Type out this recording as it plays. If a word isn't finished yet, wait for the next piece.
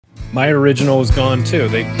My original was gone too.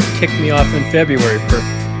 They kicked me off in February for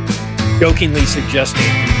jokingly suggesting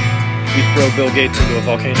we throw Bill Gates into a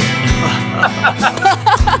volcano.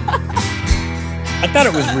 I thought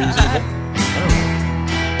it was reasonable. I don't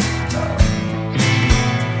know.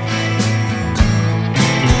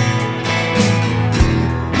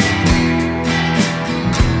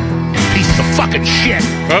 Piece of fucking shit.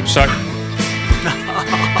 Oops, sorry.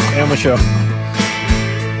 Hey, on the show.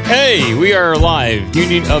 Hey, we are live.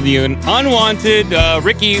 Union of the Unwanted.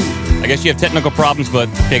 Ricky, I guess you have technical problems,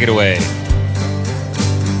 but take it away.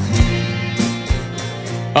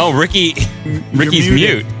 Oh, Ricky's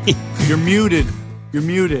mute. You're muted. You're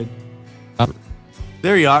muted.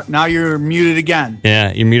 There you are. Now you're muted again.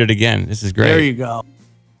 Yeah, you're muted again. This is great. There you go.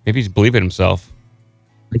 Maybe he's bleeping himself.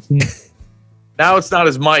 I can't. Now it's not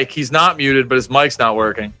his mic. He's not muted, but his mic's not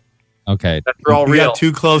working. Okay. That's all You real. got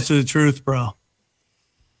too close to the truth, bro.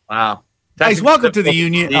 Wow. Guys, welcome to the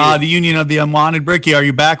Union of the Unwanted. Ricky, are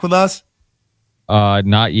you back with us?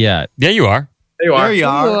 Not yet. Yeah, you are. There you are. There you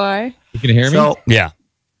are. You can hear me? Yeah.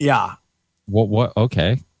 Yeah. What?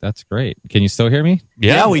 Okay, that's great. Can you still hear me?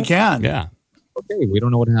 Yeah, we can. Yeah. Okay, we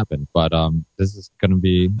don't know what happened, but this is going to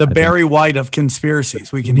be The Barry White of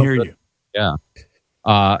conspiracies. We can hear you. Yeah.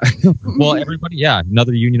 Well, everybody,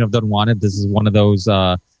 another Union of the Unwanted. This is one of those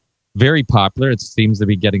very popular. It seems to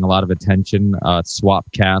be getting a lot of attention.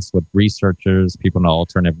 Swapcast with researchers, people in the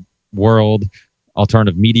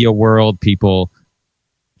alternative media world, people,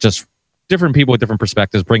 just different people with different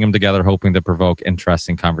perspectives, bring them together, hoping to provoke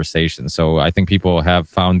interesting conversations. So I think people have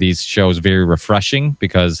found these shows very refreshing,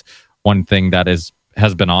 because one thing that has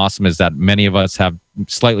been awesome is that many of us have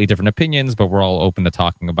slightly different opinions, but we're all open to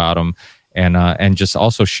talking about them and just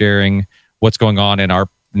also sharing what's going on in our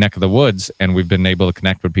neck of the woods. And we've been able to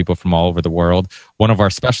connect with people from all over the world. One of our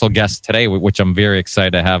special guests today, which I'm very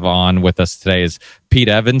excited to have on with us today, is Pete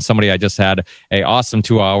Evans, somebody I just had an awesome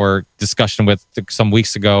 2-hour discussion with some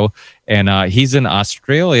weeks ago. And he's in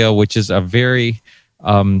Australia, which is a very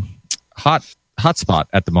hot spot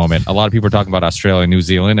at the moment. A lot of people are talking about Australia and New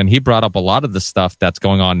Zealand, and he brought up a lot of the stuff that's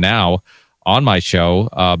going on now on my show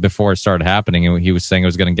before it started happening, and he was saying it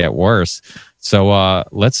was going to get worse. So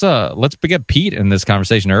let's get Pete in this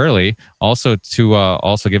conversation early, also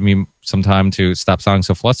to give me some time to stop sounding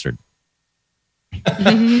so flustered.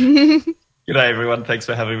 G'day everyone, thanks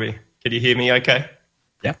for having me. Can you hear me okay?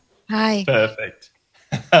 Yeah. Hi. Perfect.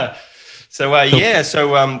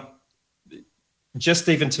 Just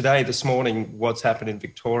even today, this morning, what's happened in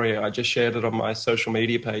Victoria, I just shared it on my social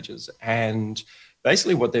media pages, and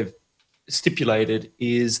basically what they've stipulated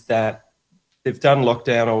is that they've done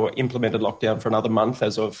lockdown or implemented lockdown for another month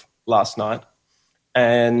as of last night.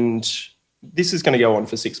 And this is going to go on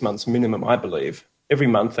for 6 months minimum, I believe. Every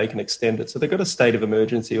month they can extend it. So they've got a state of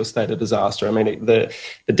emergency or state of disaster. I mean, the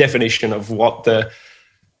definition of what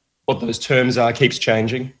those terms are keeps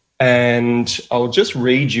changing. And I'll just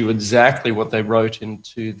read you exactly what they wrote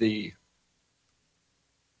into the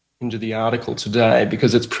article today,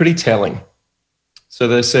 because it's pretty telling. So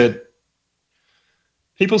they said,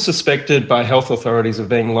 people suspected by health authorities of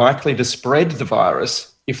being likely to spread the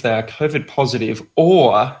virus, if they are COVID positive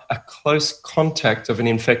or a close contact of an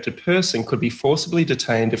infected person, could be forcibly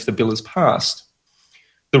detained if the bill is passed.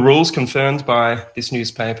 The rules confirmed by this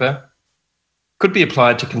newspaper could be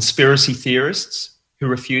applied to conspiracy theorists who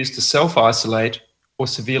refuse to self-isolate, or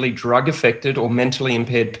severely drug-affected or mentally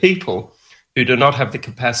impaired people who do not have the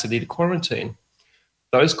capacity to quarantine.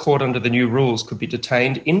 Those caught under the new rules could be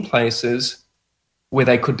detained in places where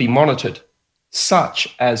they could be monitored,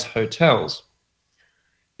 such as hotels.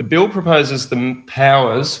 The bill proposes the new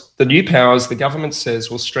powers the government says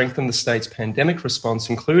will strengthen the state's pandemic response,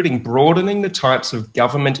 including broadening the types of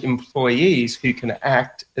government employees who can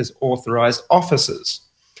act as authorised officers.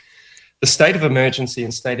 The state of emergency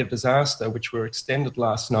and state of disaster, which were extended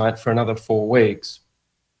last night for another 4 weeks,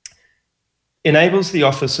 enables the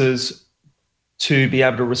officers to be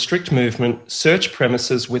able to restrict movement, search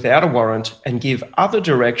premises without a warrant, and give other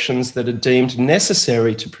directions that are deemed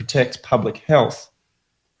necessary to protect public health.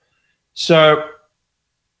 So,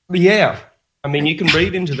 yeah, I mean, you can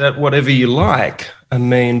read into that whatever you like. I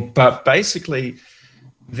mean, but basically,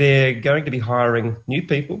 they're going to be hiring new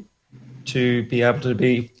people to be able to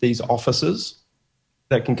be these officers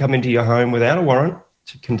that can come into your home without a warrant,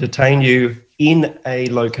 can detain you in a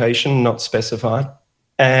location not specified,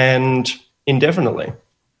 and indefinitely.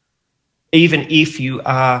 Even if you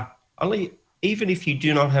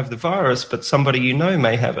do not have the virus, but somebody you know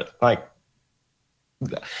may have it. Like,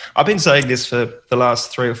 I've been saying this for the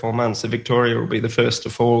last 3 or 4 months, that Victoria will be the first to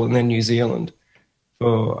fall, and then New Zealand,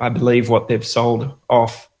 for, I believe, what they've sold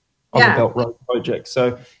off on the Belt Road project.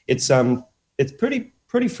 So it's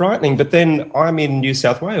pretty frightening. But then I'm in New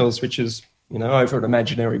South Wales, which is, you know, over an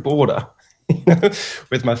imaginary border, you know,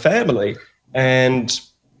 with my family, and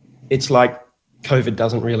it's like COVID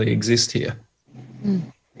doesn't really exist here.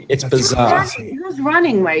 It's bizarre. Who's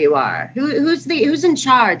running where you are? Who's in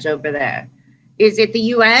charge over there? Is it the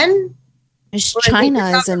UN?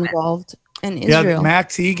 China is involved in Israel. Yeah,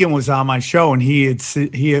 Max Egan was on my show, and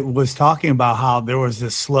he was talking about how there was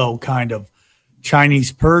this slow kind of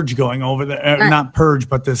Chinese purge going over there. Not purge,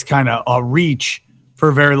 but this kind of reach for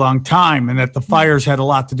a very long time, and that the fires had a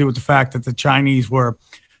lot to do with the fact that the Chinese were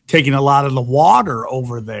taking a lot of the water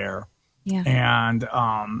over there. Yeah. And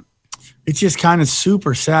it's just kind of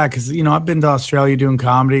super sad because, you know, I've been to Australia doing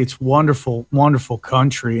comedy. It's wonderful, wonderful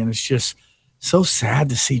country. And it's just so sad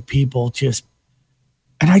to see people just,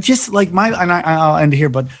 and I just like I'll end here,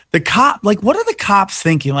 but the cop, like, what are the cops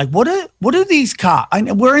thinking? Like, what are these cops?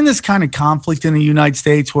 We're in this kind of conflict in the United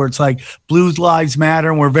States where it's like Blue Lives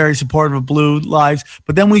Matter and we're very supportive of Blue Lives.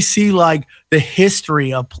 But then we see like the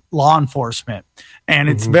history of law enforcement. And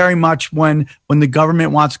it's very much when the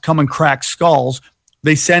government wants to come and crack skulls,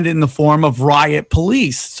 they send it in the form of riot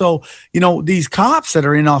police. So, you know, these cops that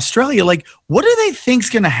are in Australia, like, what do they think's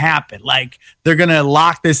going to happen? Like, they're going to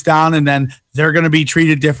lock this down and then they're going to be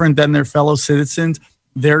treated different than their fellow citizens.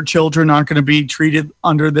 Their children aren't going to be treated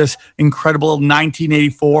under this incredible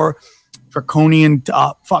 1984 draconian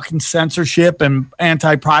fucking censorship and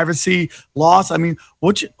anti-privacy laws. I mean,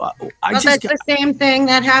 that's the same thing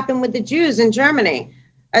that happened with the Jews in Germany.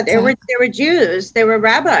 There were Jews, there were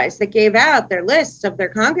rabbis that gave out their lists of their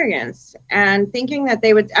congregants and thinking that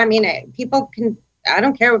they would, I mean, people can, I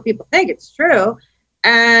don't care what people think, it's true,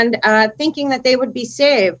 and thinking that they would be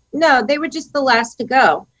saved. No, they were just the last to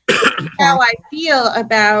go. How I feel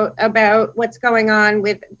about what's going on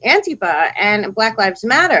with Antifa and Black Lives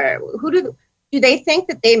Matter. Who do they think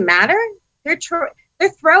that they matter? They're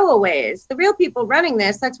throwaways. The real people running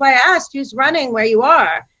this. That's why I asked who's running where you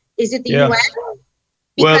are. Is it the UN?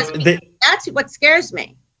 Because that's what scares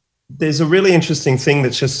me. There's a really interesting thing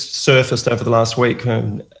that's just surfaced over the last week.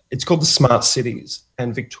 It's called the Smart Cities,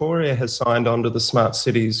 and Victoria has signed on to the Smart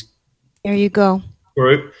Cities. There you go.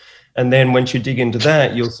 Group. And then once you dig into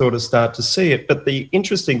that, you'll sort of start to see it. But the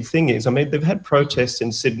interesting thing is, I mean, they've had protests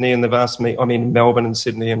in Sydney and they've asked me, I mean, Melbourne and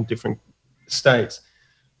Sydney and different states.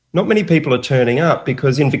 Not many people are turning up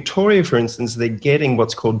because in Victoria, for instance, they're getting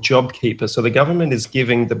what's called JobKeeper. So the government is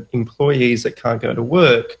giving the employees that can't go to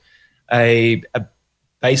work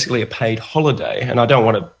basically a paid holiday. And I don't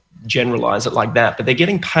want to generalize it like that, but they're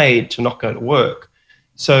getting paid to not go to work.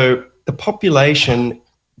 So the population,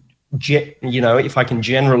 you know, if I can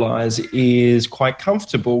generalize, is quite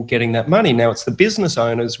comfortable getting that money. Now, it's the business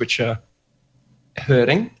owners which are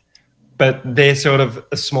hurting, but they're sort of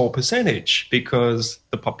a small percentage because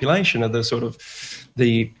the population are the sort of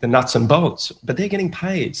the nuts and bolts, but they're getting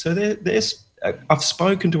paid. So I've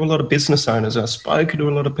spoken to a lot of business owners. I've spoken to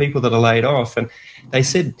a lot of people that are laid off, and they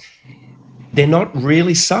said they're not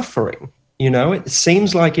really suffering. You know, it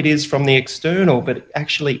seems like it is from the external, but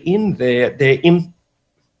actually in there, they've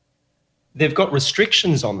got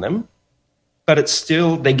restrictions on them, but it's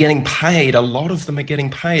still, they're getting paid. A lot of them are getting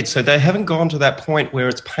paid. So they haven't gone to that point where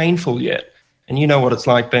it's painful yet. And you know what it's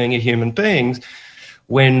like being a human being.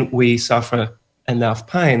 When we suffer enough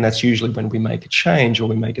pain, that's usually when we make a change or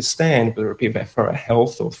we make a stand, whether it be for our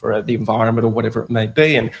health or for the environment or whatever it may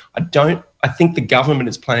be. And I think the government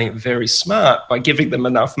is playing it very smart by giving them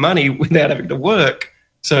enough money without having to work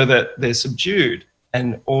so that they're subdued.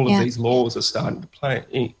 And all of these laws are starting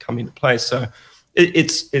to come into place. So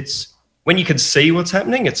it's when you can see what's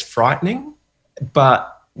happening, it's frightening.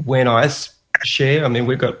 But when I share, I mean,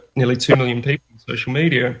 we've got nearly 2 million people on social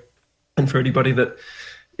media. And for anybody that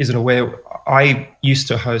isn't aware, I used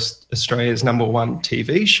to host Australia's #1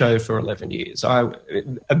 TV show for 11 years. A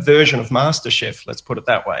version of MasterChef, let's put it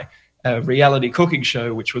that way, a reality cooking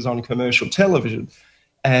show which was on commercial television.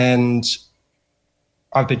 And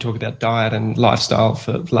I've been talking about diet and lifestyle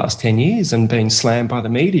for the last 10 years and being slammed by the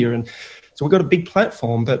media. And so we've got a big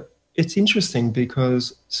platform, but it's interesting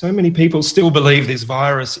because so many people still believe this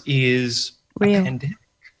virus is real. A pandemic.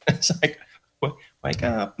 It's like, wake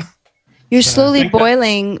up. You're slowly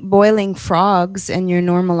boiling frogs, and you're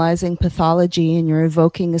normalizing pathology, and you're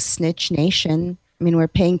evoking a snitch nation. I mean, we're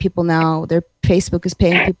paying people now. Facebook is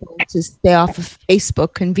paying people to stay off of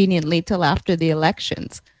Facebook conveniently till after the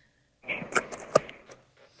elections.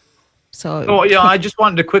 So, I just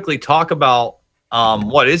wanted to quickly talk about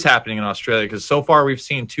what is happening in Australia, because so far we've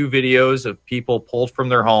seen 2 videos of people pulled from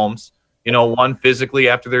their homes. You know, one physically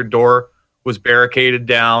after their door was barricaded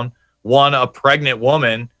down. One, a pregnant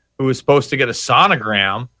woman who was supposed to get a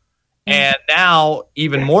sonogram. And now,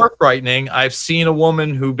 even more frightening, I've seen a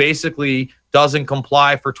woman who basically doesn't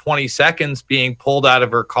comply for 20 seconds being pulled out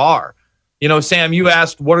of her car. You know, Sam, you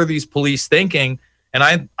asked, what are these police thinking?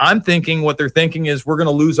 And I'm thinking what they're thinking is we're going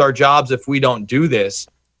to lose our jobs if we don't do this.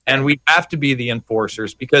 And we have to be the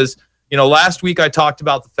enforcers because, you know, last week I talked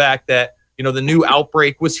about the fact that, you know, the new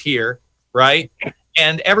outbreak was here, right?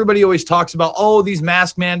 And everybody always talks about, oh, these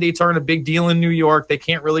mask mandates aren't a big deal in New York. They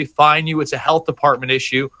can't really fine you. It's a health department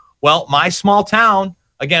issue. Well, my small town,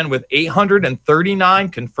 again, with 839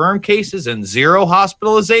 confirmed cases and 0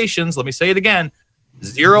 hospitalizations, let me say it again,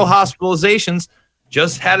 0 hospitalizations,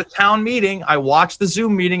 just had a town meeting. I watched the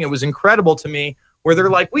Zoom meeting. It was incredible to me where they're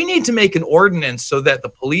like, we need to make an ordinance so that the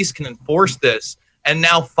police can enforce this and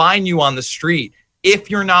now fine you on the street if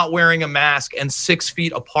you're not wearing a mask and 6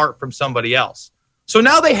 feet apart from somebody else. So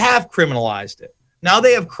now they have criminalized it. Now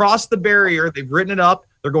they have crossed the barrier. They've written it up.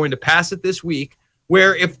 They're going to pass it this week,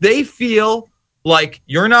 where if they feel like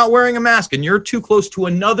you're not wearing a mask and you're too close to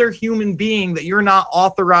another human being that you're not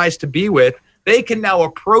authorized to be with, they can now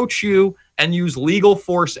approach you and use legal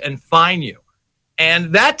force and fine you.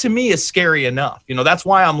 And that to me is scary enough. You know, that's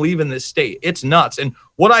why I'm leaving this state. It's nuts. And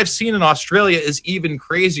what I've seen in Australia is even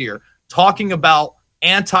crazier, talking about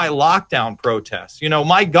anti-lockdown protests. You know,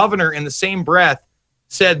 my governor in the same breath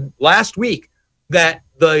said last week that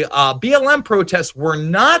the BLM protests were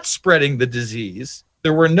not spreading the disease.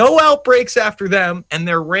 There were no outbreaks after them, and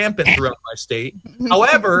they're rampant throughout my state.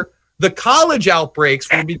 However, the college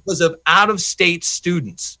outbreaks were because of out-of-state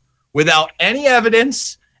students without any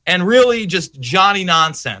evidence and really just Johnny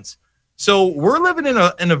nonsense. So we're living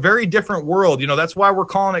in a very different world. You know, that's why we're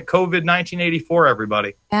calling it COVID 1984,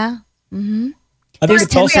 everybody. Yeah. Mm-hmm. I think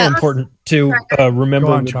it's also important to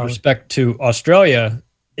remember with respect to Australia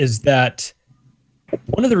is that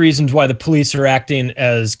one of the reasons why the police are acting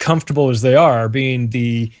as comfortable as they are, being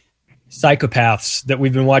the psychopaths that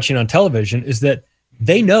we've been watching on television, is that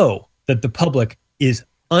they know that the public is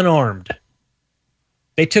unarmed.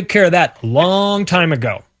 They took care of that a long time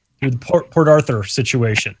ago through the Port Arthur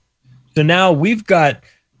situation. So now we've got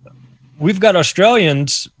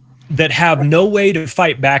Australians that have no way to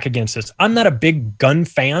fight back against this. I'm not a big gun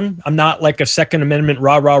fan. I'm not like a Second Amendment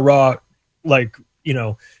rah, like, you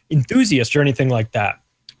know, enthusiast or anything like that.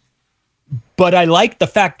 But I like the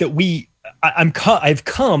fact that I've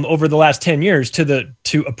come over the last 10 years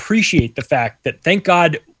to appreciate the fact that thank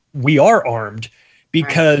God we are armed,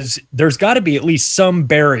 because there's got to be at least some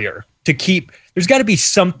barrier to keep. There's got to be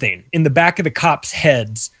something in the back of the cops'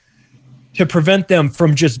 heads to prevent them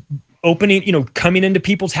from just opening, you know, coming into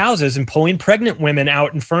people's houses and pulling pregnant women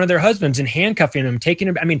out in front of their husbands and handcuffing them, taking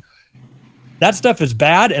them. I mean, that stuff is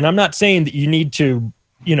bad. And I'm not saying that you need to,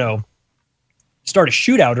 you know, start a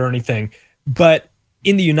shootout or anything, but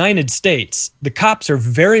in the United States, the cops are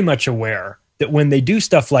very much aware that when they do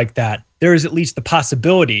stuff like that, there is at least the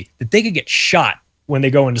possibility that they could get shot when they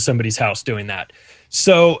go into somebody's house doing that.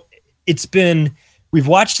 So we've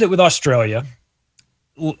watched it with Australia,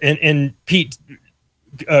 and Pete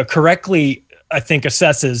correctly, I think,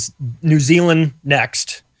 assesses New Zealand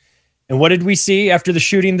next. And what did we see after the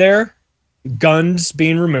shooting there? Guns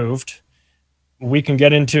being removed. We can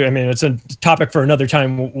get into, I mean, it's a topic for another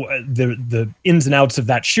time, the ins and outs of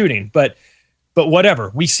that shooting. But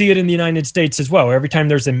whatever. We see it in the United States as well. Every time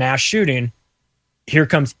there's a mass shooting, here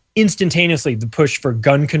comes instantaneously the push for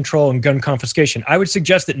gun control and gun confiscation. I would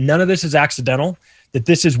suggest that none of this is accidental, that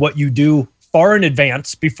this is what you do far in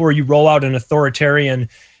advance before you roll out an authoritarian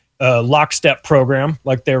lockstep program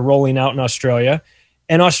like they're rolling out in Australia.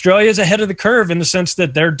 And Australia is ahead of the curve in the sense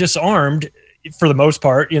that they're disarmed for the most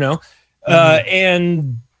part, you know,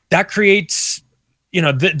 and that creates, you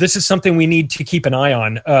know, this is something we need to keep an eye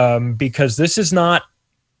on because this is not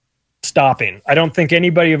stopping. I don't think any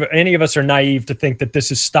of us are naive to think that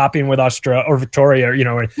this is stopping with Australia or Victoria, you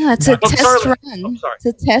know. Yeah, it's a test run. It's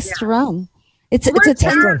a test run. It's a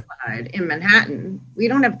test run. In Manhattan, we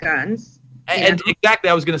don't have guns. And exactly,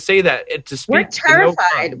 I was going to say that. We're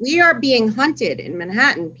terrified. We are being hunted in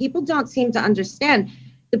Manhattan. People don't seem to understand.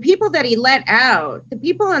 The people that he let out, the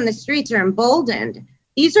people on the streets are emboldened.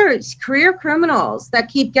 These are career criminals that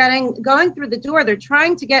keep going through the door. They're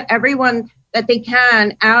trying to get everyone that they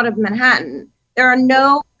can out of Manhattan. There are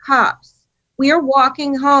no cops. We are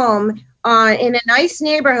walking home in a nice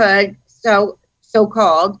neighborhood,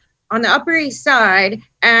 so-called, on the Upper East Side,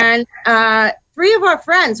 and 3 of our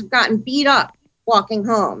friends have gotten beat up walking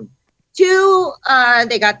home. 2,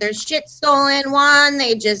 they got their shit stolen. 1,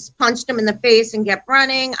 they just punched them in the face and kept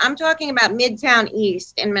running. I'm talking about Midtown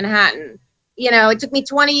East in Manhattan. it took me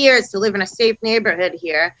 20 years to live in a safe neighborhood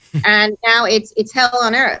here, and now it's hell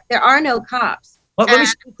on earth. There are no cops. Let me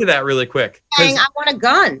speak to that really quick. Saying, I want a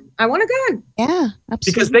gun. Yeah, absolutely.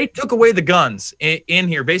 Because they took away the guns in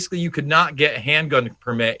here. Basically, you could not get a handgun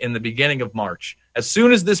permit in the beginning of March. As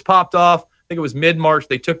soon as this popped off, I think it was mid-March,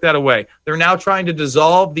 they took that away. They're now trying to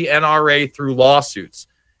dissolve the NRA through lawsuits.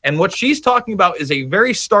 And what she's talking about is a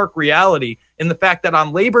very stark reality in the fact that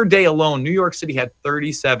on Labor Day alone, New York City had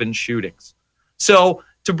 37 shootings. So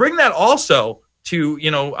to bring that also to,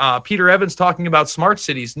 Peter Evans talking about smart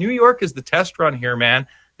cities, New York is the test run here, man.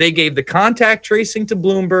 They gave the contact tracing to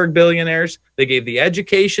Bloomberg billionaires. They gave the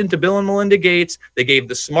education to Bill and Melinda Gates. They gave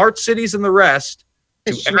the smart cities and the rest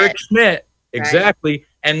to Eric Schmidt. Exactly.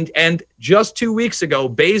 Right. And just 2 weeks ago,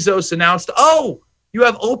 Bezos announced, you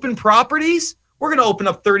have open properties? We're going to open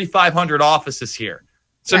up 3,500 offices here.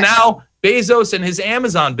 So now Bezos and his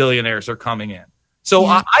Amazon billionaires are coming in. So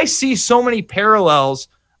I see so many parallels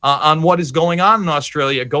on what is going on in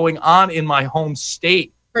Australia, going on in my home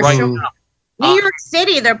state now. New York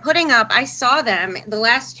City, they're putting up, I saw them the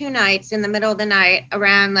last 2 nights in the middle of the night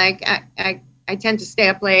around, I tend to stay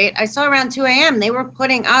up late. I saw around 2 a.m. They were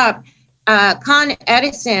putting up, Con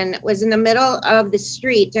Edison was in the middle of the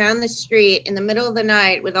street, down the street, in the middle of the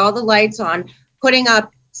night with all the lights on, putting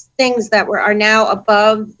up things that are now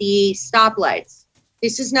above the stoplights.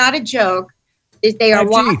 This is not a joke. They are 5G.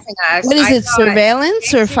 watching us. What is it,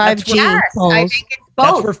 surveillance or 5G? Yes, I think it's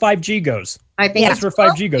both. That's where 5G goes. I think that's where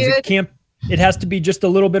 5G goes. It has to be just a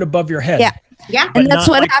little bit above your head. Yeah. Yeah. And that's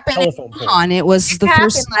what happened in Wuhan. It was the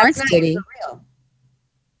first smart city.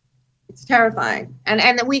 It's terrifying.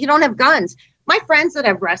 And we don't have guns. My friends that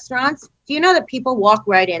have restaurants, do you know that people walk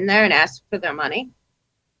right in there and ask for their money?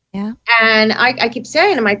 Yeah. And I keep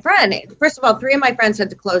saying to my friend, first of all, 3 of my friends had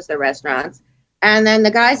to close their restaurants. And then the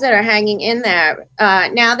guys that are hanging in there,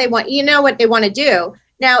 now they want, what they want to do.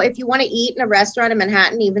 Now, if you want to eat in a restaurant in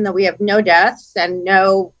Manhattan, even though we have no deaths and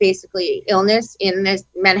no basically illness in this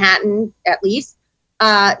Manhattan, at least,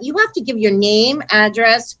 you have to give your name,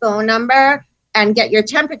 address, phone number, and get your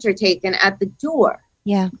temperature taken at the door.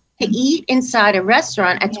 Yeah. To eat inside a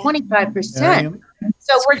restaurant at 25%.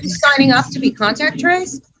 So we're just signing up to be contact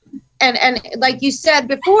traced. And like you said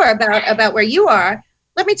before about where you are,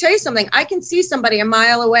 let me tell you something. I can see somebody a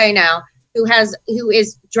mile away now who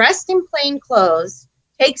is dressed in plain clothes,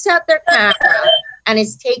 takes out their camera, and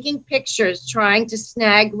is taking pictures trying to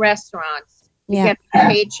snag restaurants to get a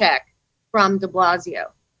paycheck from de Blasio.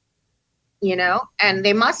 And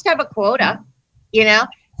they must have a quota,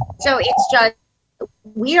 So it's just,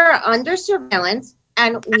 we are under surveillance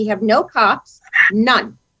and we have no cops,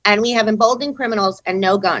 none. And we have emboldened criminals and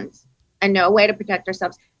no guns and no way to protect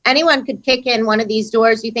ourselves. Anyone could kick in one of these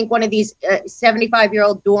doors. You think one of these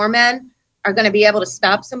 75-year-old doormen are going to be able to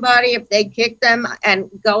stop somebody if they kick them and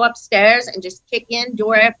go upstairs and just kick in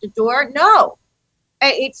door after door? No,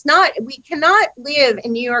 it's not. We cannot live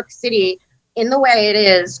in New York City in the way it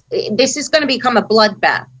is. This is going to become a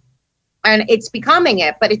bloodbath, and it's becoming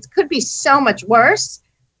it, but it could be so much worse.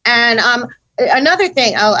 And another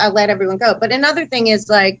thing, I'll let everyone go, but another thing is,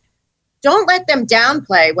 don't let them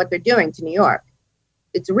downplay what they're doing to New York.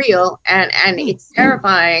 It's real and it's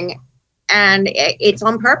terrifying, and it's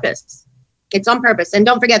on purpose. It's on purpose. And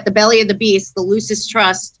don't forget, the belly of the beast, the Lucis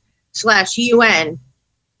Trust /UN,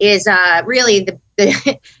 is really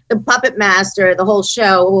the puppet master, the whole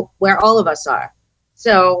show where all of us are.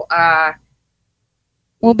 So,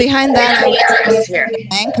 well, behind that, the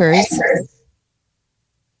bankers.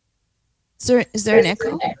 Is there an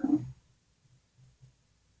echo?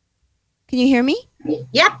 Can you hear me?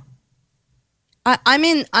 Yep. I'm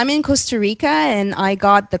in Costa Rica, and I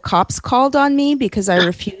got the cops called on me because I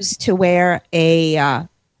refused to wear a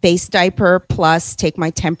face diaper plus take my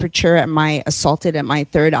temperature assaulted at my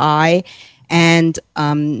third eye, and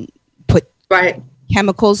put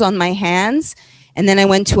chemicals on my hands. And then I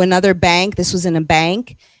went to another bank. This was in a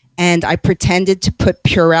bank, and I pretended to put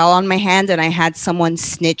Purell on my hand, and I had someone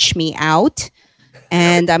snitch me out.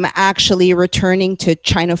 And I'm actually returning to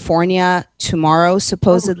Chinafornia tomorrow,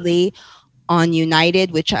 supposedly. On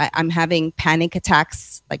United, which I'm having panic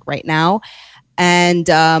attacks right now, and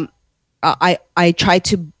I tried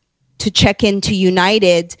to check into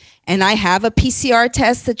United, and I have a PCR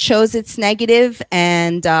test that shows it's negative,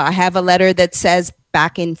 and I have a letter that says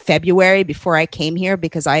back in February, before I came here,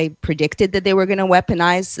 because I predicted that they were going to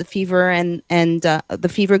weaponize the fever and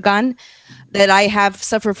the fever gun, that I have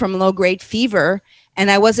suffered from low-grade fever. And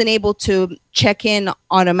I wasn't able to check in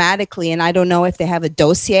automatically. And I don't know if they have a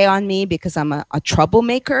dossier on me because I'm a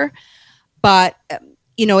troublemaker. But,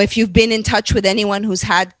 if you've been in touch with anyone who's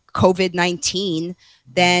had COVID-19,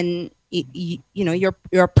 then you're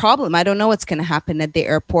a problem. I don't know what's going to happen at the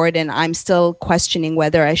airport, and I'm still questioning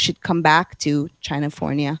whether I should come back to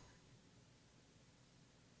Chinafornia.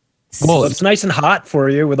 Well, it's nice and hot for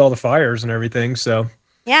you with all the fires and everything. So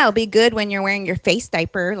yeah, it'll be good when you're wearing your face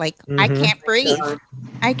diaper. Like, I can't breathe.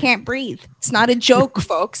 I can't breathe. It's not a joke,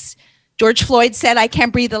 folks. George Floyd said, I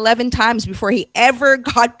can't breathe 11 times before he ever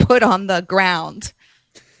got put on the ground.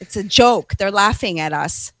 It's a joke. They're laughing at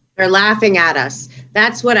us. They're laughing at us.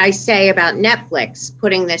 That's what I say about Netflix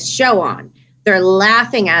putting this show on. They're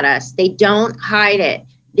laughing at us. They don't hide it.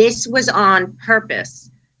 This was on purpose.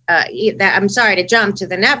 I'm sorry to jump to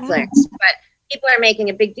the Netflix, but people are making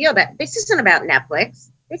a big deal that this isn't about Netflix.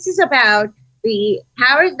 This is about the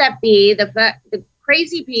powers that be, the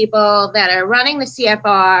crazy people that are running the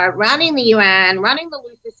CFR, running the UN, running the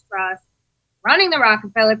Lucis Trust, running the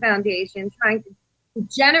Rockefeller Foundation, trying to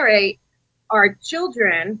generate our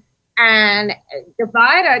children and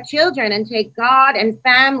divide our children and take God and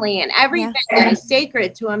family and everything that is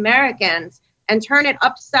sacred to Americans and turn it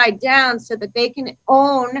upside down so that they can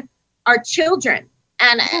own our children.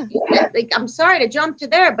 And I'm sorry to jump to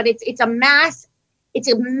there, but it's a mass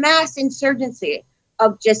insurgency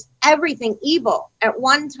of just everything evil at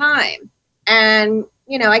one time. And,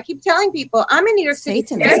 I keep telling people I'm in New York City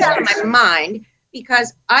scared out of my mind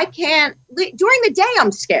because I can't, during the day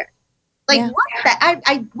I'm scared. What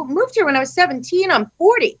I moved here when I was 17, I'm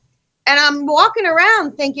 40. And I'm walking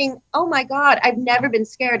around thinking, oh my God, I've never been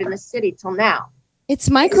scared in the city till now. It's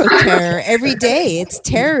micro-terror every day. It's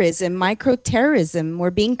terrorism, micro-terrorism. We're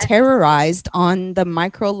being terrorized on the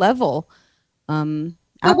micro level. So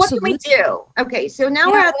what can we do? Okay, so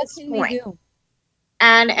now we're at this point.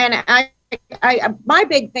 And I my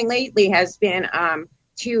big thing lately has been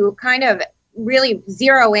to kind of really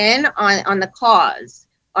zero in on the cause.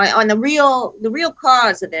 On the real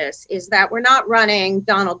cause of this is that we're not running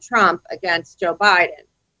Donald Trump against Joe Biden.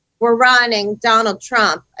 We're running Donald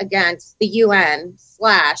Trump against the UN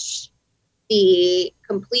 / the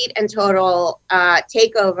complete and total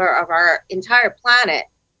takeover of our entire planet.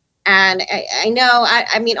 And I know,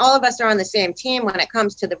 I mean, all of us are on the same team when it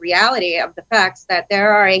comes to the reality of the facts that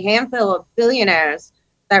there are a handful of billionaires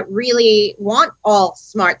that really want all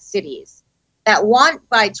smart cities, that want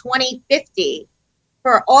by 2050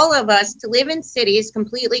 for all of us to live in cities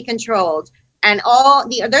completely controlled, and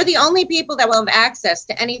they're the only people that will have access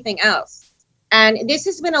to anything else. And this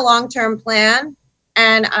has been a long-term plan.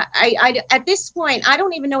 And I at this point, I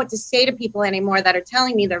don't even know what to say to people anymore that are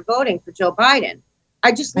telling me they're voting for Joe Biden.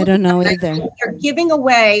 I don't know either. They're giving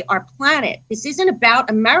away our planet. This isn't about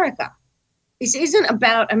America. This isn't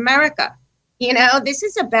about America. This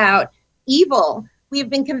is about evil. We have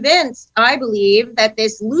been convinced, I believe, that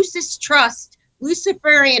this Lucis Trust,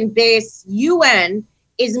 Luciferian-based UN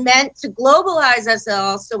is meant to globalize us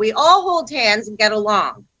all so we all hold hands and get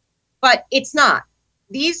along. But it's not.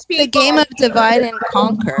 These people, the game of divide and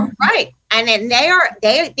conquer. Right. And then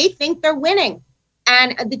they think they're winning.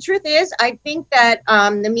 And the truth is, I think that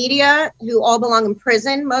the media, who all belong in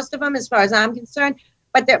prison, most of them, as far as I'm concerned,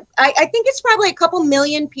 but I think it's probably a couple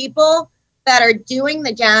million people that are doing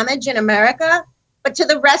the damage in America. But to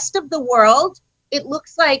the rest of the world, it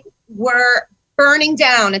looks like we're burning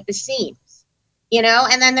down at the seams,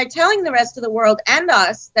 and then they're telling the rest of the world and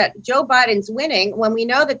us that Joe Biden's winning when we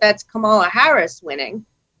know that that's Kamala Harris winning,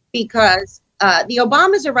 because the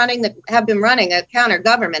Obamas have been running a counter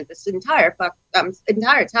government this entire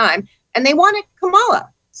time, and they wanted Kamala.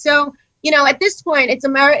 So, at this point, it's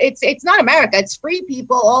not America. It's free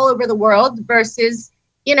people all over the world versus,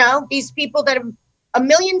 these people that have a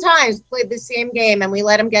million times played the same game and we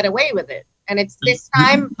let them get away with it. And it's this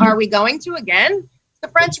time, are we going to again? It's the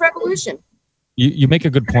French Revolution. You make a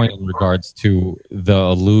good point in regards to the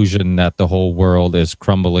illusion that the whole world is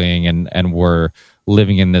crumbling and we're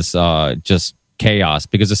living in this just chaos,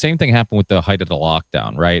 because the same thing happened with the height of the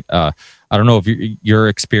lockdown, right? I don't know if your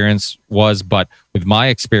experience was, but with my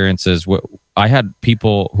experiences, I had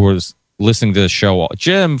people who was listening to the show,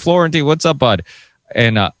 Jim, Florentine, what's up, bud?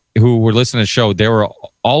 And who were listening to the show, they were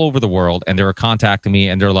all over the world, and they were contacting me,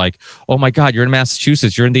 and they're like, "Oh my God, you're in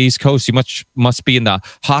Massachusetts, you're in the East Coast, you must be in the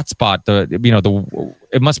hot spot.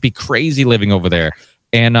 It must be crazy living over there."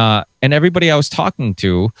 And everybody I was talking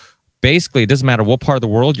to, basically, it doesn't matter what part of the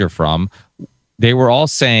world you're from, they were all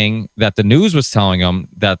saying that the news was telling them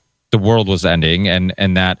that the world was ending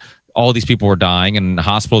and that all these people were dying and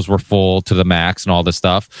hospitals were full to the max and all this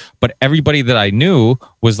stuff. But everybody that I knew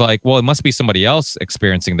was like, well, it must be somebody else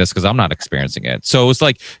experiencing this because I'm not experiencing it. So it was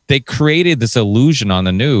like they created this illusion on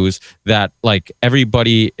the news that like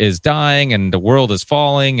everybody is dying and the world is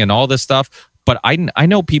falling and all this stuff. But I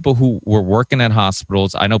know people who were working at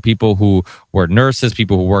hospitals. I know people who were nurses,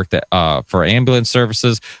 people who worked at, for ambulance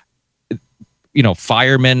services,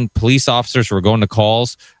 firemen, police officers who were going to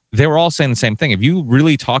calls. They were all saying the same thing. If you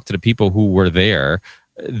really talk to the people who were there,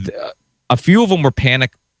 a few of them were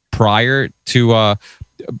panicked prior to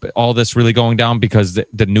all this really going down because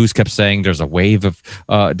the news kept saying there's a wave of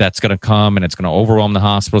that's going to come and it's going to overwhelm the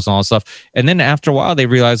hospitals and all that stuff. And then after a while, they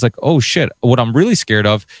realized like, oh shit, what I'm really scared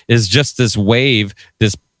of is just this wave,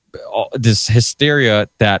 this hysteria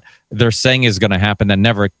that they're saying is going to happen that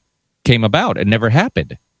never came about. It never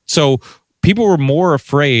happened. So people were more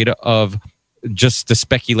afraid of just the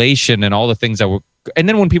speculation and all the things that were. And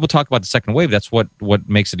then when people talk about the second wave, that's what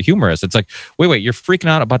makes it humorous. It's like, wait, you're freaking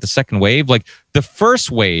out about the second wave? Like the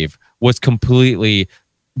first wave was completely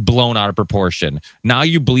blown out of proportion. Now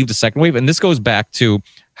you believe the second wave. And this goes back to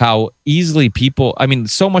how easily people,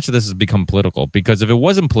 so much of this has become political, because if it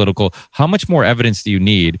wasn't political, how much more evidence do you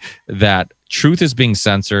need that truth is being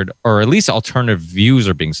censored, or at least alternative views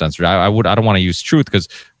are being censored? I don't want to use truth because,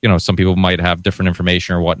 some people might have different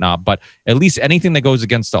information or whatnot, but at least anything that goes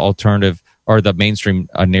against the alternative or the mainstream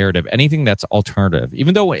narrative, anything that's alternative,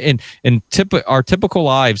 even though in our typical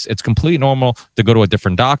lives, it's completely normal to go to a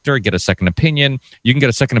different doctor, get a second opinion. You can get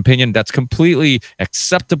a second opinion. That's completely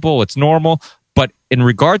acceptable. It's normal. But in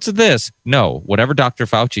regards to this, no, whatever Dr.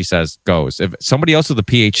 Fauci says goes. If somebody else with a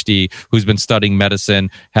PhD who's been studying medicine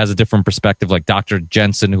has a different perspective, like Dr.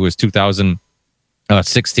 Jensen, who is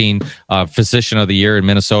 2016 physician of the year in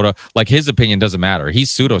Minnesota, like his opinion doesn't matter. He's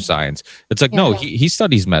pseudoscience. It's like, no, he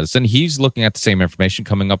studies medicine. He's looking at the same information,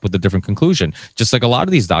 coming up with a different conclusion, just like a lot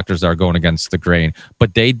of these doctors are going against the grain.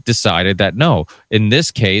 But they decided that no, in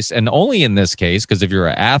this case, and only in this case, because if you're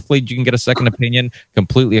an athlete, you can get a second opinion,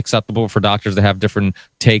 completely acceptable for doctors to have different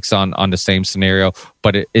takes on the same scenario.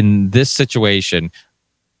 But in this situation,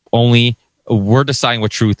 only we're deciding what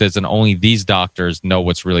truth is, and only these doctors know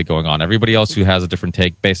what's really going on. Everybody else who has a different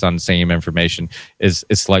take based on the same information is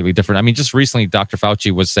slightly different. Just recently, Dr.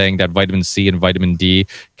 Fauci was saying that vitamin C and vitamin D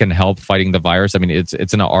can help fighting the virus. It's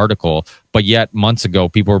in an article, but yet months ago,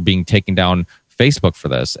 people were being taken down Facebook for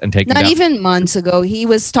this and taking not even months ago. He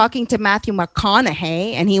was talking to Matthew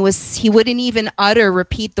McConaughey, and he wouldn't even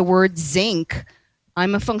repeat the word zinc.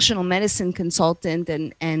 I'm a functional medicine consultant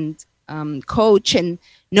and coach, and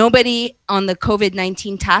nobody on the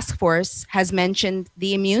COVID-19 task force has mentioned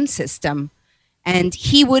the immune system. And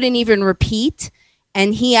he wouldn't even repeat.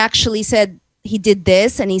 And he actually said he did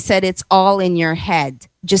this, and he said it's all in your head.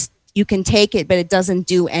 Just you can take it, but it doesn't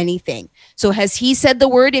do anything. So has he said the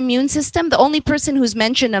word immune system? The only person who's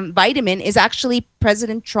mentioned a vitamin is actually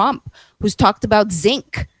President Trump, who's talked about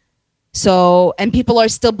zinc. So, and people are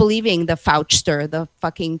still believing the Fauchster, the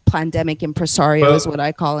fucking pandemic impresario is what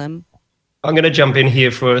I call him. I'm going to jump in here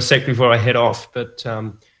for a sec before I head off, but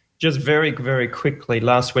just very, very quickly,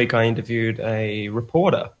 last week I interviewed a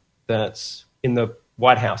reporter that's in the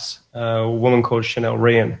White House, a woman called Chanel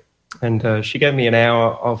Rian, and she gave me an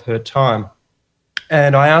hour of her time.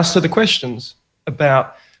 And I asked her the questions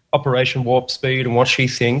about Operation Warp Speed and what she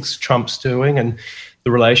thinks Trump's doing and the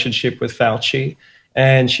relationship with Fauci.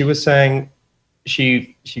 And she was saying,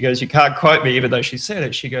 she goes, you can't quote me, even though she said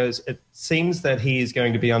it. She goes, it seems that he is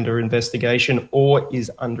going to be under investigation or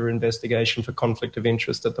is under investigation for conflict of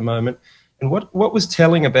interest at the moment. And what was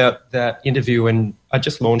telling about that interview, and I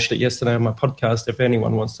just launched it yesterday on my podcast if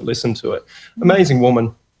anyone wants to listen to it. Amazing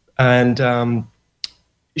woman. And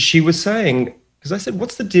she was saying, because I said,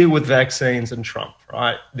 what's the deal with vaccines and Trump,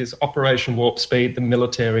 right? This Operation Warp Speed, the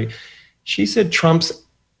military. She said Trump's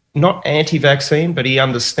not anti-vaccine, but he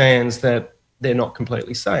understands that they're not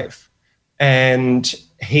completely safe. And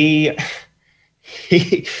he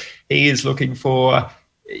is looking for,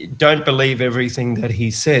 don't believe everything that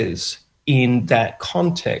he says in that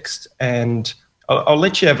context. And I'll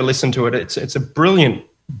let you have a listen to it. It's a brilliant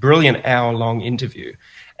hour-long interview.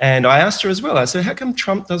 And I asked her as well, I said, how come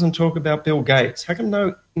Trump doesn't talk about Bill Gates? How come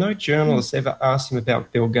no journalist ever asked him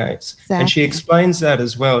about Bill Gates? Exactly. And she explains that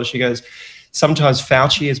as well. She goes, sometimes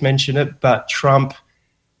Fauci has mentioned it, but Trump,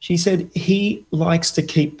 she said he likes to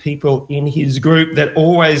keep people in his group that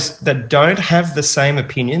don't have the same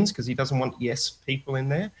opinions, because he doesn't want yes people in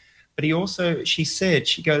there. But he also, she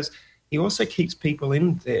goes, he also keeps people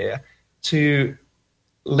in there to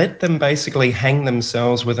let them basically hang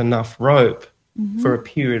themselves with enough rope for a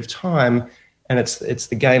period of time. And it's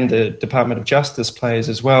the game the Department of Justice plays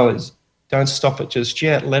as well, is don't stop it just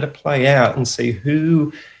yet, let it play out and see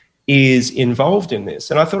who is involved in this.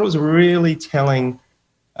 And I thought it was a really telling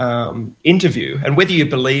interview. And whether you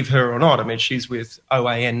believe her or not, I mean, she's with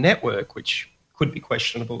OAN Network, which could be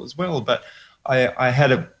questionable as well. But I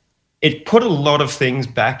had it put a lot of things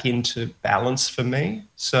back into balance for me.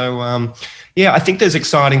 So, I think there's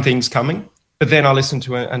exciting things coming. But then I listened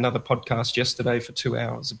to another podcast yesterday for 2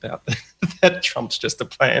 hours about that Trump's just a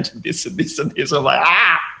plant and this and this and this. I'm like,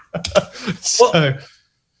 So, well,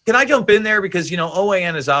 can I jump in there? Because,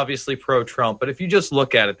 OAN is obviously pro-Trump. But if you just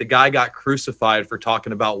look at it, the guy got crucified for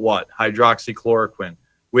talking about what? Hydroxychloroquine,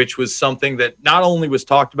 which was something that not only was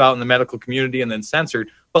talked about in the medical community and then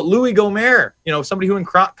censored, but Louis Gohmert, somebody who in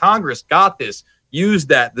Congress got this, used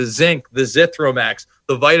that, the zinc, the Zithromax,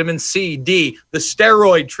 the vitamin C, D, the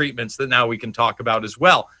steroid treatments that now we can talk about as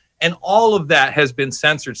well. And all of that has been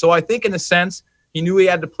censored. So I think in a sense, he knew he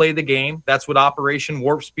had to play the game. That's what Operation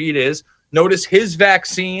Warp Speed is. Notice his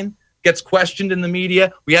vaccine gets questioned in the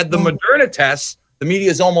media. We had the Moderna tests. The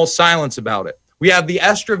media is almost silent about it. We have the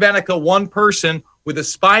AstraZeneca, one person with a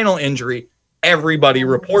spinal injury. Everybody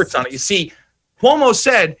reports on it. You see, Cuomo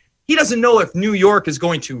said he doesn't know if New York is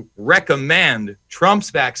going to recommend Trump's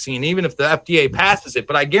vaccine, even if the FDA passes it.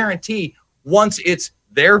 But I guarantee once it's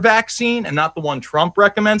their vaccine and not the one Trump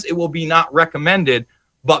recommends, it will be not recommended,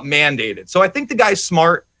 but mandated. So I think the guy's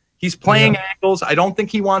smart. He's playing angles. I don't think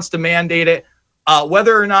he wants to mandate it.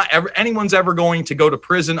 Whether or not anyone's ever going to go to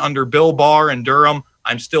prison under Bill Barr and Durham,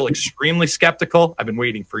 I'm still extremely skeptical. I've been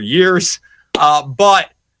waiting for years.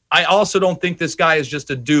 But I also don't think this guy is just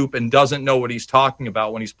a dupe and doesn't know what he's talking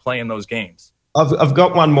about when he's playing those games. I've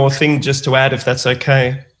got one more thing just to add, if that's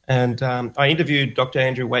okay. And I interviewed Dr.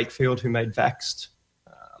 Andrew Wakefield, who made Vaxxed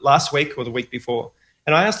last week or the week before.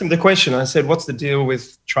 And I asked him the question. I said, what's the deal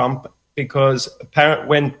with Trump? Because apparently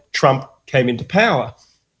when Trump came into power,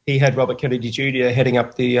 he had Robert Kennedy Jr. heading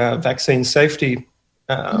up the vaccine safety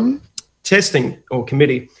testing or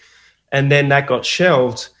committee. And then that got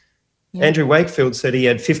shelved. Yeah. Andrew Wakefield said he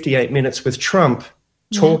had 58 minutes with Trump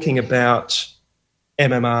talking about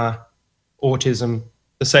MMR, autism,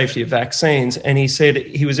 the safety of vaccines. And he said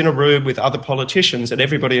he was in a room with other politicians and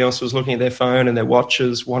everybody else was looking at their phone and their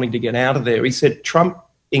watches, wanting to get out of there. He said Trump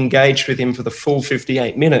engaged with him for the full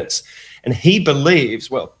 58 minutes. And he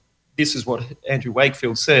believes, well, this is what Andrew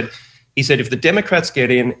Wakefield said. He said, if the Democrats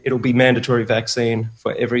get in, it'll be mandatory vaccine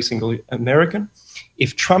for every single American.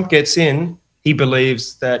 If Trump gets in, he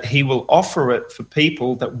believes that he will offer it for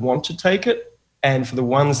people that want to take it, and for the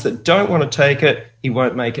ones that don't want to take it, he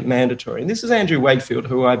won't make it mandatory. And this is Andrew Wakefield,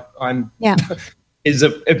 who I'm is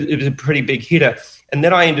a pretty big hitter. And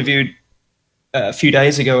then I interviewed a few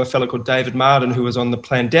days ago a fellow called David Martin, who was on the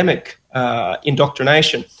pandemic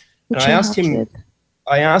indoctrination. And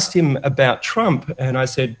I asked him about Trump, and I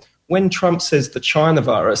said, when Trump says the China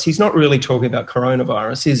virus, he's not really talking about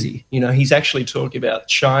coronavirus, is he? He's actually talking about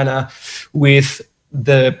China with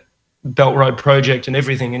the Belt Road Project and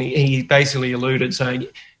everything. And he basically alluded saying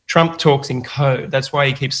Trump talks in code. That's why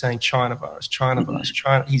he keeps saying China virus, China virus,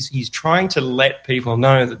 China. He's trying to let people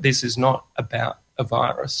know that this is not about a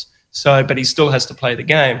virus. So, but he still has to play the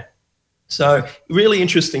game. So really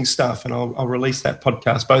interesting stuff. And I'll release that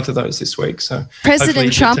podcast, both of those this week. So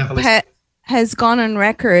President Trump has gone on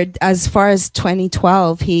record as far as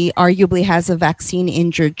 2012. He arguably has a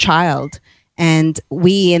vaccine-injured child. And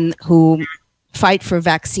we who fight for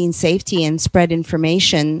vaccine safety and spread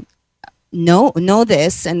information know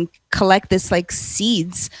this and collect this like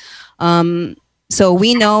seeds. So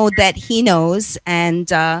we know that he knows, and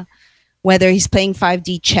whether he's playing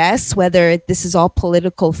 5D chess, whether this is all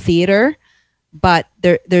political theater, but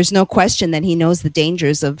there's no question that he knows the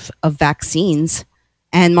dangers of vaccines.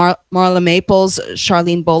 And Marla Maples,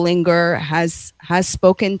 Charlene Bollinger has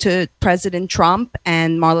spoken to President Trump,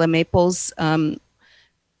 and Marla Maples,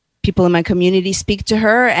 people in my community speak to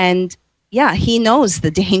her, and yeah, he knows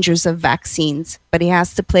the dangers of vaccines, but he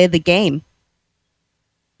has to play the game.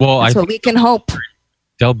 Well, that's what we can hope.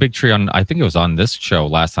 Del Bigtree I think it was on this show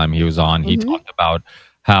last time he was on, he talked about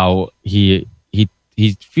how he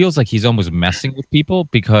feels like he's almost messing with people,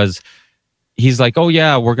 because he's like, oh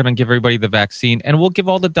yeah, we're going to give everybody the vaccine and we'll give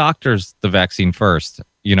all the doctors the vaccine first,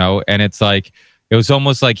 and it's like, it was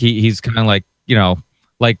almost like he's kind of like,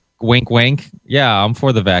 like wink, wink. Yeah, I'm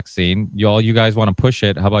for the vaccine. You guys want to push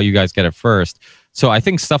it. How about you guys get it first? So I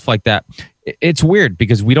think stuff like that, it's weird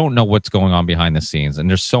because we don't know what's going on behind the scenes. And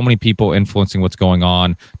there's so many people influencing what's going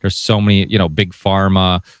on. There's so many, big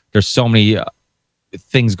pharma. There's so many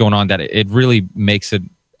things going on that it really makes it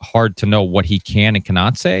hard to know what he can and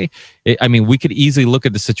cannot say. We could easily look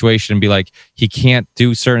at the situation and be like, he can't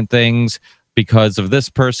do certain things because of this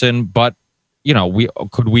person. But,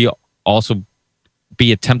 we also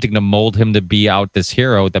be attempting to mold him to be out this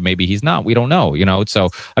hero that maybe he's not. We don't know, So,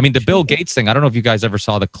 the Bill Gates thing, I don't know if you guys ever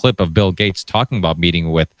saw the clip of Bill Gates talking about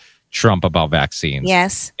meeting with Trump about vaccines.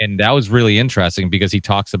 Yes. And that was really interesting because he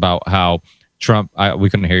talks about how Trump, we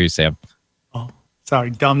couldn't hear you, Sam. Sorry,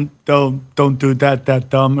 dumb. Don't do that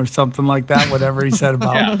dumb or something like that. Whatever he said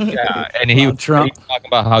about And he was Trump. talking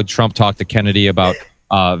about how Trump talked to Kennedy about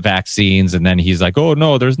vaccines, and then he's like, "Oh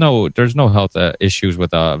no, there's no health issues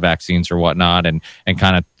with vaccines or whatnot," and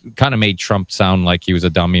kind of made Trump sound like he was a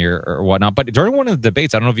dummy or whatnot. But during one of the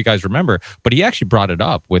debates, I don't know if you guys remember, but he actually brought it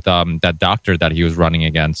up with that doctor that he was running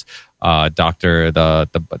against, doctor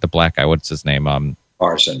the black guy. What's his name?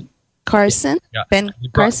 Carson? Yeah. Ben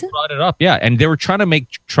Carson? Brought it up, yeah. And they were trying to make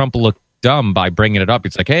Trump look dumb by bringing it up.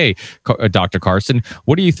 It's like, hey, Dr. Carson,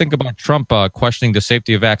 what do you think about Trump questioning the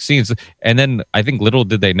safety of vaccines? And then I think little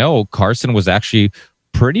did they know, Carson was actually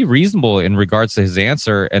pretty reasonable in regards to his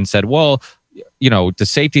answer and said, well, the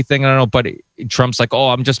safety thing, I don't know, but Trump's like, oh,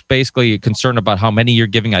 I'm just basically concerned about how many you're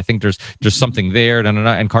giving. I think there's something there.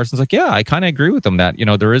 And Carson's like, yeah, I kind of agree with him that,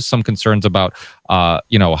 there is some concerns about,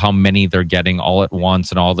 how many they're getting all at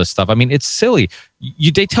once and all this stuff. I mean, it's silly.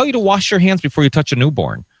 They tell you to wash your hands before you touch a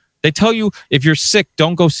newborn. They tell you if you're sick,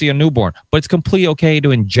 don't go see a newborn, but it's completely okay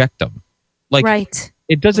to inject them. Like, right.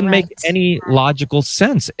 It doesn't make any logical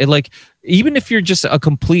sense. Even if you're just a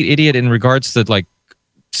complete idiot in regards to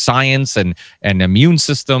science and immune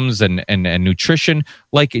systems and nutrition,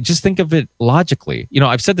 just think of it logically.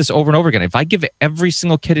 I've said this over and over again. If I give every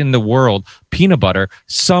single kid in the world peanut butter,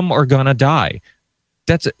 some are gonna die.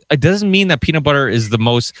 It doesn't mean that peanut butter is the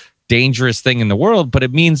most dangerous thing in the world, but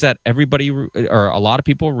it means that everybody or a lot of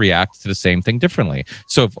people react to the same thing differently.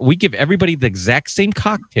 So if we give everybody the exact same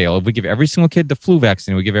cocktail, if we give every single kid the flu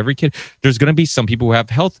vaccine, we give every kid, there's going to be some people who have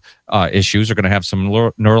health issues, are going to have some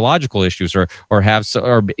neurological issues, or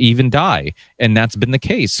even die, and that's been the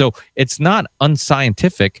case. So it's not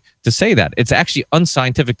unscientific to say that. It's actually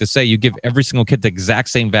unscientific to say you give every single kid the exact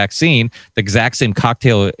same vaccine, the exact same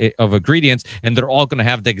cocktail of ingredients, and they're all going to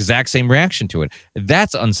have the exact same reaction to it.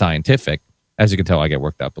 That's unscientific. As you can tell, I get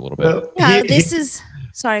worked up a little bit.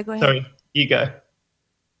 Sorry, go ahead. Sorry, you go. I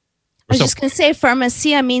was just going to say,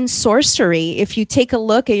 pharmacia means sorcery. If you take a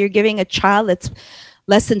look at, you're giving a child that's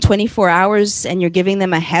less than 24 hours and you're giving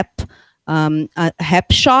them a hep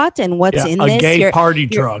shot, and what's in this? A gay party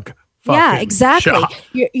drug. Yeah, exactly.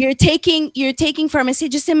 You're taking pharmacy.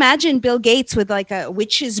 Just imagine Bill Gates with a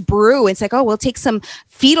witch's brew. It's like, oh, we'll take some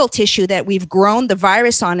fetal tissue that we've grown the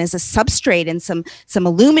virus on as a substrate and some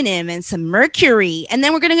aluminum and some mercury, and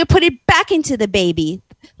then we're going to put it back into the baby.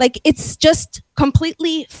 It's just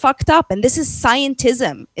completely fucked up. And this is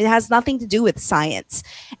scientism. It has nothing to do with science.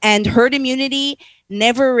 And herd immunity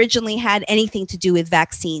never originally had anything to do with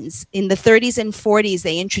vaccines. In the 30s and 40s,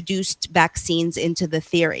 they introduced vaccines into the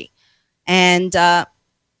theory. And I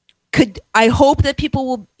hope that people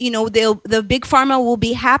will, the big pharma will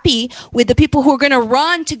be happy with the people who are going to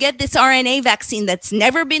run to get this RNA vaccine that's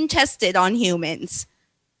never been tested on humans,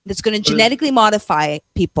 that's going to genetically modify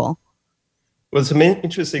people. Well, some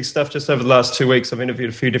interesting stuff just over the last 2 weeks. I've interviewed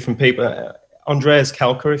a few different people. Andreas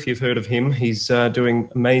Kalker, if you've heard of him, he's doing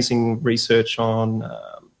amazing research on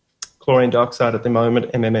chlorine dioxide at the moment,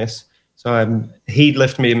 MMS. So he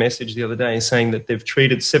left me a message the other day saying that they've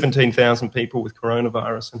treated 17,000 people with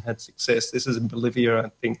coronavirus and had success. This is in Bolivia,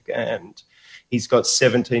 I think, and he's got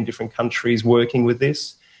 17 different countries working with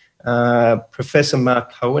this. Professor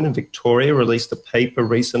Mark Cohen in Victoria released a paper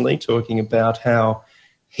recently talking about how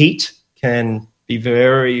heat can be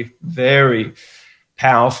very, very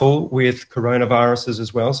powerful with coronaviruses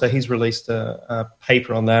as well. So he's released a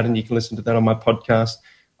paper on that, and you can listen to that on my podcast.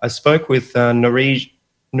 I spoke with Niraj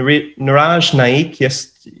Naik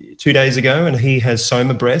 2 days ago, and he has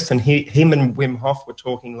Soma breath, and him and Wim Hof were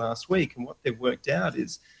talking last week, and what they've worked out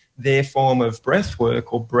is their form of breath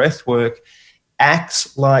work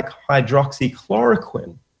acts like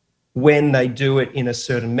hydroxychloroquine when they do it in a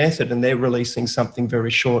certain method, and they're releasing something very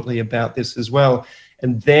shortly about this as well.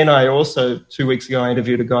 And then I also, 2 weeks ago, I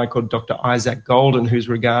interviewed a guy called Dr. Isaac Golden, who's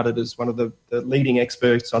regarded as one of the leading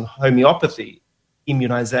experts on homeopathy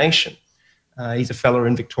immunization. He's a fellow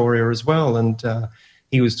in Victoria as well, and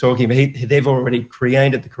he was talking about they've already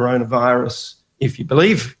created the coronavirus, if you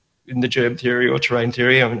believe in the germ theory or terrain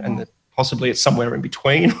theory, and that possibly it's somewhere in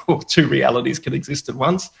between, or two realities can exist at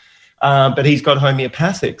once. But he's got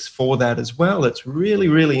homeopathics for that as well. It's really,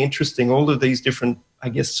 really interesting, all of these different, I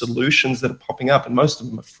guess, solutions that are popping up, and most of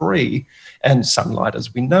them are free. And sunlight,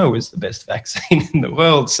 as we know, is the best vaccine in the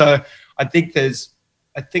world. So I think this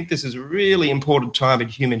is a really important time in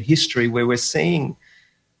human history where we're seeing,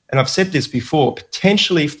 and I've said this before,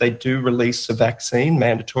 potentially if they do release a vaccine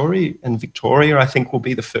mandatory, and Victoria, I think, will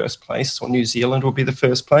be the first place, or New Zealand will be the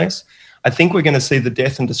first place, I think we're going to see the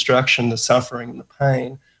death and destruction, the suffering and the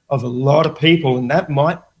pain of a lot of people, and that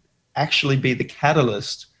might actually be the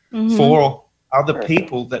catalyst for other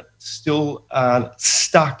people that still are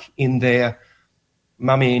stuck in their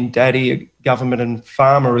mummy and daddy, government and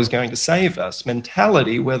farmer is going to save us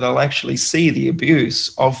mentality, where they'll actually see the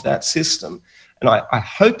abuse of that system. And I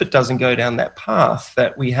hope it doesn't go down that path,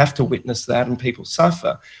 that we have to witness that and people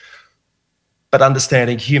suffer. But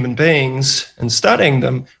understanding human beings and studying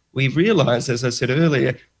them, we realize, as I said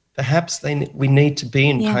earlier, perhaps we need to be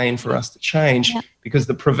in pain for us to change, because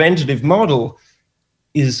the preventative model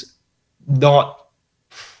is not,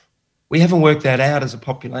 we haven't worked that out as a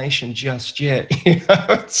population just yet.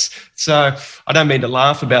 So I don't mean to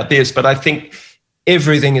laugh about this, but I think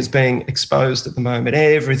everything is being exposed at the moment.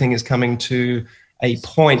 Everything is coming to a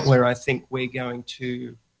point where I think we're going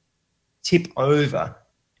to tip over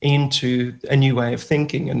into a new way of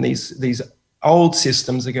thinking, and these old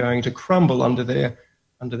systems are going to crumble under their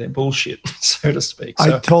bullshit, so to speak.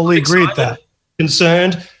 So I totally agree with that.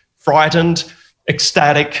 Concerned, frightened,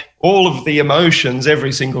 ecstatic, all of the emotions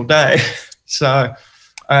every single day. So,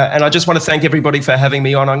 and I just want to thank everybody for having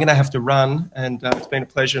me on. I'm going to have to run, and it's been a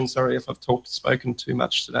pleasure, and sorry if I've spoken too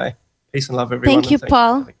much today. Peace and love, everyone. Thank you,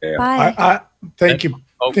 Paul. Bye. Thank you.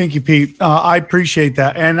 Thank you, Pete. I appreciate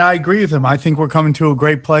that. And I agree with him. I think we're coming to a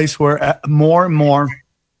great place where more and more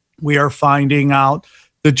we are finding out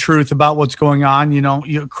the truth about what's going on,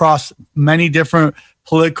 across many different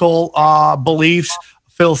political beliefs,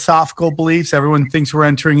 philosophical beliefs. Everyone thinks we're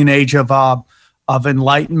entering an age of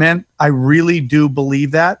enlightenment. I really do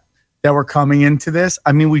believe that we're coming into this.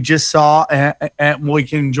 I mean, we just saw, and we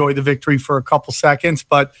can enjoy the victory for a couple seconds,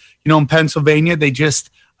 but, in Pennsylvania, they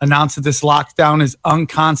just announced that this lockdown is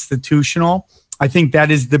unconstitutional. I think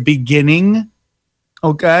that is the beginning,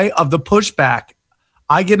 of the pushback.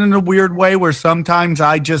 I get in a weird way where sometimes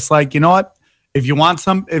I just like, you know what? If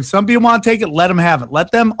some people want to take it, let them have it.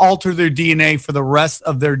 Let them alter their DNA for the rest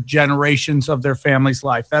of their generations of their family's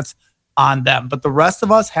life. That's on them. But the rest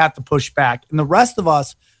of us have to push back. And the rest of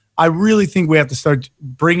us, I really think we have to start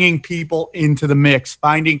bringing people into the mix,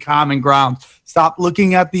 finding common ground. Stop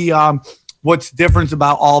looking at the what's different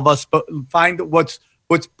about all of us, but find what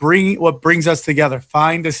brings us together.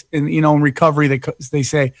 Find us in recovery. They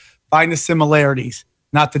say find the similarities,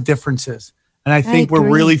 not the differences. And I think we're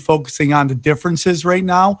really focusing on the differences right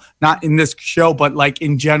now, not in this show, but like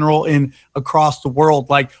in general, across the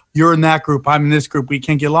world. Like, you're in that group, I'm in this group, we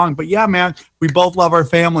can't get along. But yeah, man, we both love our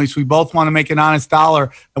families. We both want to make an honest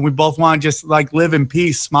dollar, and we both want to just like live in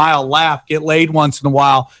peace, smile, laugh, get laid once in a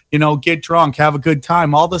while, get drunk, have a good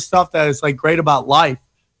time. All the stuff that is like great about life.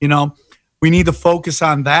 We need to focus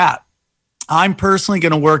on that. I'm personally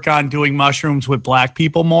going to work on doing mushrooms with black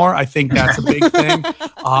people more. I think that's a big thing.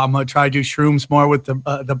 I'm going to try to do shrooms more with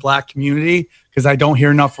the black community, because I don't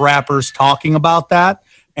hear enough rappers talking about that.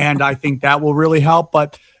 And I think that will really help.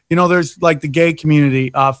 But, there's like the gay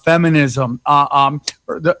community, feminism,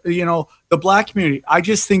 the black community. I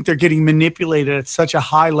just think they're getting manipulated at such a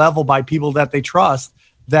high level by people that they trust,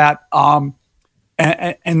 that and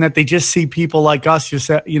that they just see people like us, just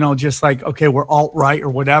like, okay, we're alt-right or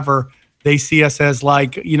whatever. They see us as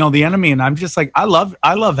like, the enemy. And I'm just like, I love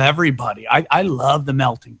everybody. I love the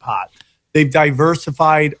melting pot. They've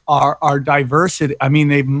diversified our diversity. I mean,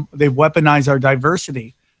 they've weaponized our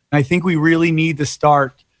diversity. And I think we really need to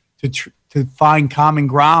start to find common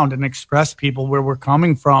ground and express people where we're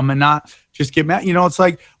coming from, and not just get mad. It's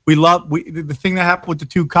like the thing that happened with the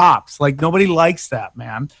two cops. Like, nobody likes that,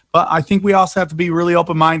 man. But I think we also have to be really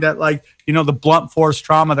open-minded that, like, the blunt force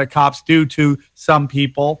trauma that cops do to some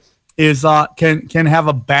people is can have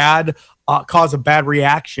a bad cause a bad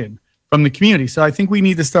reaction from the community. So I think we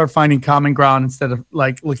need to start finding common ground instead of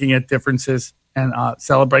like looking at differences and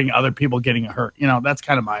celebrating other people getting hurt. That's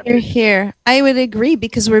kind of my opinion. Here. I would agree,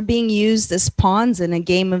 because we're being used as pawns in a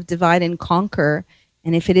game of divide and conquer.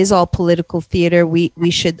 And if it is all political theater, we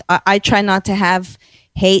should. I try not to have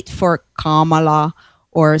hate for Kamala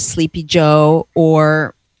or Sleepy Joe,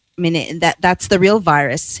 or that's the real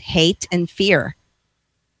virus: hate and fear,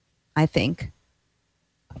 I think.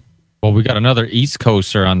 Well, we got another East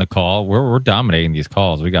Coaster on the call. We're dominating these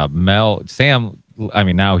calls. We got Mel, Sam. I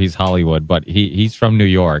mean, now he's Hollywood, but he's from New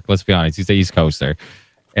York. Let's be honest, he's the East Coaster.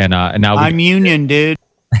 And now I'm Union, dude.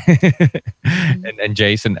 and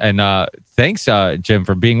Jason, and thanks, Jim,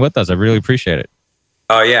 for being with us. I really appreciate it.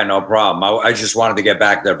 Oh yeah, no problem. I just wanted to get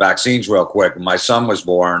back to the vaccines real quick. When my son was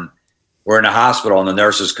born, we're in a hospital, and the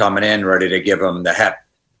nurse is coming in ready to give him the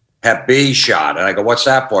Hep B shot. And I go, what's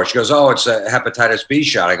that for? She goes, oh, it's a hepatitis B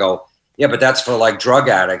shot. I go, yeah, but that's for like drug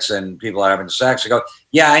addicts and people having sex. I go,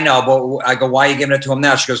 yeah, I know. But I go, why are you giving it to them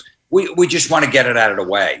now? She goes, we just want to get it out of the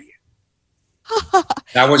way.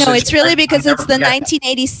 That was No, his- it's really because I it's the never forget that.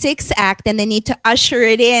 1986 Act, and they need to usher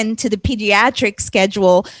it in to the pediatric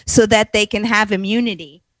schedule so that they can have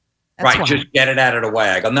immunity. That's Right, why. just get it out of the way.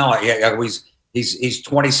 I go, no, he's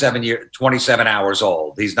 27 hours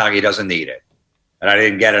old. He doesn't need it. And I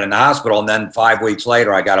didn't get it in the hospital. And then 5 weeks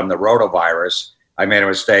later, I got him the rotavirus. I made a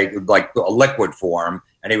mistake, like a liquid form,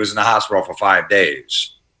 and he was in the hospital for 5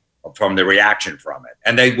 days from the reaction from it.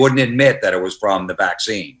 And they wouldn't admit that it was from the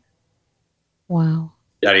vaccine. Wow.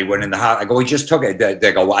 That he went in the hospital. I go, he just took it.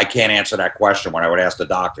 They go, well, I can't answer that question when I would ask the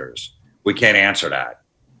doctors. We can't answer that.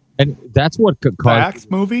 And that's what could cause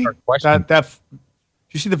Vax movie. question. Did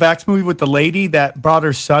you see the Vax movie with the lady that brought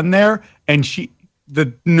her son there, and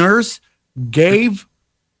the nurse gave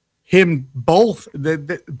him both.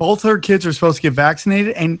 Both her kids are supposed to get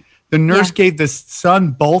vaccinated, and the nurse gave the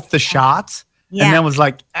son both the shots, and then was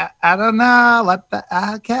like, I don't know,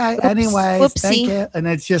 okay, anyways, thank you. And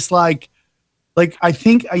it's just like I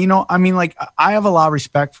think, I mean, like, I have a lot of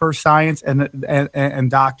respect for science and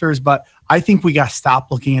doctors, but I think we got to stop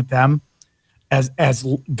looking at them as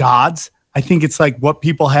gods. I think it's like what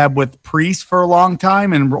people had with priests for a long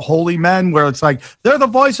time and holy men, where it's like they're the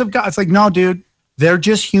voice of God. It's like, no, dude, they're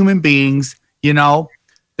just human beings. They go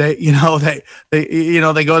to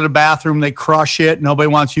the bathroom, they crush it. Nobody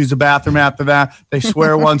wants to use the bathroom after that. They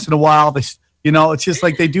swear once in a while. It's just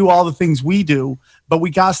like they do all the things we do. But we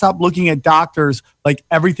got to stop looking at doctors like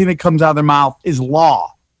everything that comes out of their mouth is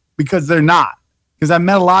law, because they're not. Because I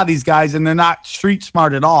met a lot of these guys and they're not street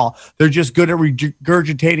smart at all. They're just good at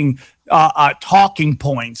regurgitating talking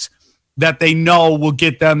points that they know will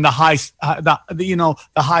get them the high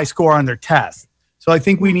score on their test. So I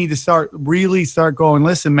think we need to start going,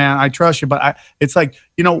 listen, man, I trust you, but it's like,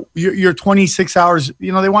 you're 26 hours,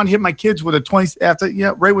 they want to hit my kids with a 20 after,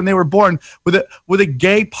 right when they were born with a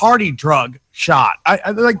gay party drug shot.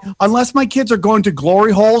 I like, unless my kids are going to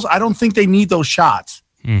glory holes, I don't think they need those shots.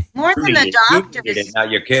 More than the You needed doctors. it,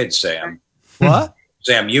 not your kids, Sam. What?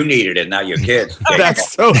 Sam, you needed it, not your kids.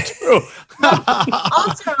 That's so true.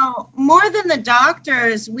 Also, more than the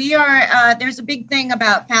doctors, we are. There's a big thing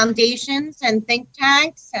about foundations and think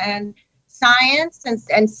tanks and science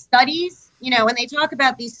and studies. When they talk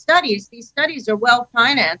about these studies are well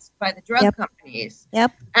financed by the drug companies.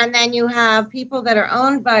 Yep. And then you have people that are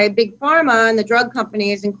owned by big pharma and the drug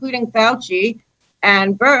companies, including Fauci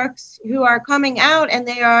and Birx, who are coming out and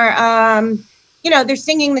they are, they're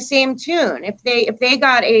singing the same tune. If they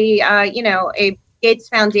got a Gates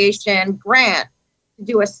Foundation grant to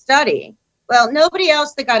do a study, well, nobody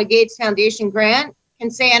else that got a Gates Foundation grant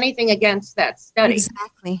can say anything against that study.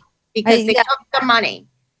 Exactly. Because they took the money.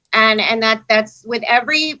 And that's with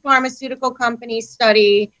every pharmaceutical company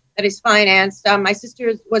study that is financed. My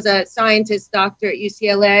sister was a scientist doctor at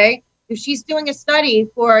UCLA. If she's doing a study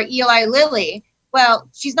for Eli Lilly, well,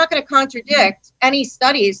 she's not going to contradict any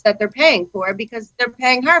studies that they're paying for because they're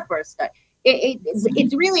paying her for a study.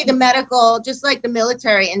 It's really the medical, just like the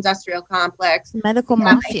military industrial complex. Medical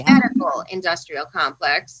mafia. Medical industrial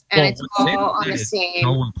complex. And it's all on the same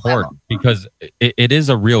so important level. because it is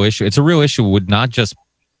a real issue. It's a real issue with not just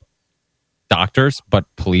doctors, but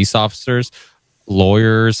police officers,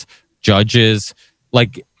 lawyers, judges.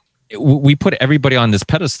 Like, we put everybody on this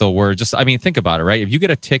pedestal where think about it, right? If you get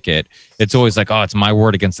a ticket, it's always like, oh, it's my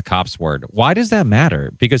word against the cop's word. Why does that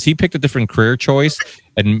matter? Because he picked a different career choice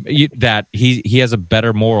and that he has a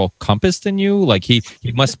better moral compass than you. Like he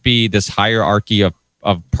must be this hierarchy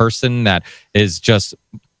of person that is just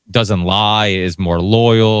doesn't lie, is more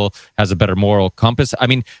loyal, has a better moral compass. I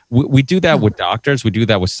mean, we do that with doctors. We do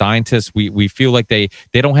that with scientists. We feel like they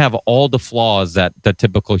don't have all the flaws that the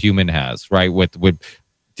typical human has, right? With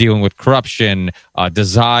dealing with corruption,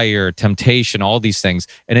 desire, temptation, all these things.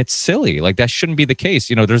 And it's silly. Like, that shouldn't be the case.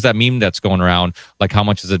 There's that meme that's going around, like, how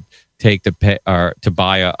much does it take to pay or to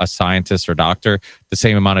buy a scientist or doctor? The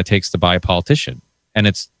same amount it takes to buy a politician. And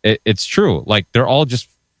it's true. Like, they're all just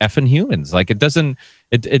effing humans. Like,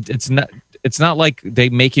 it's not like they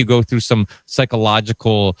make you go through some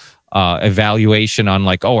psychological evaluation on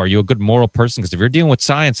like, oh, are you a good moral person? Because if you're dealing with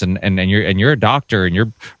science and you're a doctor and you're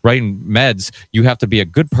writing meds, you have to be a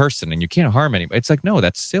good person and you can't harm anybody. It's like, no,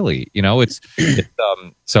 that's silly.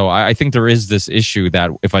 So I think there is this issue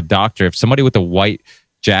that if somebody with a white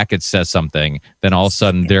jacket says something, then all of a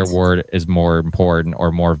sudden their word is more important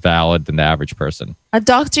or more valid than the average person. A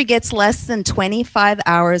doctor gets less than 25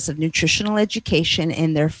 hours of nutritional education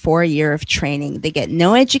in their 4 year of training. They get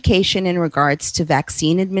no education in regards to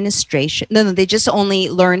vaccine administration. No, they just only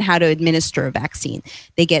learn how to administer a vaccine.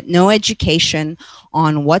 They get no education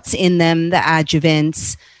on what's in them, the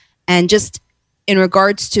adjuvants, and just in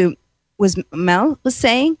regards to, was Mel was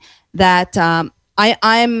saying, that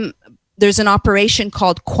I'm there's an operation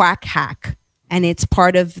called Quack Hack, and it's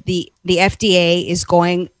part of the FDA is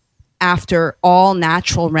going after all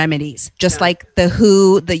natural remedies, just like the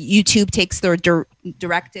YouTube takes their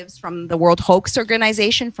directives from the World Hoax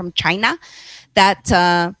Organization from China,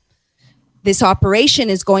 that this operation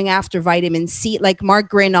is going after vitamin C. Like Mark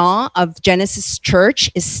Grenon of Genesis Church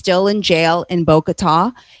is still in jail in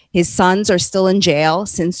Bogota. His sons are still in jail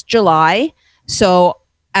since July. So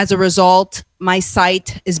as a result, my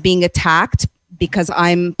site is being attacked because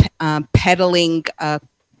I'm peddling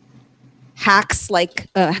hacks like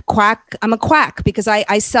quack. I'm a quack because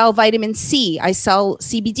I sell vitamin C, I sell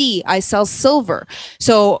CBD, I sell silver.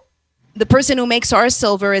 So the person who makes our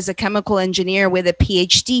silver is a chemical engineer with a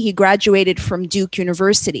PhD. He graduated from Duke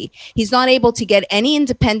University. He's not able to get any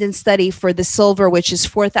independent study for the silver, which is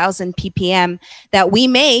 4,000 ppm that we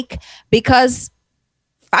make, because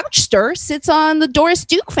Fauchster sits on the Doris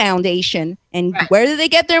Duke Foundation. And where do they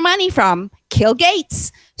get their money from? Kill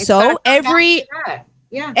Gates. So every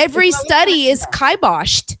study is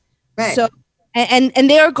kiboshed. Right. So and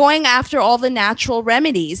they are going after all the natural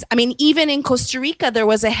remedies. I mean, even in Costa Rica, there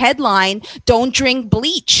was a headline, "Don't drink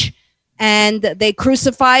bleach." And they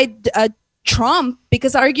crucified Trump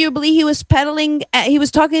because arguably he was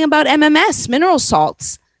talking about MMS, mineral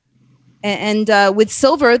salts. And with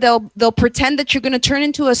silver, they'll pretend that you're going to turn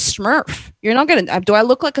into a Smurf. You're not going to. Do I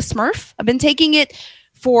look like a Smurf? I've been taking it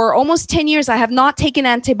for almost 10 years. I have not taken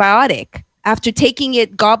antibiotic after taking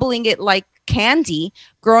it, gobbling it like candy,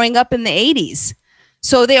 growing up in the 80s.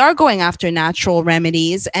 So they are going after natural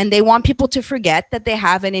remedies, and they want people to forget that they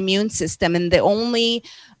have an immune system, and they only,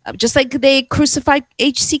 just like they crucified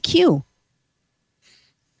HCQ.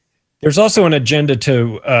 There's also an agenda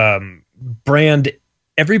to brand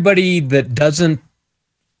everybody that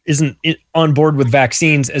isn't on board with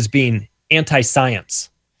vaccines as being anti-science.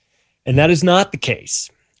 And that is not the case.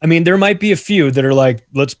 I mean, there might be a few that are like,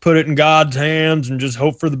 let's put it in God's hands and just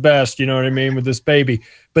hope for the best, you know what I mean, with this baby.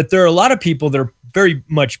 But there are a lot of people that are very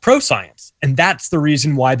much pro-science. And that's the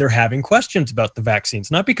reason why they're having questions about the vaccines.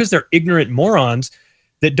 Not because they're ignorant morons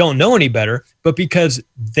that don't know any better, but because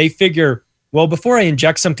they figure, well, before I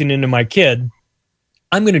inject something into my kid,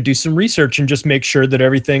 I'm going to do some research and just make sure that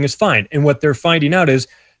everything is fine. And what they're finding out is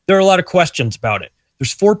there are a lot of questions about it.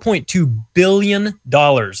 There's $4.2 billion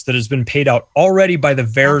that has been paid out already by the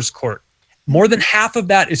VAERS court. More than half of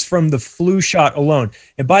that is from the flu shot alone.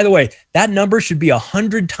 And by the way, that number should be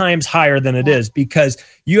 100 times higher than it is, because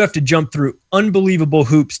you have to jump through unbelievable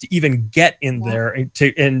hoops to even get in there.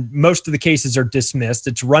 And most of the cases are dismissed.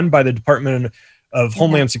 It's run by the Department of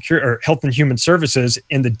Homeland Security or Health and Human Services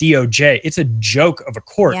and the DOJ. It's a joke of a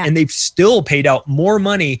court. And they've still paid out more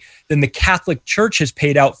money than the Catholic Church has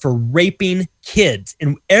paid out for raping kids.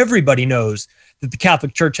 And everybody knows that the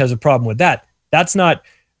Catholic Church has a problem with that. That's not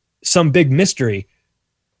some big mystery.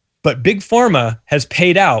 But Big Pharma has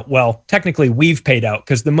paid out. Well, technically we've paid out,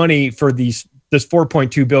 because the money for this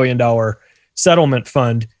 $4.2 billion settlement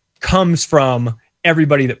fund comes from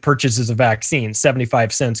everybody that purchases a vaccine.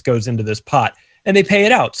 75 cents goes into this pot, and they pay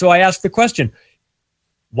it out. So I asked the question,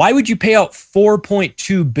 why would you pay out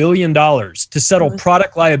 $4.2 billion to settle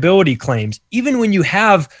product liability claims, even when you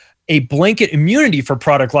have a blanket immunity for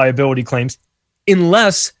product liability claims,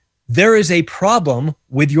 unless there is a problem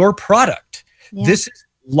with your product? This is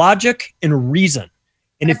logic and reason.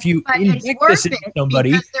 And if you inject this into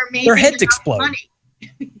somebody, their heads explode.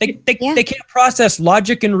 They can't process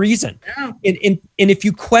logic and reason. And if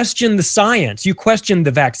you question the science, you question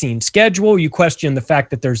the vaccine schedule, you question the fact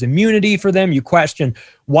that there's immunity for them, you question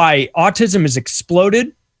why autism has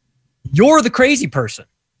exploded, you're the crazy person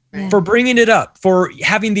for bringing it up, for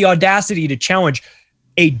having the audacity to challenge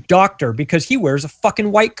a doctor because he wears a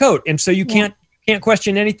fucking white coat. And so you can't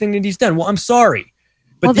question anything that he's done. Well, I'm sorry.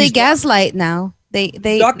 But they gaslight now.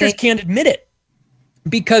 Doctors can't admit it.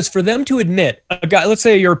 Because for them to admit, a guy, let's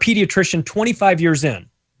say you're a pediatrician 25 years in,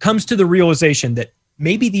 comes to the realization that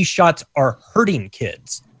maybe these shots are hurting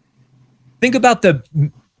kids. Think about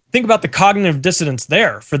the cognitive dissonance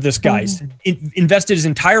there for this guy. He's invested his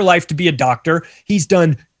entire life to be a doctor. He's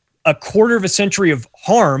done a quarter of a century of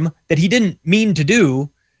harm that he didn't mean to do.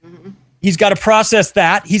 He's got to process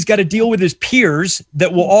that. He's got to deal with his peers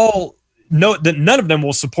that will all know that none of them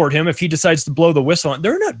will support him if he decides to blow the whistle.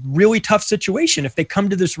 They're in a really tough situation if they come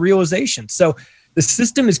to this realization. So the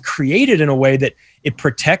system is created in a way that it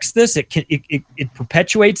protects this. It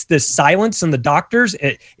perpetuates this silence in the doctors.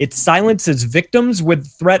 It silences victims with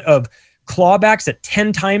threat of clawbacks at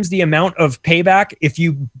 10 times the amount of payback if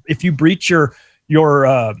you breach your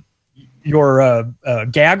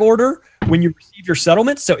gag order when you receive your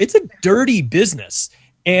settlement. So it's a dirty business.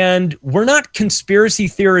 And we're not conspiracy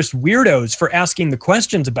theorist weirdos for asking the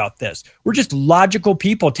questions about this. We're just logical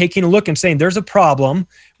people taking a look and saying, there's a problem.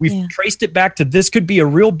 We've traced it back to this could be a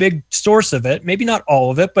real big source of it. Maybe not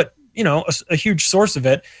all of it, but a huge source of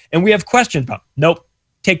it. And we have questions about, nope,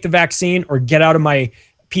 take the vaccine or get out of my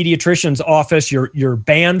pediatrician's office. You're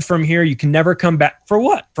banned from here. You can never come back. For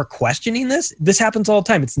what? For questioning this? This happens all the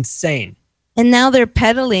time. It's insane. And now they're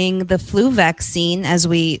peddling the flu vaccine as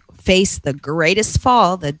we face the greatest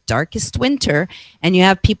fall, the darkest winter. And you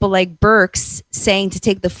have people like Birx saying to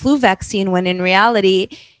take the flu vaccine when in reality,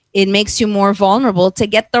 it makes you more vulnerable to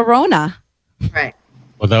get the Rona. Right.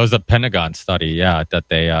 Well, that was a Pentagon study, that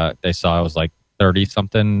they saw it was like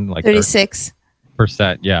 30-something, like 36%,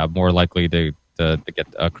 more likely to get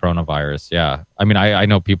a coronavirus. Yeah, I mean, I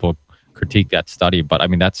know people critique that study, but I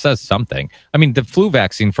mean that says something. I mean, the flu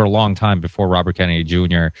vaccine for a long time before Robert Kennedy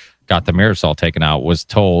Jr. got the Marisol taken out was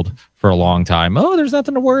told for a long time, oh, there's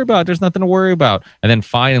nothing to worry about. There's nothing to worry about. And then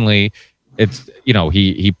finally, it's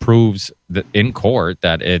he proves that in court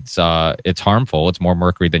that it's harmful. It's more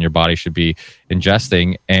mercury than your body should be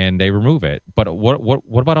ingesting, and they remove it. But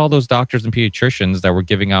what about all those doctors and pediatricians that were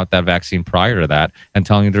giving out that vaccine prior to that and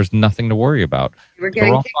telling you there's nothing to worry about? They were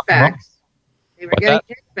getting kickbacks.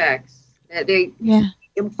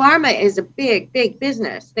 Pharma is a big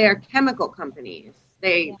business. They are chemical companies.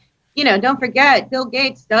 Don't forget, Bill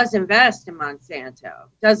Gates does invest in Monsanto,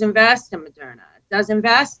 does invest in Moderna, does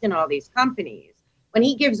invest in all these companies. When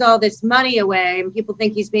he gives all this money away and people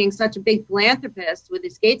think he's being such a big philanthropist with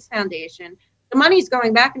his Gates Foundation, the money's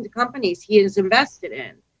going back into companies he has invested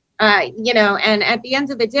in. And at the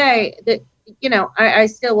end of the day, I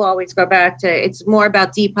still will always go back to it's more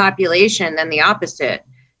about depopulation than the opposite.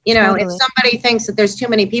 Totally. If somebody thinks that there's too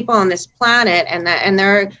many people on this planet and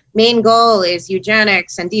their main goal is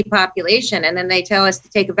eugenics and depopulation, and then they tell us to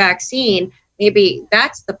take a vaccine, maybe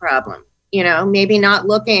that's the problem. Maybe not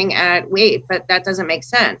looking at weight, but that doesn't make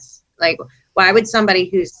sense. Like, why would somebody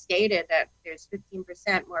who's stated that there's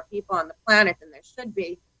 15% more people on the planet than there should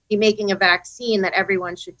be making a vaccine that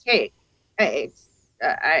everyone should take? I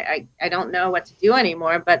don't know what to do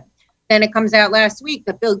anymore, but then it comes out last week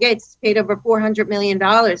that Bill Gates paid over $400 million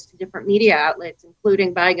to different media outlets,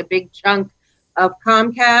 including buying a big chunk of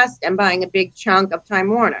Comcast and buying a big chunk of Time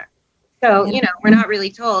Warner. So, we're not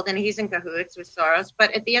really told, and he's in cahoots with Soros.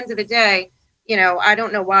 But at the end of the day, I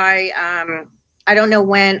don't know why, I don't know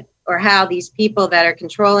when or how these people that are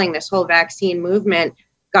controlling this whole vaccine movement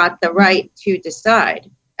got the right to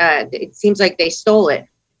decide. It seems like they stole it,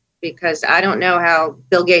 because I don't know how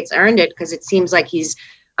Bill Gates earned it, because it seems like his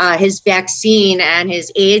vaccine and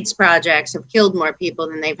his AIDS projects have killed more people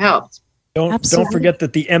than they've helped. Don't forget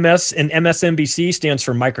that the MS in MSNBC stands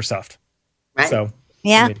for Microsoft. Right. So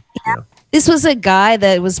This was a guy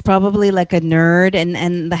that was probably like a nerd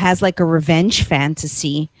and has like a revenge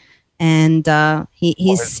fantasy, and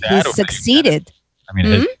he's succeeded. I mean,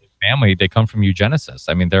 his family, they come from eugenicists.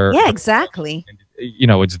 I mean, exactly.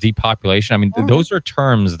 It's depopulation. I mean, those are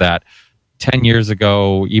terms that 10 years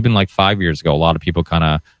ago, even like 5 years ago, a lot of people kind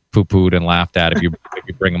of poo-pooed and laughed at if you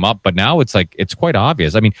bring them up. But now it's like, it's quite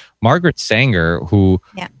obvious. I mean, Margaret Sanger, who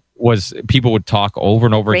people would talk over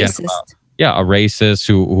and over again about, a racist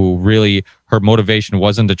who really, her motivation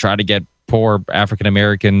wasn't to try to get poor African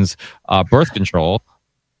Americans birth control,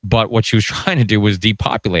 but what she was trying to do was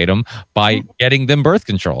depopulate them by getting them birth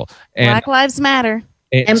control. And Black Lives Matter.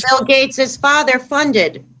 And Bill Gates' father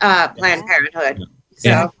funded Planned Parenthood.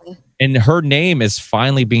 So. And her name is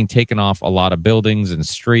finally being taken off a lot of buildings and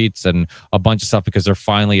streets and a bunch of stuff, because they're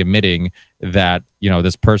finally admitting that,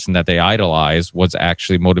 this person that they idolize was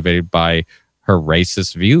actually motivated by her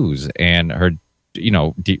racist views and her,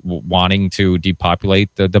 wanting to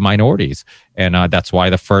depopulate the minorities. And that's why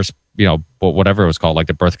the first, whatever it was called, like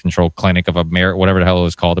the birth control clinic of America, whatever the hell it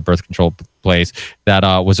was called, the birth control place that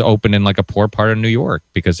was open in like a poor part of New York,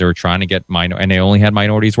 because they were trying to get and they only had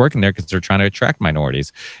minorities working there because they're trying to attract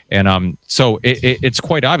minorities. And so it's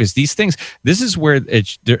quite obvious. These things, this is where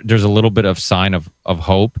there's a little bit of sign of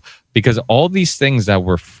hope, because all these things that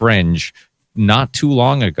were fringe not too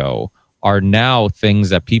long ago are now things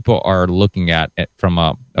that people are looking at from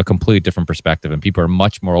a completely different perspective, and people are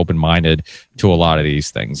much more open-minded to a lot of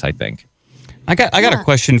these things, I think. I got a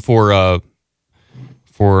question for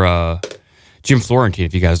Jim Florentine,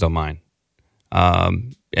 if you guys don't mind.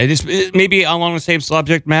 Maybe along the same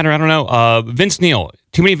subject matter, I don't know. Vince Neil,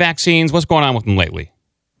 too many vaccines. What's going on with him lately?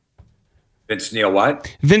 Vince Neil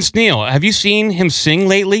what? Vince Neil. Have you seen him sing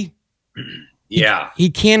lately? Yeah. He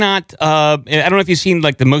cannot, I don't know if you've seen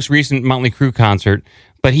like the most recent Motley Crue concert,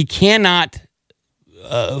 but he cannot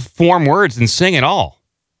form words and sing at all.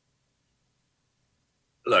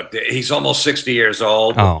 look, he's almost 60 years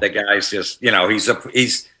old. Oh. The guy's just,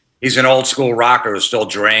 he's an old school rocker who still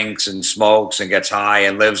drinks and smokes and gets high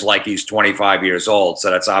and lives like he's 25 years old. So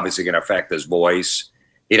that's obviously going to affect his voice.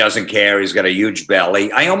 He doesn't care. He's got a huge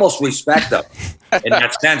belly. I almost respect him in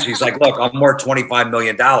that sense. He's like, look, I'm worth $25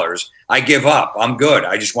 million. I give up. I'm good.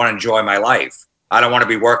 I just want to enjoy my life. I don't want to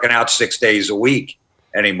be working out 6 days a week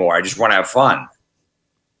anymore. I just want to have fun.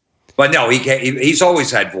 But no, he's always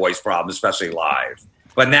had voice problems, especially live.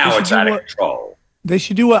 But now it's out of control. They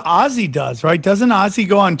should do what Ozzy does, right? Doesn't Ozzy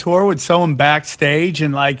go on tour with someone backstage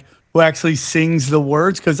and like who actually sings the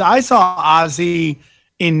words? Because I saw Ozzy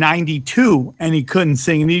in '92 and he couldn't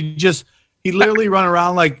sing, and he literally run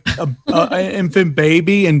around like an infant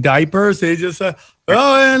baby in diapers. They just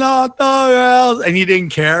going off the rails, and he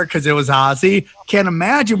didn't care because it was Ozzy. Can't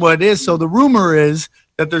imagine what it is. So the rumor is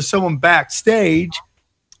that there's someone backstage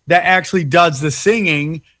that actually does the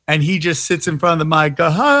singing, and he just sits in front of the mic,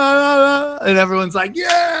 and everyone's like,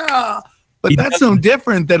 yeah. But that's no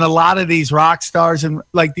different than a lot of these rock stars and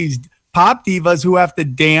like these pop divas who have to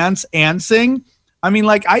dance and sing. I mean,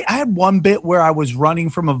 like I had one bit where I was running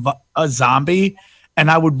from a zombie,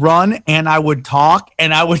 and I would run and I would talk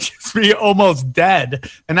and I would just be almost dead.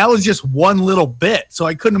 And that was just one little bit. So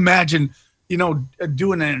I couldn't imagine,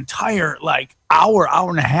 doing an entire like hour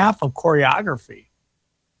and a half of choreography.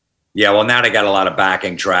 Yeah, well, now they got a lot of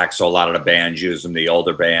backing tracks, so a lot of the bands use them, the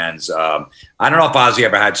older bands. I don't know if Ozzy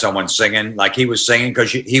ever had someone singing. Like he was singing because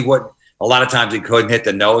he would, a lot of times he couldn't hit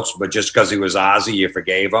the notes, but just because he was Ozzy, you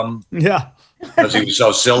forgave him. Yeah. Because he was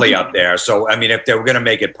so silly up there. So, I mean, if they were going to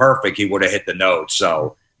make it perfect, he would have hit the notes.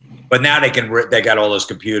 So, but now they got all those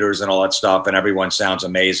computers and all that stuff, and everyone sounds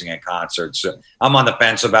amazing at concerts. So I'm on the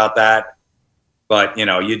fence about that. But,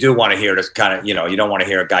 you do want to hear this kind of, you don't want to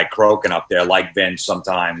hear a guy croaking up there like Vince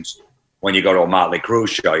sometimes when you go to a Motley Crue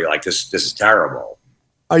show. You're like, this is terrible.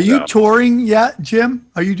 Are you touring yet, Jim?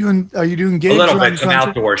 Are you doing gigs? A little bit, some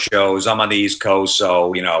outdoor shows. I'm on the East Coast,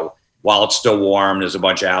 so, while it's still warm, there's a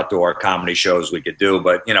bunch of outdoor comedy shows we could do.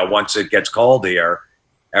 But, once it gets cold here,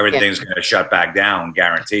 everything's going to shut back down,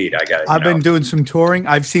 guaranteed. I've been doing some touring.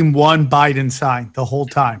 I've seen one Biden sign the whole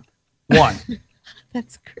time. One.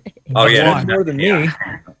 That's great. Oh, yeah. More than me.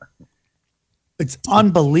 It's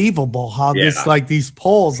unbelievable how these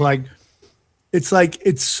polls,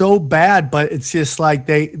 it's so bad, but it's just like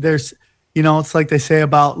it's like they say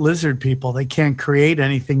about lizard people. They can't create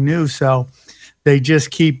anything new. So they just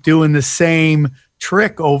keep doing the same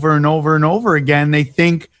trick over and over and over again. They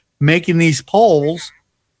think making these polls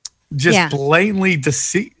just blatantly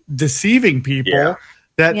deceiving people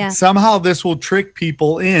that somehow this will trick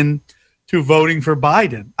people in to voting for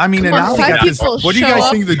Biden. I mean, and now we got this. What do you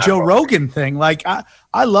guys think of the Joe Rogan thing? Like,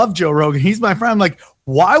 I love Joe Rogan. He's my friend. I'm like,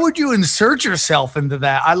 why would you insert yourself into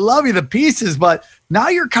that? I love you to pieces, but now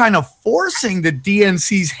you're kind of forcing the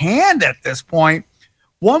DNC's hand at this point,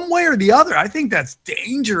 one way or the other. I think that's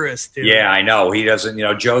dangerous, dude. Yeah, I know. He doesn't,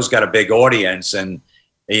 Joe's got a big audience, and,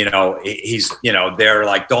 he's, they're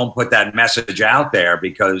like, don't put that message out there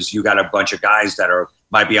because you got a bunch of guys that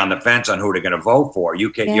might be on the fence on who they're going to vote for. You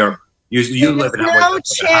can't, you live in no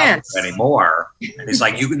chance anymore. It's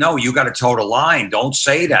like, you got to toe the line. Don't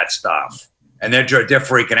say that stuff. And they're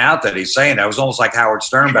freaking out that he's saying that. It was almost like Howard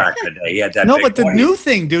Stern back in the day. He had that. No, but the new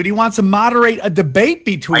thing, dude, he wants to moderate a debate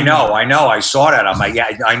between. I know. I saw that. I'm like,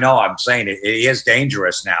 yeah, I know. I'm saying it is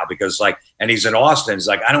dangerous now because, and he's in Austin. He's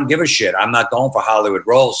like, I don't give a shit. I'm not going for Hollywood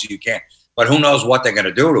roles. So you can't. But who knows what they're going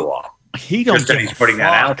to do to him? He don't. Just he's putting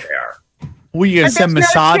that out there. We gonna send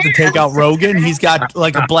Mossad to take out Rogan. He's got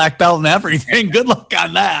like a black belt and everything. Good luck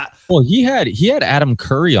on that. Well, he had Adam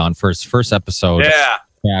Curry on for his first episode.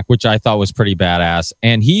 Yeah. Which I thought was pretty badass.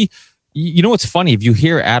 And what's funny, if you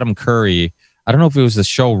hear Adam Curry, I don't know if it was the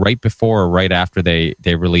show right before or right after they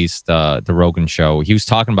released the Rogan show. He was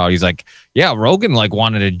talking about, he's like, yeah, Rogan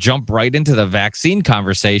wanted to jump right into the vaccine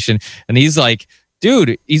conversation. And he's like,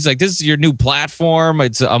 dude, he's like, this is your new platform.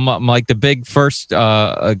 I'm like the big first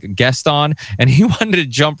guest on, and he wanted to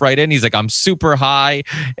jump right in. He's like, I'm super high,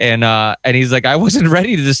 and he's like, I wasn't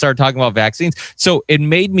ready to just start talking about vaccines. So it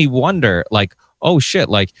made me wonder, like, oh shit,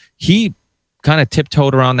 like he kind of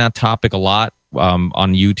tiptoed around that topic a lot on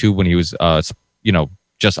YouTube when he was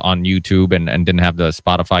just on YouTube and didn't have the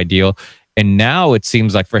Spotify deal. And now it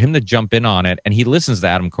seems like for him to jump in on it, and he listens to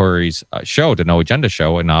Adam Curry's show, the No Agenda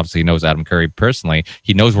show, and obviously he knows Adam Curry personally.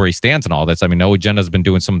 He knows where he stands in all this. I mean, No Agenda has been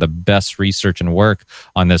doing some of the best research and work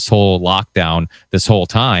on this whole lockdown this whole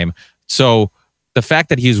time. So the fact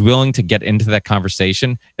that he's willing to get into that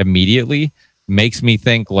conversation immediately makes me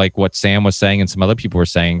think like what Sam was saying and some other people were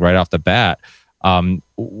saying right off the bat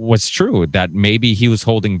was true, that maybe he was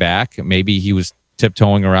holding back. Maybe he was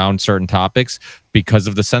tiptoeing around certain topics because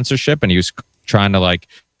of the censorship, and he was trying to like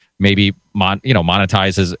maybe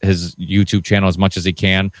monetize his YouTube channel as much as he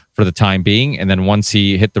can for the time being. And then once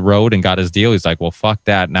he hit the road and got his deal, he's like, well, fuck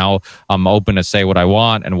that. Now I'm open to say what I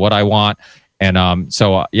want and what I want. And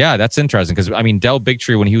so that's interesting because I mean, Del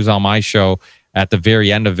Bigtree, when he was on my show at the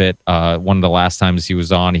very end of it, one of the last times he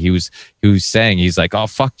was on, he was saying, he's like, oh,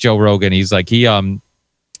 fuck Joe Rogan. He's like,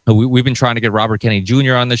 we've been trying to get Robert Kennedy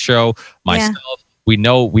Jr. on the show, myself. Yeah. We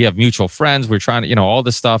know we have mutual friends. We're trying to, all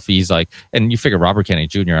this stuff. He's like, and you figure Robert Kennedy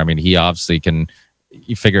Jr., I mean, he obviously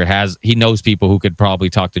he knows people who could probably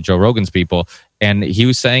talk to Joe Rogan's people. And he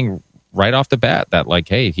was saying right off the bat that like,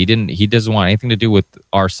 hey, he doesn't want anything to do with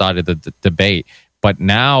our side of the debate. But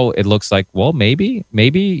now it looks like, well, maybe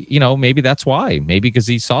that's why. Maybe because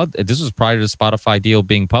he saw this was prior to the Spotify deal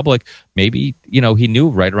being public. Maybe, he knew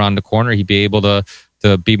right around the corner he'd be able to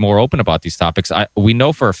be more open about these topics. We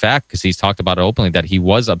know for a fact, because he's talked about it openly, that he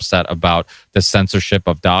was upset about the censorship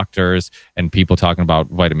of doctors and people talking about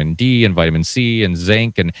vitamin D and vitamin C and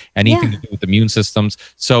zinc and anything to do with immune systems.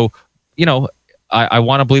 So, I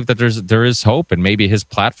want to believe that there is hope, and maybe his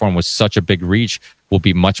platform with such a big reach will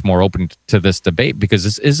be much more open to this debate, because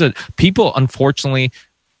this is people, unfortunately,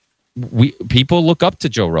 people look up to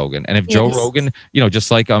Joe Rogan, and if Joe Rogan, just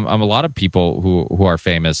like I'm a lot of people who are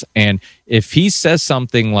famous, and if he says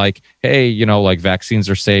something like, "Hey, like vaccines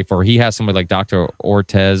are safe," or he has somebody like Dr.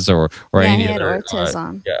 Ortiz or any other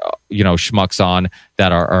schmucks on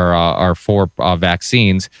that are for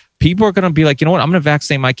vaccines, people are going to be like, you know what, I'm going to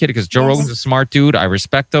vaccinate my kid because Joe Rogan's a smart dude. I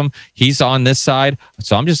respect him. He's on this side,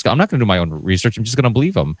 so I'm not going to do my own research. I'm just going to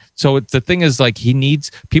believe him. So the thing is, like, he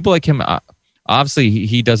needs people like him. Obviously,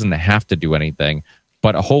 he doesn't have to do anything,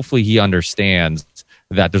 but hopefully he understands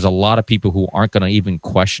that there's a lot of people who aren't going to even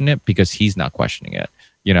question it because he's not questioning it,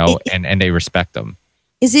 and they respect him.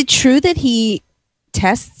 Is it true that he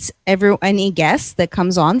tests any guest that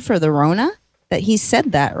comes on for the Rona? That he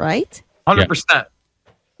said that, right? 100%.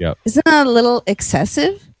 Yeah. Isn't that a little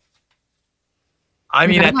excessive? I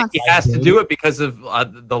mean, I think he has to do it because of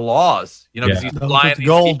the laws, because he's flying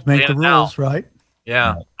gold, make the rules, right?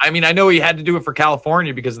 Yeah. I mean, I know he had to do it for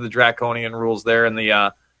California because of the draconian rules there and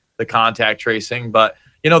the contact tracing. But,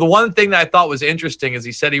 the one thing that I thought was interesting is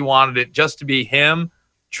he said he wanted it just to be him,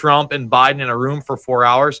 Trump, and Biden in a room for 4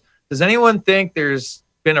 hours. Does anyone think there's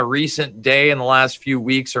been a recent day in the last few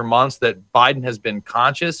weeks or months that Biden has been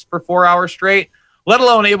conscious for 4 hours straight, let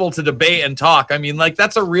alone able to debate and talk? I mean, like,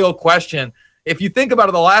 that's a real question. If you think about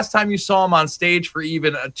it, the last time you saw him on stage for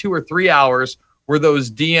even 2 or 3 hours were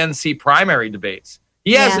those DNC primary debates.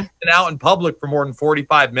 He hasn't been out in public for more than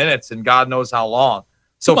 45 minutes and God knows how long.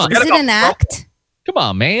 So is it an act? Come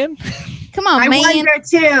on, man. Come on, man.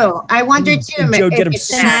 I wonder too. Did Joe get him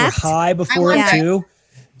super high before it too?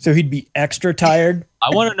 So he'd be extra tired.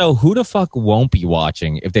 I want to know who the fuck won't be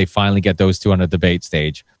watching if they finally get those two on the debate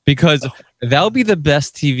stage, because that'll be the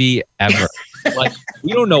best TV ever. Like,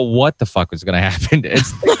 we don't know what the fuck is going to happen.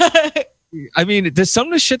 It's I mean, there's some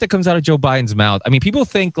of the shit that comes out of Joe Biden's mouth. I mean, people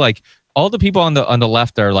think like all the people on the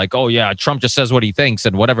left are like, oh yeah, Trump just says what he thinks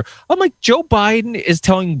and whatever. I'm like, Joe Biden is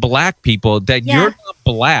telling black people that you're not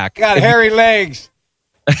black. Got hairy legs.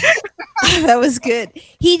 That was good.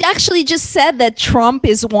 He actually just said that Trump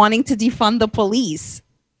is wanting to defund the police.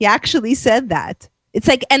 He actually said that. It's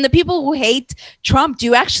like, and the people who hate Trump, do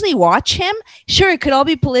you actually watch him? Sure, it could all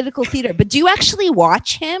be political theater, but do you actually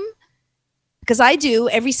watch him? Because I do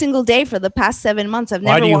every single day for the past 7 months. I've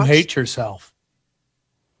never watched. Why do you hate yourself?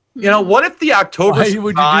 What if the October Why would you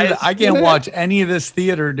do that? I can't watch any of this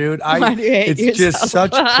theater, dude. It's just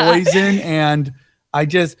such poison, and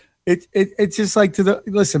it's just like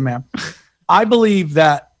listen, man. I believe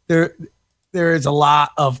that there is a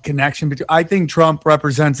lot of connection between. I think Trump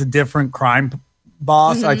represents a different crime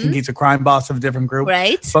boss. Mm-hmm. I think he's a crime boss of a different group.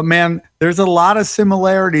 Right. But man, there's a lot of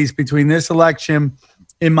similarities between this election,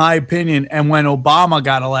 in my opinion, and when Obama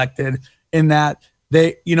got elected, in that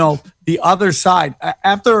they, the other side,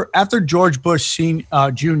 after George Bush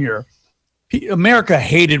Jr., America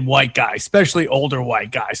hated white guys, especially older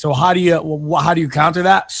white guys. So how do you counter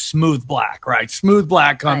that? Smooth black, right? Smooth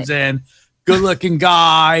black comes in, good looking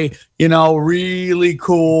guy, really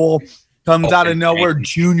cool, comes out of nowhere,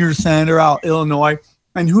 junior senator out Illinois.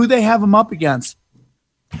 And who they have him up against?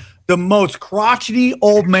 The most crotchety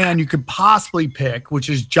old man you could possibly pick, which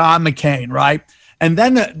is John McCain, right? And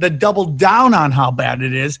then the double down on how bad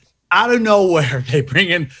it is, out of nowhere, they bring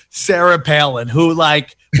in Sarah Palin, who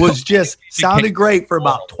was just sounded great for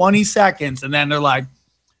about 20 seconds. And then they're like,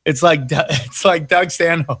 it's like Doug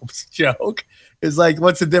Stanhope's joke. is like,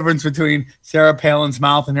 what's the difference between Sarah Palin's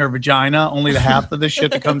mouth and her vagina? Only the half of the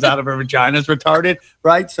shit that comes out of her vagina is retarded,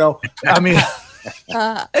 right? So, I mean,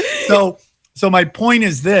 so my point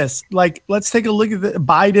is this: like, let's take a look at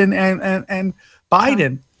Biden and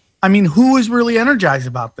Biden. I mean, who is really energized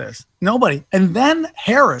about this? Nobody. And then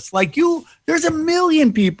Harris, like there's a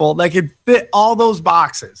million people that could fit all those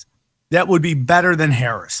boxes that would be better than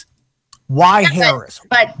Harris. Why Harris?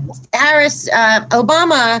 But Harris,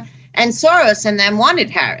 Obama and Soros and them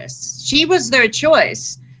wanted Harris. She was their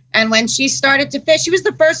choice. And when she started to fish, she was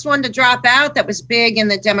the first one to drop out that was big in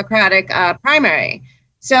the Democratic primary.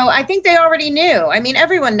 So I think they already knew. I mean,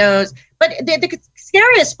 everyone knows. But the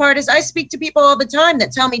scariest part is I speak to people all the time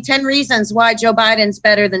that tell me 10 reasons why Joe Biden's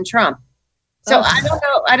better than Trump. So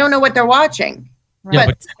I don't know what they're watching. Yeah,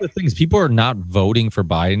 but the thing is, people are not voting for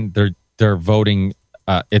Biden. They're voting.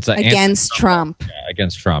 It's against Trump. Yeah,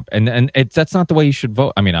 against Trump, and that's not the way you should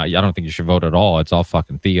vote. I mean, I don't think you should vote at all. It's all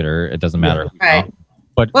fucking theater. It doesn't matter. Right.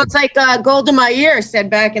 But it's like Golda Meir said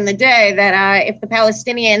back in the day that if the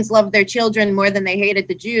Palestinians loved their children more than they hated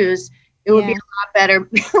the Jews, it would be a lot better,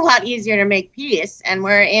 a lot easier to make peace. And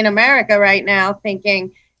we're in America right now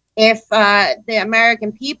thinking if the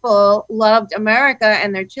American people loved America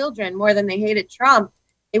and their children more than they hated Trump,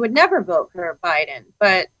 they would never vote for Biden.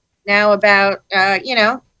 But now about, 10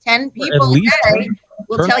 people a day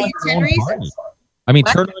will tell you 10 reasons. I mean,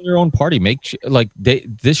 turn on your own party.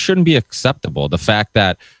 This shouldn't be acceptable. The fact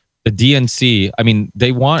that the DNC, I mean,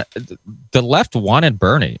 the left wanted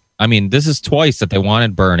Bernie. I mean, this is twice that they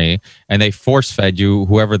wanted Bernie, and they force fed you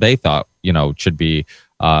whoever they thought should be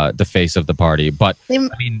the face of the party. But I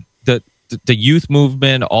mean, the youth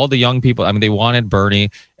movement, all the young people. I mean, they wanted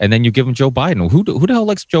Bernie, and then you give them Joe Biden. Who the hell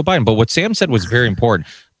likes Joe Biden? But what Sam said was very important.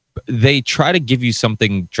 They try to give you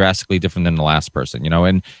something drastically different than the last person,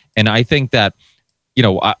 and I think that.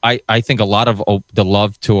 I think a lot of the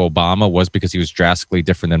love to Obama was because he was drastically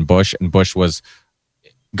different than Bush, and Bush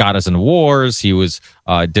got us in wars. He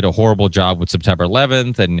did a horrible job with September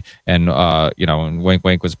 11th, and wink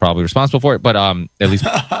wink was probably responsible for it. But at least,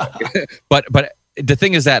 but the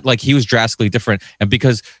thing is that he was drastically different, and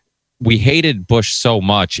because we hated Bush so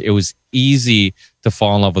much, it was easy to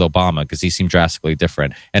fall in love with Obama because he seemed drastically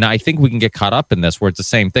different. And I think we can get caught up in this where it's the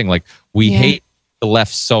same thing. Like we hate the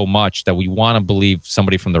left so much that we want to believe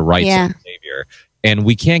somebody from the right is the savior, and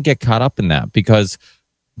we can't get caught up in that because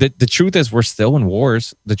the truth is we're still in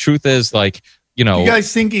wars. The truth is you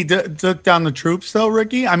guys think he took down the troops though,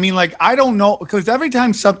 Ricky? I mean, I don't know, because every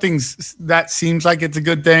time something's that seems like it's a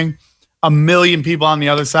good thing, a million people on the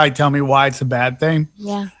other side tell me why it's a bad thing.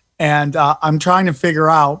 Yeah, and I'm trying to figure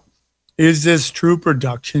out, is this troop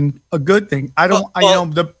reduction a good thing?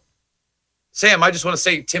 Sam, I just want to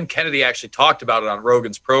say Tim Kennedy actually talked about it on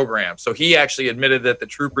Rogan's program. So he actually admitted that the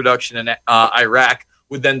troop reduction in Iraq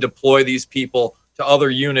would then deploy these people to other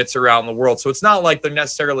units around the world. So it's not like they're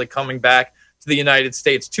necessarily coming back to the United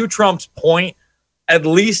States. To Trump's point, at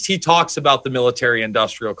least he talks about the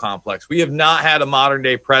military-industrial complex. We have not had a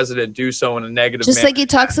modern-day president do so in a negative just manner. like he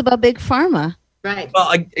talks about Big Pharma. Right.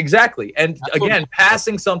 Well, exactly. And again,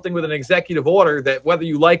 passing something with an executive order that, whether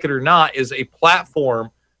you like it or not, is a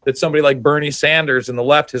platform that somebody like Bernie Sanders and the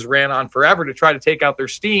left has ran on forever to try to take out their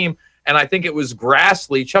steam. And I think it was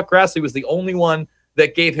Chuck Grassley was the only one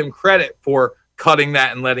that gave him credit for cutting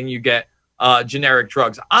that and letting you get generic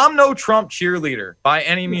drugs. I'm no Trump cheerleader by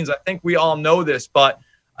any means. I think we all know this, but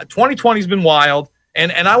 2020 has been wild.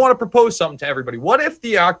 And I want to propose something to everybody. What if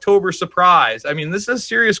the October surprise, I mean, this is a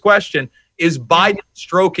serious question, is Biden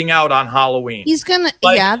stroking out on Halloween? He's going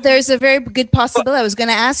to, there's a very good possibility. I was going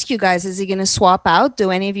to ask you guys, is he going to swap out? Do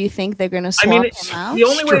any of you think they're going to swap him out? The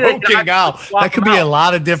only way that could be a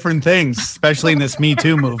lot of different things, especially in this Me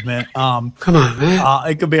Too movement. Come on, man.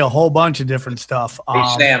 It could be a whole bunch of different stuff. Hey,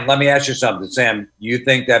 Sam, let me ask you something. Sam, you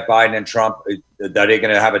think that Biden and Trump, are they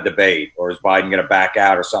going to have a debate, or is Biden going to back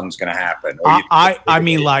out, or something's going to happen? I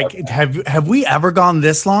mean, have we ever gone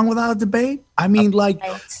this long without a debate? I mean,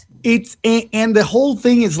 and the whole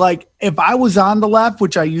thing is if I was on the left,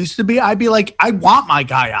 which I used to be, I'd be like, I want my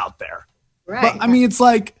guy out there. Right. But I mean, it's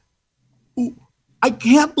I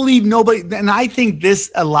can't believe nobody. And I think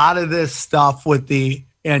a lot of this stuff with the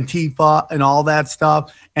Antifa and all that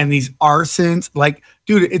stuff and these arsons,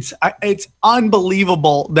 dude, it's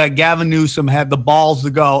unbelievable that Gavin Newsom had the balls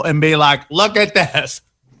to go and be like, look at this.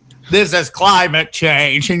 This is climate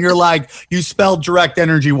change. And you're like, you spelled direct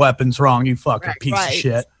energy weapons wrong, you fucking piece of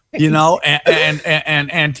shit. And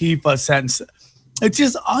Antifa sentence. It's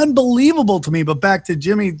just unbelievable to me. But back to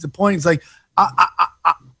Jimmy, the point is they're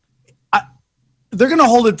going to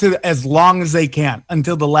hold it to as long as they can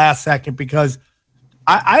until the last second, because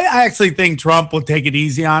I actually think Trump will take it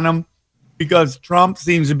easy on him because Trump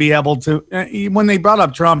seems to be able to. When they brought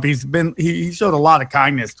up Trump, he showed a lot of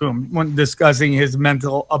kindness to him when discussing his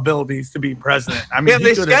mental abilities to be president. I mean,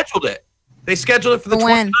 they scheduled it. They scheduled it for the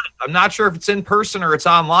 29th. I'm not sure if it's in person or it's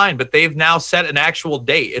online, but they've now set an actual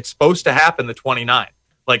date. It's supposed to happen the 29th,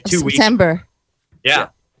 like 2 weeks. September. Yeah.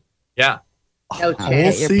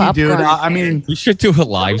 We'll see, dude. I mean, you should do a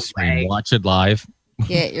live stream. Watch it live.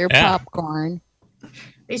 Get your popcorn.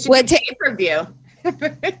 They should do pay-per-view.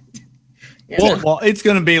 Well, it's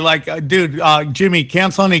going to be like, dude, Jimmy,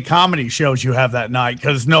 cancel any comedy shows you have that night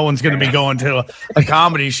because no one's going to be going to a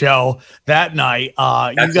comedy show that night.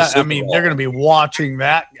 They're going to be watching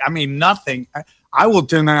that. I mean, nothing. I will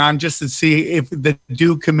turn that on just to see if the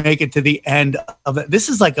dude can make it to the end of it. This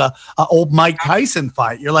is like a old Mike Tyson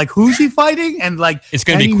fight. You're like, who's he fighting? And like, it's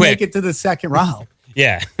going to be quick. Make it to the second round.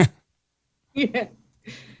 Yeah. Yeah.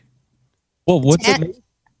 Well, what's it?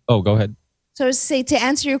 Oh, go ahead. So to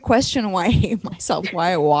answer your question, why I hate myself,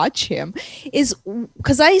 why I watch him, is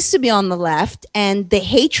because I used to be on the left, and the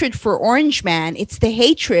hatred for Orange Man, it's the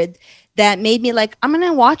hatred that made me like, I'm going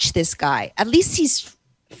to watch this guy. At least he's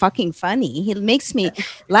fucking funny. He makes me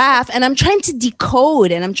laugh, and I'm trying to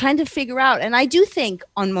decode, and I'm trying to figure out. And I do think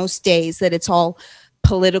on most days that it's all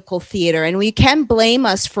political theater, and we can blame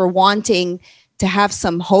us for wanting to have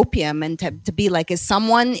some hopium and to be like,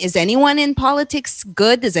 is anyone in politics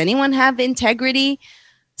good? Does anyone have integrity?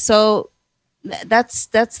 So that's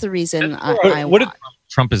the reason I watch.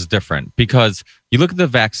 Trump is different because you look at the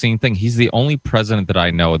vaccine thing. He's the only president that I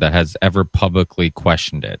know that has ever publicly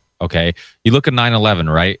questioned it. Okay. You look at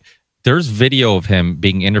 9/11, right? There's video of him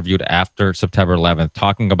being interviewed after September 11th,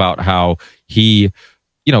 talking about how he's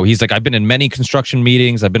like, I've been in many construction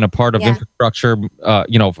meetings. I've been a part of infrastructure,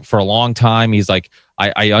 for a long time. He's like,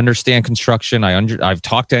 I understand construction. I've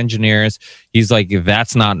talked to engineers. He's like,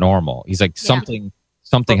 that's not normal. He's like, something.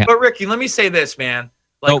 But Ricky, let me say this, man.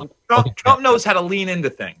 Like Trump knows how to lean into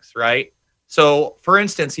things, right? So, for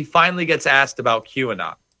instance, he finally gets asked about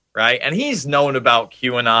QAnon, right? And he's known about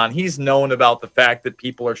QAnon. He's known about the fact that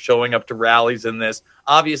people are showing up to rallies in this.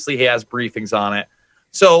 Obviously, he has briefings on it.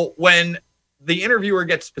 So when the interviewer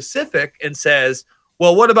gets specific and says,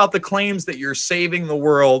 well, what about the claims that you're saving the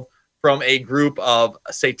world from a group of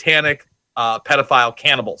satanic pedophile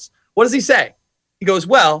cannibals? What does he say? He goes,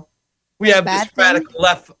 well, we have this radical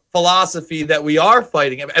left philosophy that we are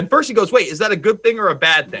fighting. And first he goes, wait, is that a good thing or a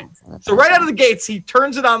bad thing? So right out of the gates, he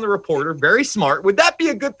turns it on the reporter. Very smart. Would that be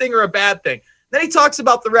a good thing or a bad thing? Then he talks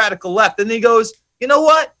about the radical left. And he goes, you know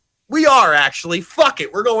what? We are actually. Fuck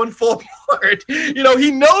it. We're going full forward.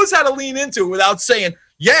 He knows how to lean into it without saying,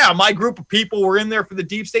 yeah, my group of people were in there for the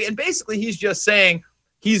deep state. And basically he's just saying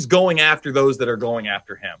he's going after those that are going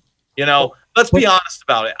after him. Let's be honest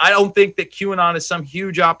about it. I don't think that QAnon is some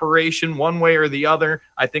huge operation one way or the other.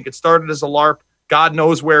 I think it started as a LARP. God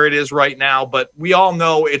knows where it is right now. But we all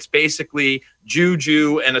know it's basically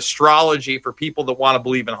juju and astrology for people that want to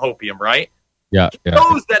believe in hopium, right? Yeah. He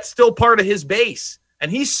knows that's still part of his base. And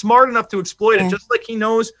he's smart enough to exploit it, just like he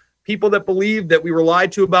knows people that believe that we were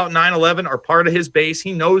lied to about 9/11 are part of his base.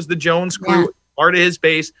 He knows the Jones crew, part of his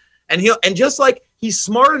base. And just like he's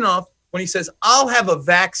smart enough when he says, I'll have a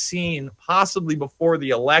vaccine possibly before the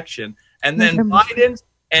election. And then Biden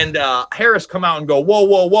and Harris come out and go,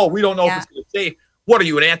 whoa, we don't know if it's going to be safe. What are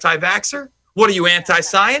you, an anti-vaxxer? What are you,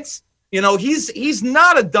 anti-science? He's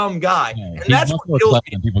not a dumb guy. Yeah, and that's what kills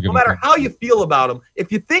me. No matter how you feel about him,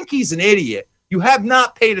 if you think he's an idiot, you have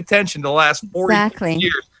not paid attention to the last 40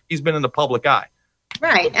 years he's been in the public eye.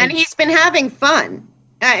 Right. And he's been having fun.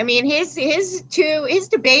 I mean, his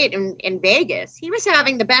debate in Vegas, he was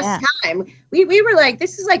having the best time. We were like,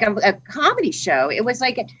 this is like a comedy show. It was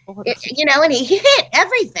like, and he hit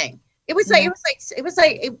everything. It was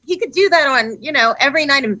like he could do that on, every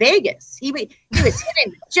night in Vegas. He was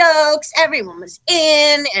hitting the jokes. Everyone was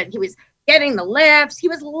in, and he was getting the laughs. He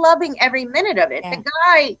was loving every minute of it. Yeah. The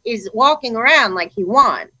guy is walking around like he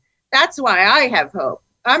won. That's why I have hope.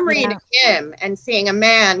 I'm reading him and seeing a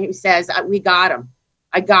man who says, we got him.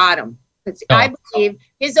 I got him. I believe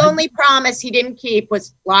his only promise he didn't keep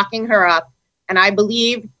was locking her up. And I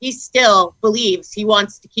believe he still believes he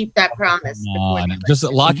wants to keep that promise. Just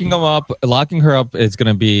locking her up is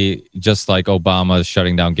going to be just like Obama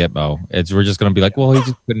shutting down Gitmo. We're just going to be like, well, he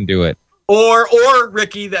just couldn't do it. Or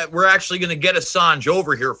Ricky, that we're actually going to get Assange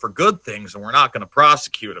over here for good things and we're not going to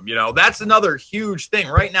prosecute him. That's another huge thing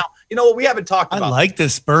right now. We haven't talked about. I like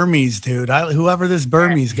this Burmese dude. Whoever this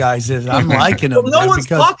Burmese guys is, I'm liking him. No one's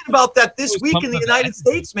talking about that this week in the United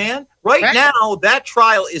States, man. Right now, that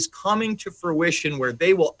trial is coming to fruition where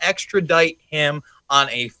they will extradite him on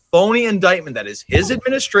a phony indictment that is his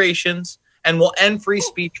administration's and will end free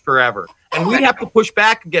speech forever. And we have to push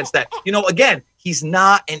back against that. Again, he's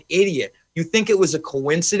not an idiot. You think it was a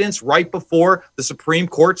coincidence right before the Supreme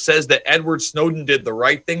Court says that Edward Snowden did the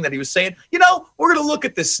right thing, that he was saying, we're going to look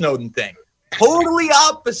at this Snowden thing. Totally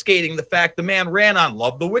obfuscating the fact the man ran on.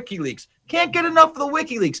 Love the WikiLeaks. Can't get enough of the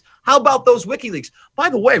WikiLeaks. How about those WikiLeaks? By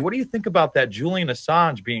the way, what do you think about that Julian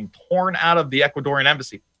Assange being torn out of the Ecuadorian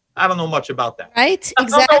embassy? I don't know much about that. Right? I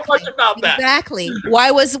don't know much about that. Exactly.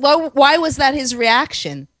 Why was that his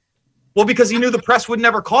reaction? Well, because he knew the press would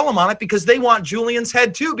never call him on it, because they want Julian's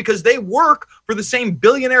head too, because they work for the same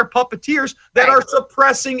billionaire puppeteers that are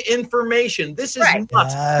suppressing information. This is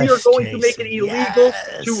nuts. We are going to make it illegal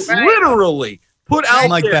to literally put out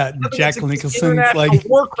like there that Jack Nicholson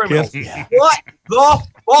war criminals. What the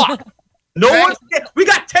fuck? No one. We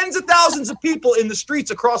got tens of thousands of people in the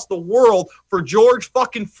streets across the world for George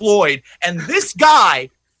fucking Floyd, and this guy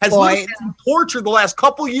has literally been tortured the last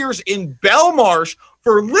couple years in Belmarsh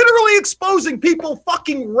for literally exposing people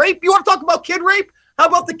fucking rape. You want to talk about kid rape? How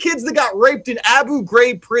about the kids that got raped in Abu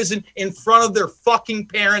Ghraib prison in front of their fucking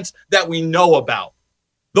parents that we know about?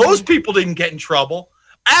 Those people didn't get in trouble.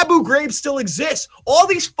 Abu Ghraib still exists. All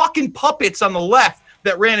these fucking puppets on the left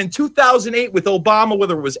that ran in 2008 with Obama,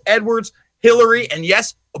 whether it was Edwards, Hillary, and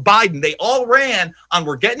yes, Biden, they all ran on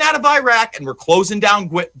we're getting out of Iraq and we're closing down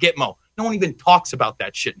Gitmo. No one even talks about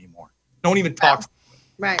that shit anymore. No one even talks.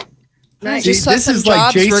 Right. Right. Just this is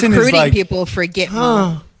like Jason recruiting is like, people for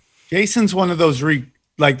Gitmo. Jason's one of those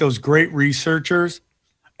those great researchers,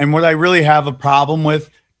 and what I really have a problem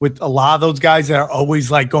with a lot of those guys that are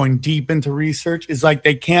always like going deep into research is like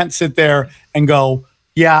they can't sit there and go,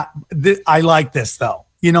 yeah, I like this though.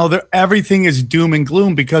 Everything is doom and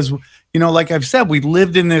gloom because like I've said, we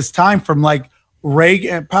lived in this time from like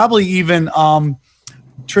Reagan, probably even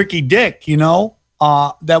Tricky Dick,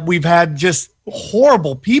 that we've had just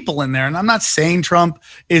horrible people in there. And I'm not saying Trump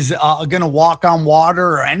is going to walk on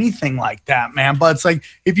water or anything like that, man. But it's like,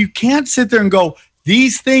 if you can't sit there and go,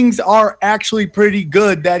 these things are actually pretty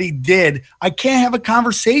good that he did, I can't have a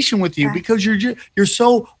conversation with you because you're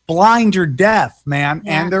so blind or deaf, man.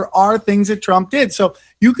 Yeah. And there are things that Trump did. So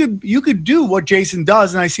you could do what Jason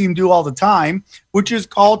does, and I see him do all the time, which is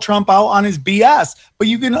call Trump out on his BS. But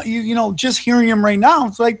you just hearing him right now,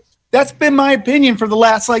 it's like, that's been my opinion for the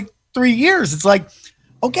last 3 years. It's like,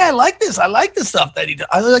 okay, I like this. I like the stuff that he does.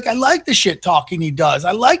 I like the shit talking he does.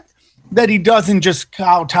 I like that he doesn't just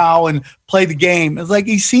kowtow and play the game. It's like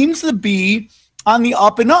he seems to be on the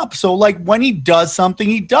up and up. So when he does something,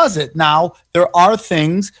 he does it. Now there are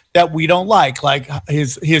things that we don't like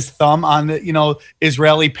his thumb on the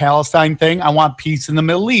Israeli-Palestine thing. I want peace in the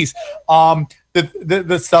Middle East.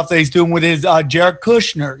 The stuff that he's doing with his Jared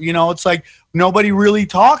Kushner. It's like nobody really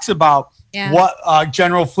talks about what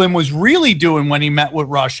General Flynn was really doing when he met with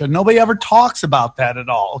Russia. Nobody ever talks about that at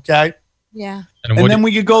all. Okay. Yeah. And then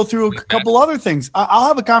we could go through a couple other things. I'll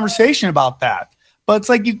have a conversation about that. But it's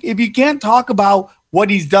like if you can't talk about what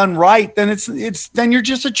he's done right, then then you're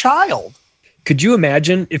just a child. Could you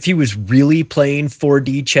imagine if he was really playing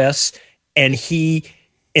 4D chess and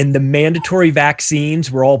the mandatory vaccines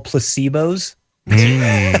were all placebos?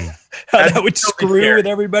 How that would screw with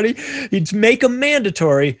everybody. He'd make them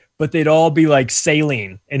mandatory, but they'd all be like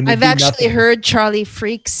saline. And I've actually heard Charlie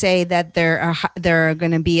Freak say that they're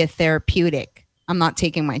going to be a therapeutic. I'm not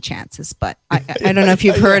taking my chances, but I don't know if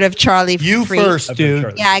you've heard of Charlie Freak. You first,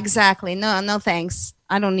 dude. Yeah, exactly. No, thanks.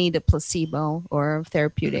 I don't need a placebo or a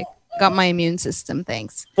therapeutic. Got my immune system,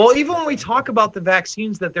 thanks. Well, even when we talk about the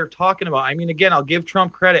vaccines that they're talking about, I mean, again, I'll give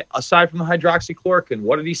Trump credit. Aside from the hydroxychloroquine,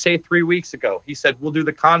 what did he say 3 weeks ago? He said, we'll do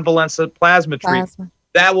the convalescent plasma treatment.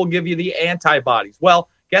 That will give you the antibodies. Well,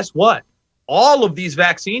 guess what? All of these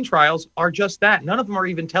vaccine trials are just that. None of them are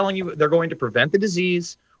even telling you they're going to prevent the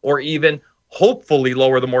disease or even hopefully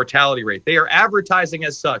lower the mortality rate. They are advertising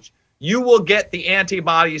as such. You will get the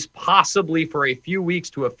antibodies possibly for a few weeks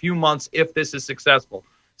to a few months if this is successful.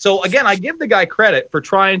 So again, I give the guy credit for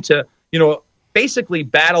trying to, basically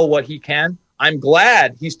battle what he can. I'm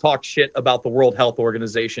glad he's talked shit about the World Health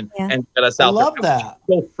Organization and get us out. I love that.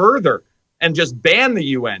 Go further and just ban the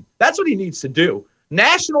UN. That's what he needs to do.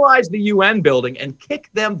 Nationalize the UN building and kick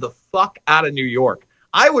them the fuck out of New York.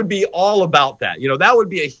 I would be all about that. That would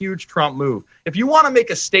be a huge Trump move. If you want to make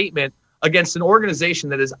a statement against an organization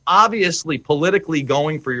that is obviously politically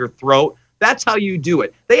going for your throat, that's how you do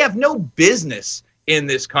it. They have no business in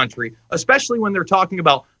this country, especially when they're talking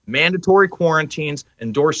about mandatory quarantines,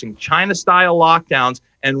 endorsing China-style lockdowns,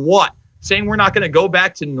 and what? Saying we're not going to go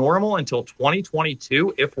back to normal until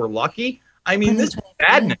 2022 if we're lucky? I mean, this is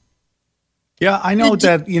madness. Yeah, I know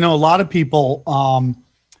that, a lot of people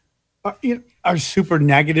are super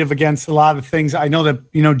negative against a lot of things. I know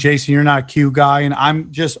that, Jason, you're not a Q guy, and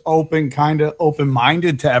I'm just kind of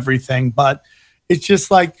open-minded to everything. But it's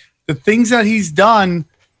just like the things that he's done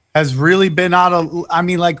has really been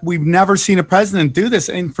we've never seen a president do this.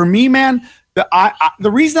 And for me, man,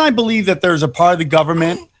 the reason I believe that there's a part of the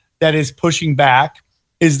government that is pushing back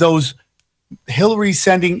is those Hillary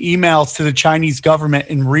sending emails to the Chinese government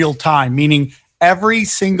in real time, meaning every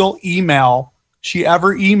single email she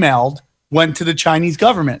ever emailed went to the Chinese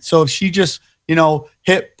government. So if she just,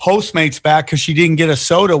 hit Postmates back because she didn't get a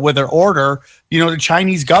soda with her order, the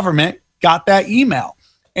Chinese government got that email.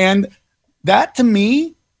 And that to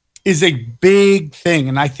me is a big thing.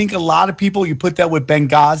 And I think a lot of people, you put that with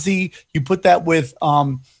Benghazi, you put that with,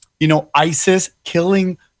 ISIS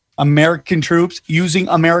killing American troops, using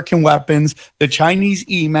American weapons, the Chinese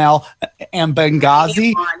email, and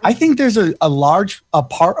Benghazi. I think there's a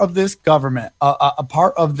part of this government, a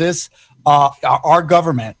part of this, our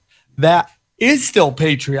government that is still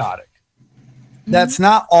patriotic. That's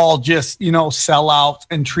not all just, sellouts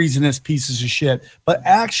and treasonous pieces of shit, but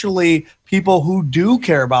actually people who do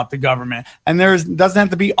care about the government. And doesn't have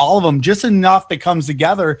to be all of them, just enough that comes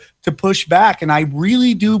together to push back. And I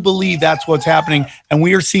really do believe that's what's happening. And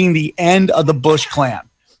we are seeing the end of the Bush Klan.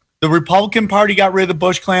 The Republican Party got rid of the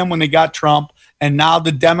Bush Klan when they got Trump. And now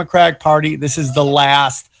the Democratic Party, this is the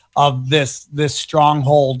last of this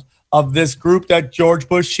stronghold of this group that George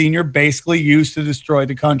Bush Sr. basically used to destroy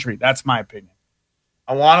the country. That's my opinion.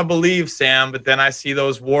 I want to believe, Sam, but then I see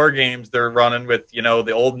those war games they're running with,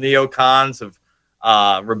 the old neocons of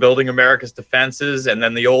rebuilding America's defenses, and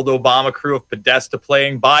then the old Obama crew of Podesta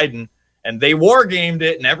playing Biden, and they war gamed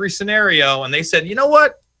it in every scenario, and they said, you know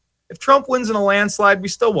what? If Trump wins in a landslide, we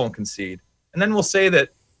still won't concede. And then we'll say that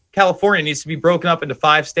California needs to be broken up into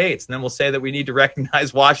 5 states, and then we'll say that we need to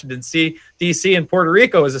recognize Washington, D.C. and Puerto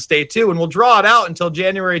Rico as a state too, and we'll draw it out until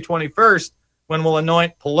January 21st when we'll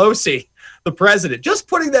anoint Pelosi the president. Just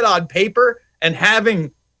putting that on paper and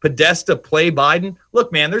having Podesta play Biden.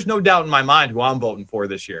 Look, man, there's no doubt in my mind who I'm voting for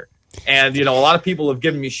this year. And, a lot of people have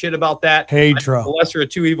given me shit about that. Pedro. The lesser of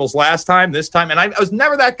two evils last time, this time. And I was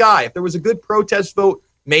never that guy. If there was a good protest vote,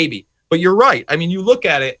 maybe. But you're right. I mean, you look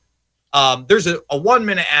at it. There's a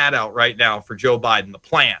 1-minute ad out right now for Joe Biden, the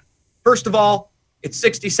plan. First of all, it's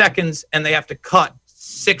 60 seconds and they have to cut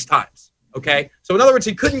 6 times. Okay. So in other words,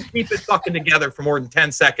 he couldn't keep it fucking together for more than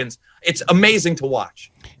 10 seconds. It's amazing to watch.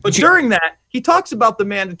 But during that, he talks about the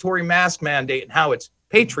mandatory mask mandate and how it's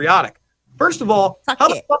patriotic. First of all, how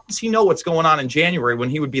the fuck does he know what's going on in January when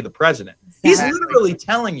he would be the president? Exactly. He's literally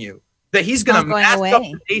telling you that he's going to mask up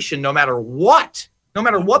the nation no matter what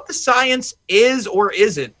the science is or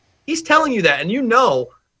isn't. He's telling you that. And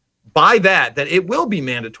by that it will be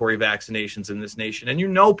mandatory vaccinations in this nation.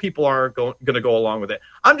 And people are going to go along with it.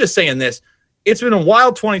 I'm just saying this. It's been a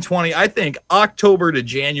wild 2020. I think October to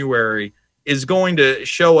January is going to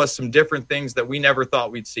show us some different things that we never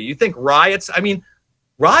thought we'd see. You think riots? I mean,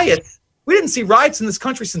 riots. We didn't see riots in this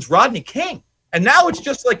country since Rodney King. And now it's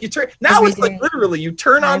just like literally you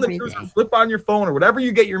turn on the news or flip on your phone or whatever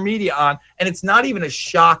you get your media on, and it's not even a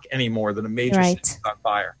shock anymore that a major city is on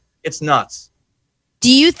fire. It's nuts.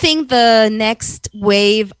 Do you think the next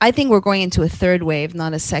wave, I think we're going into a third wave,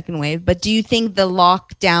 not a second wave, but do you think the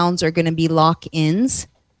lockdowns are going to be lock-ins?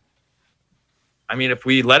 I mean, if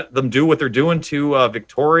we let them do what they're doing to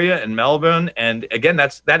Victoria and Melbourne, and again,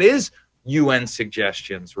 that is UN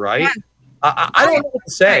suggestions, right? Yeah. I don't know what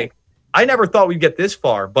to say. I never thought we'd get this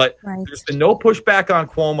far, but there's been no pushback on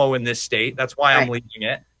Cuomo in this state. That's why I'm leading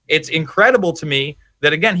it. It's incredible to me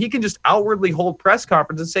that, again, he can just outwardly hold press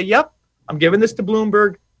conferences and say, yep, I'm giving this to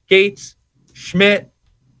Bloomberg, Gates, Schmidt,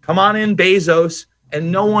 come on in, Bezos,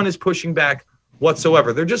 and no one is pushing back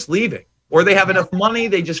whatsoever. They're just leaving. Or they have enough money,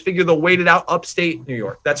 they just figure they'll wait it out upstate New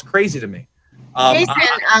York. That's crazy to me.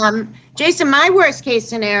 Jason, my worst case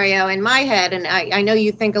scenario in my head, and I know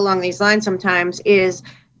you think along these lines sometimes, is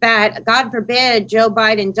that, God forbid, Joe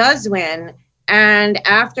Biden does win, and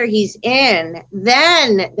after he's in,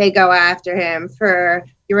 then they go after him for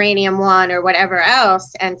Uranium One or whatever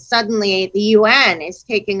else, and suddenly the UN is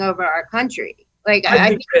taking over our country. Like,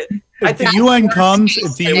 if the UN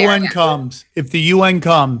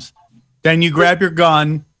comes, then you grab your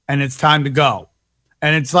gun and it's time to go.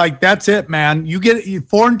 And it's like, that's it, man. You get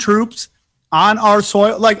foreign troops on our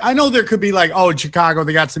soil. Like, I know there could be like, oh, in Chicago,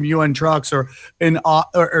 they got some UN trucks or in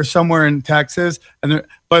or somewhere in Texas. But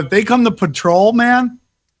if they come to patrol, man,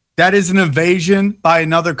 that is an invasion by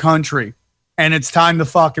another country. And it's time to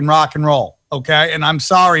fucking rock and roll. Okay. And I'm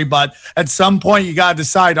sorry, but at some point you got to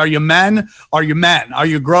decide, are you men? Are you men? Are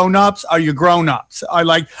you grown-ups? Are you grown-ups?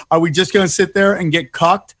 Are we just going to sit there and get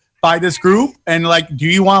cucked by this group? And like, do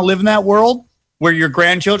you want to live in that world where your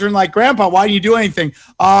grandchildren like, Grandpa, why didn't you do anything?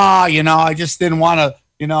 I just didn't want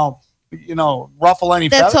to, ruffle any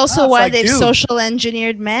feathers. That's also why like, they've dude, social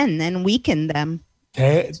engineered men and weakened them.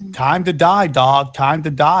 time to die, dog. Time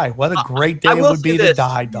to die. What a great day it would be to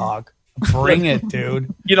die, dog. Bring it,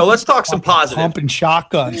 dude. Let's talk some positive. Pumping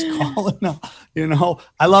shotguns, calling up.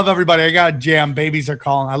 I love everybody. I got a jam. Babies are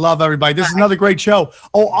calling. I love everybody. This is another great show.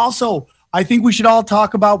 Oh, also, I think we should all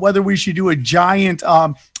talk about whether we should do a giant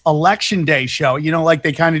election day show. Like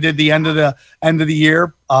they kind of did the end of the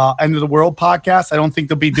year, end of the world podcast. I don't think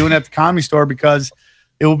they'll be doing it at the Comedy Store because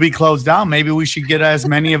it will be closed down. Maybe we should get as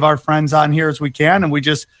many of our friends on here as we can, and we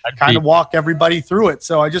just kind of walk everybody through it.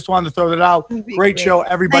 So I just wanted to throw that out. Great show,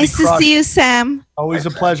 everybody. Nice to see you, Sam. Always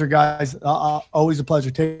a pleasure, guys. Always a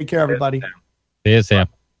pleasure. Take care, everybody. Yeah, Sam.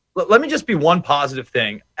 Let me just be one positive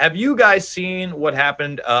thing. Have you guys seen what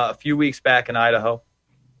happened a few weeks back in Idaho?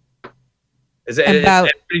 Is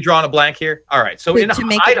anybody drawing a blank here? All right. So in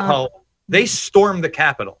Idaho, they stormed the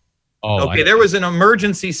Capitol. Okay, there was an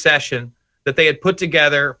emergency session that they had put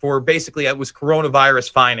together for basically it was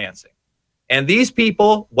coronavirus financing. And these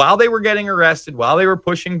people, while they were getting arrested, while they were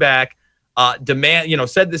pushing back,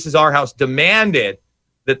 said this is our house, demanded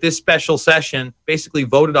that this special session basically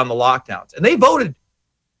voted on the lockdowns. And they voted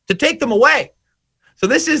to take them away. So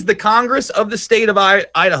this is the Congress of the state of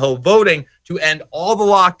Idaho voting to end all the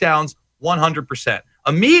lockdowns 100%.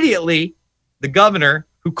 Immediately, the governor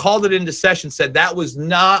who called it into session said that was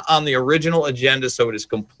not on the original agenda, so it is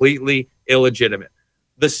completely illegitimate.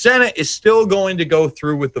 The Senate is still going to go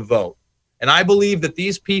through with the vote. And I believe that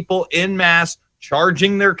these people en masse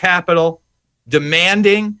charging their capital,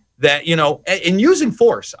 demanding that, and using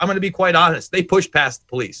force, I'm going to be quite honest, they pushed past the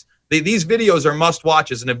police. These videos are must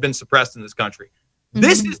watches and have been suppressed in this country. Mm-hmm.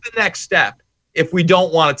 This is the next step if we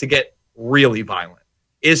don't want it to get really violent,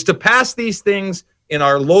 is to pass these things in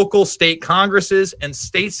our local state congresses and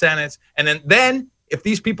state senates. And then if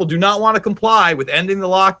these people do not want to comply with ending the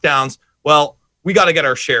lockdowns, well, we got to get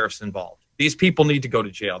our sheriffs involved. These people need to go to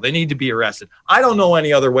jail. They need to be arrested. I don't know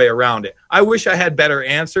any other way around it. I wish I had better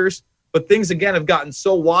answers, but things again have gotten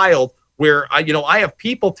so wild where I have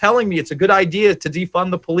people telling me it's a good idea to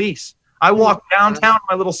defund the police. I walk downtown in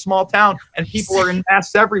my little small town and people are in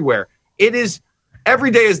mass everywhere. It is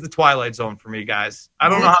every day is the Twilight Zone for me, guys. I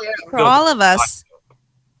don't know how for all of us.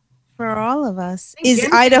 For all of us. Is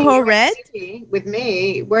Idaho red? With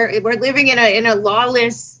me, we're living in a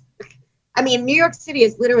lawless. I mean, New York City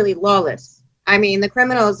is literally lawless. I mean, the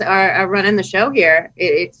criminals are running the show here.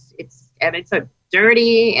 It's a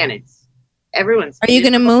dirty and it's everyone's. Are you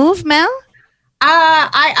going to move, Mel?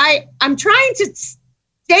 I'm trying to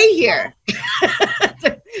stay here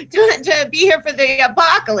to be here for the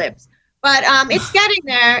apocalypse. But it's getting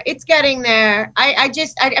there. It's getting there. I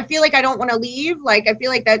feel like I don't want to leave. Like, I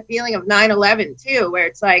feel like that feeling of 9/11 too, where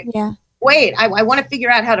it's like, wait, I want to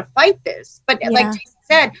figure out how to fight this. But like Jason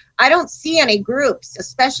said, I don't see any groups,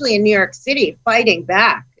 especially in New York City, fighting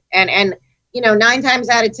back. And 9 times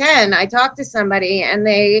out of 10, I talk to somebody and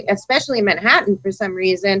they, especially in Manhattan for some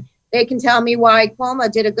reason, they can tell me why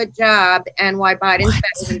Cuomo did a good job and why Biden's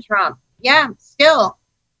better than Trump. Yeah, still.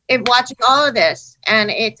 Watching all of this,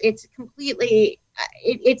 and it's completely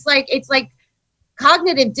it's like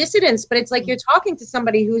cognitive dissonance, but it's like you're talking to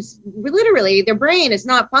somebody who's literally their brain is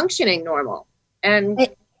not functioning normal. And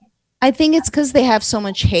I think it's because they have so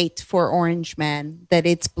much hate for Orange Man that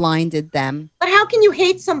it's blinded them. But how can you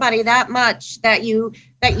hate somebody that much that you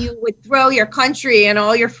would throw your country and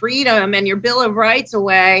all your freedom and your Bill of Rights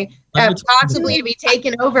away, possibly to be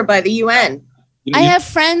taken over by the UN? I have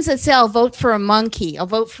friends that say I'll vote for a monkey. I'll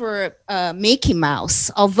vote for a Mickey Mouse.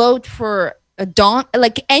 I'll vote for a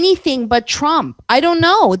like anything but Trump. I don't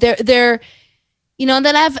know. They're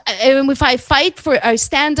if I fight for or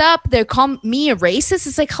stand up, they call me a racist.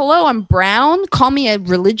 It's like, hello, I'm brown. Call me a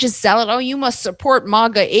religious zealot. Oh, you must support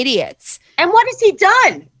MAGA idiots. And what has he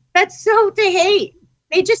done? That's so to hate.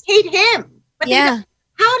 They just hate him. But how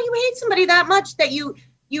do you hate somebody that much that you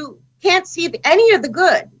can't see any of the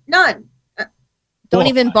good? None. Don't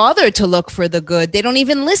even bother to look for the good. They don't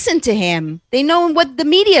even listen to him. They know what the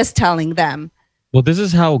media is telling them. Well, this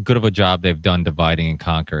is how good of a job they've done dividing and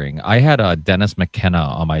conquering. I had Dennis McKenna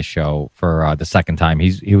on my show for the second time.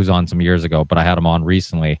 He was on some years ago, but I had him on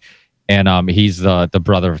recently. And he's the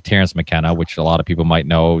brother of Terrence McKenna, which a lot of people might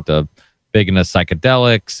know, the big into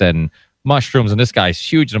psychedelics and mushrooms. And this guy's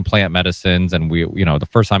huge in plant medicines. And we, the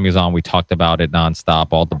first time he was on, we talked about it nonstop,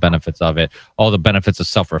 all the benefits of it, all the benefits of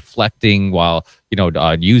self-reflecting while,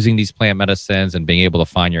 using these plant medicines and being able to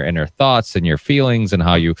find your inner thoughts and your feelings and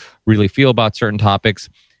how you really feel about certain topics.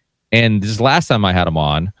 And this last time I had him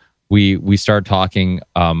on, we started talking,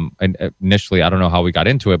 and initially, I don't know how we got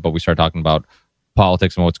into it, but we started talking about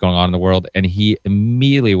politics and what's going on in the world. And he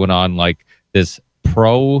immediately went on like this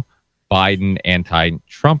pro-Biden,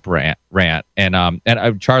 anti-Trump rant.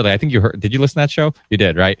 And Charlie, I think you heard, did you listen to that show? You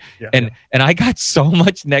did, right? Yeah. And I got so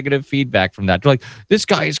much negative feedback from that. They're like, this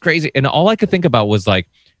guy is crazy. And all I could think about was like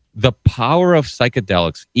the power of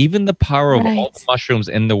psychedelics, even the power of all the mushrooms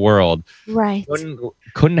in the world,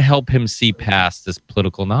 couldn't help him see past this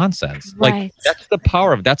political nonsense. Like that's the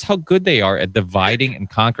power of, that's how good they are at dividing and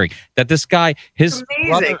conquering. That this guy, his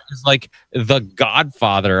brother is like the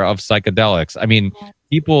godfather of psychedelics. I mean,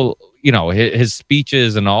 people, his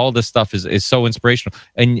speeches and all this stuff is so inspirational.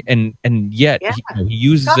 And yet he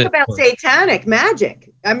uses Talk it. Talk about satanic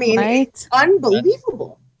magic. I mean, it's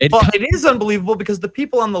unbelievable. It is unbelievable because the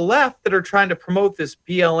people on the left that are trying to promote this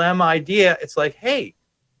BLM idea, it's like, hey,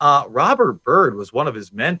 Robert Byrd was one of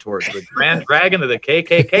his mentors, the Grand Dragon of the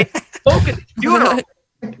KKK. Spoke at the funeral.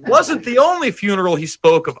 Wasn't the only funeral he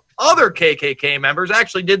spoke of other KKK members.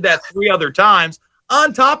 Actually did that 3 other times.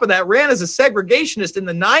 On top of that, ran as a segregationist in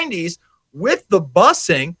the 90s with the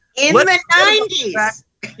busing. In the 90s.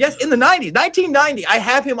 Yes, in the 90s. 1990, I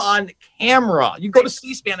have him on camera. You go to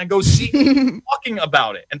C-SPAN and go see him talking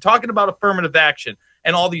about it and talking about affirmative action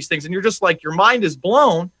and all these things. And you're just like, your mind is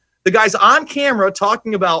blown. The guy's on camera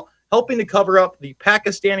talking about helping to cover up the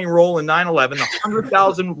Pakistani role in 9/11, the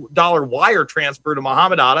 $100,000 wire transfer to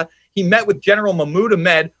Muhammad Atta. He met with General Mahmoud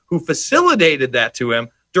Ahmed, who facilitated that to him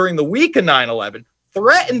during the week of 9/11,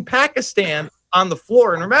 threatened Pakistan on the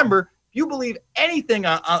floor. And remember, if you believe anything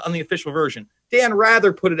on the official version, Dan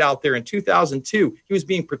Rather put it out there in 2002. He was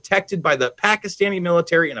being protected by the Pakistani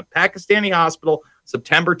military in a Pakistani hospital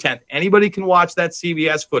September 10th. Anybody can watch that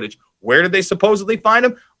CBS footage. Where did they supposedly find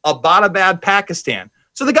him? Abbottabad, Pakistan.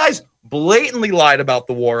 So the guy's blatantly lied about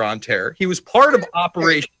the war on terror. He was part of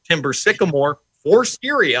Operation Timber Sycamore for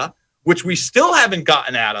Syria, which we still haven't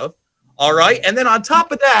gotten out of. All right. And then on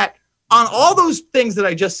top of that, on all those things that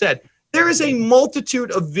I just said, there is a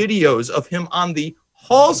multitude of videos of him on the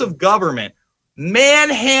halls of government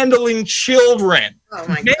manhandling children. Oh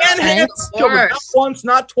my manhandling children. Not once,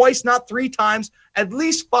 not twice, not 3 times, at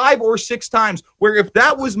least 5 or 6 times, where if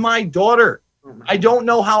that was my daughter, I don't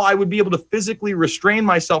know how I would be able to physically restrain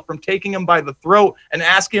myself from taking him by the throat and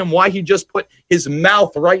asking him why he just put his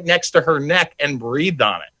mouth right next to her neck and breathed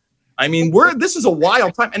on it. I mean, this is a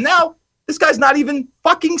wild time. And now this guy's not even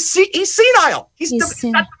fucking he's senile. He's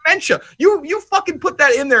got dementia. You fucking put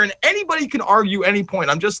that in there and anybody can argue any point.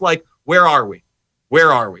 I'm just like, where are we?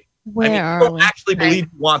 Where are we? You don't actually believe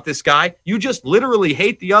you want this guy. You just literally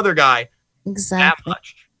hate the other guy that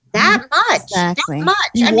much. That much. Exactly. That much.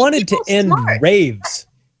 He wanted to end raves.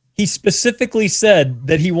 He specifically said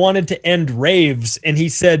that he wanted to end raves, and he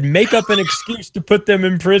said, make up an excuse to put them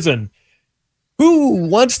in prison. Who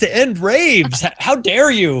wants to end raves? How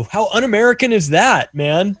dare you? How un-American is that,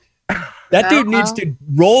 man? That dude needs to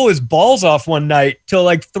roll his balls off one night till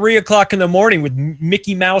like 3 o'clock in the morning with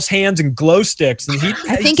Mickey Mouse hands and glow sticks. And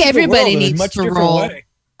I think everybody needs to roll.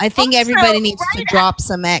 I think everybody needs to drop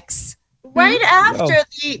some X. Right after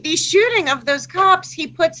the shooting of those cops, he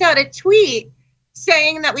puts out a tweet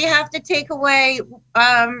saying that we have to take away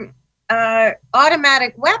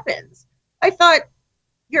automatic weapons. I thought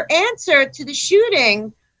your answer to the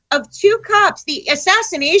shooting of 2 cops, the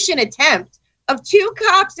assassination attempt of 2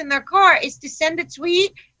 cops in their car, is to send a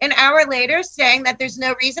tweet an hour later saying that there's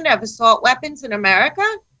no reason to have assault weapons in America.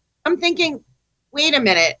 I'm thinking, wait a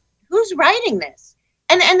minute, who's writing this?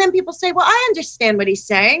 And then people say, well, I understand what he's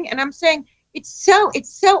saying. And I'm saying, it's so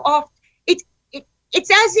off. It's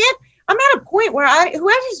as if I'm at a point where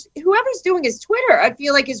whoever's doing his Twitter, I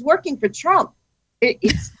feel like is working for Trump. I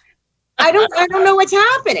don't know what's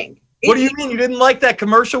happening. What do you mean? You didn't like that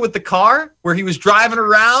commercial with the car where he was driving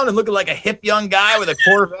around and looking like a hip young guy with a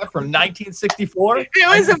Corvette from 1964? It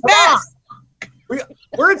was the best.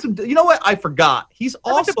 You know what? I forgot. He's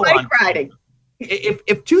also bike riding.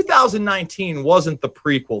 If 2019 wasn't the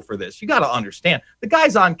prequel for this, you got to understand. The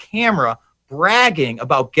guy's on camera bragging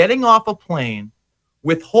about getting off a plane,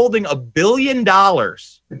 withholding $1 billion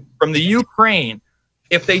from the Ukraine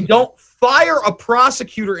if they don't fire a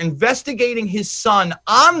prosecutor investigating his son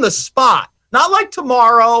on the spot Not like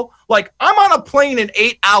tomorrow. Like, I'm on a plane in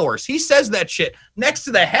 8 hours. He says that shit next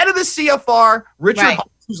to the head of the CFR, Richard Right.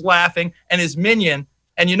 Hunt, who's laughing, and his minion.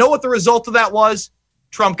 And you know what the result of that was?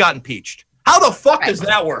 Trump got impeached. How the fuck does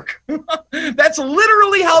that work? That's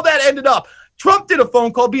literally how that ended up. Trump did a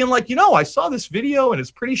phone call being like, I saw this video and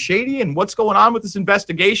it's pretty shady, and what's going on with this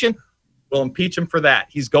investigation? We'll impeach him for that.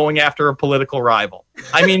 He's going after a political rival.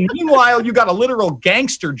 I mean, meanwhile, you got a literal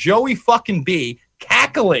gangster, Joey fucking B,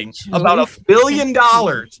 cackling about $1 billion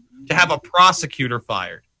to have a prosecutor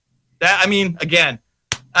fired. That, I mean, again,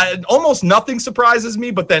 almost nothing surprises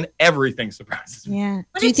me, but then everything surprises me. Yeah.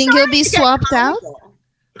 But Do you it's think he'll starting be to get swapped out? comical.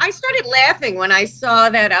 I started laughing when I saw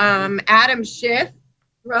that Adam Schiff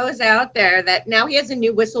throws out there that now he has a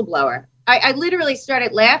new whistleblower. I literally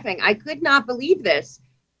started laughing. I could not believe this.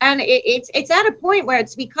 And it's at a point where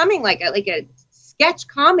it's becoming like a sketch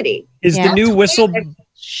comedy. Is the new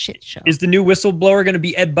shit show? Is the new whistleblower going to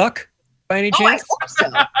be Ed Buck by any Oh, I chance? hope so.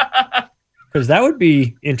 Because that would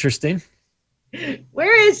be interesting.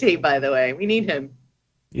 Where is he, by the way? We need him.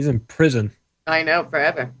 He's in prison. I know,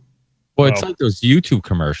 forever. Well, it's like those YouTube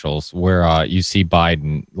commercials where you see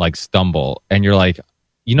Biden like stumble, and you're like,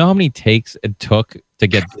 you know how many takes it took to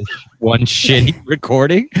get this one shitty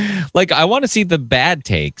recording? Like, I want to see the bad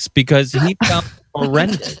takes because he sounds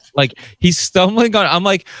horrendous. Like, he's stumbling on.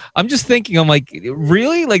 I'm just thinking,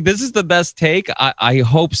 really? Like, this is the best take? I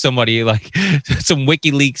hope somebody, like, some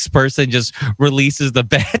WikiLeaks person just releases the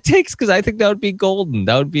bad takes, because I think that would be golden.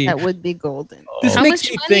 That would be golden. This How makes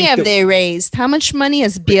much me money think have that- they raised? How much money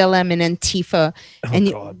has BLM and Antifa?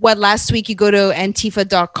 God. Last week you go to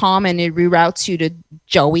Antifa.com and it reroutes you to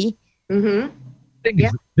Joey. Mm-hmm. thing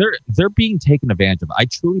is, they're being taken advantage of. I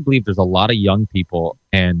truly believe there's a lot of young people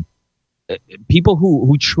and people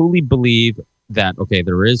who truly believe that, okay,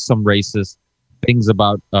 there is some racist things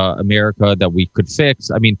about America that we could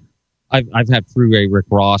fix. I mean, I've had Freeway Rick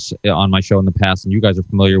Ross on my show in the past, and you guys are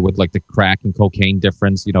familiar with like the crack and cocaine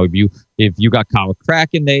difference. If you got caught with crack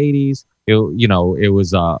in the 80s, it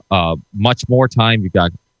was much more time. You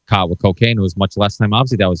got caught with cocaine, it was much less time.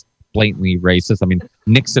 Obviously, that was blatantly racist. I mean,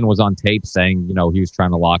 Nixon was on tape saying, he was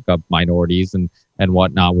trying to lock up minorities and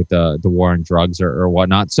whatnot with the war on drugs or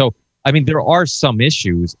whatnot. So, I mean, there are some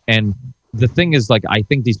issues, and the thing is, like, I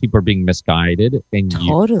think these people are being misguided and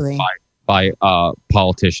Totally. used by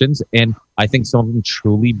politicians, and I think some of them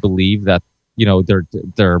truly believe that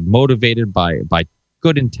they're motivated by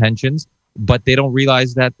good intentions, but they don't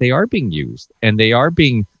realize that they are being used and they are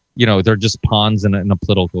being they're just pawns in a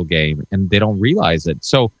political game, and they don't realize it.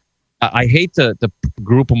 So I hate to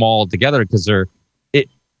group them all together, because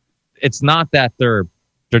it's not that they're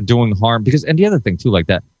doing harm, because, and the other thing too, like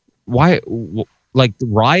that, why, like,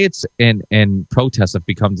 riots and protests have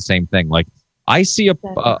become the same thing. Like, I see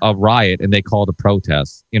a riot and they call it a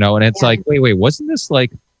protest, and it's like, wait, wasn't this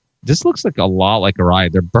like, this looks like a lot like a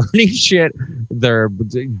riot. They're burning shit. They're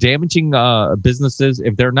damaging businesses.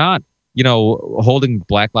 If they're not, holding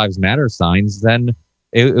Black Lives Matter signs, then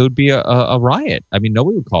it would be a riot. I mean,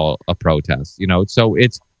 nobody would call it a protest, so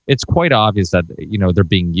it's quite obvious that, they're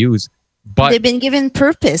being used. But they've been given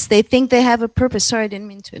purpose. They think they have a purpose. Sorry, I didn't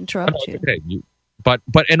mean to interrupt you. Okay. But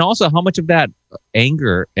and also, how much of that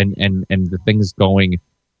anger and the things going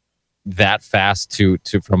that fast to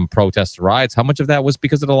from protests to riots, how much of that was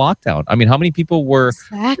because of the lockdown? I mean, how many people were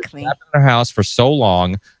exactly trapped in their house for so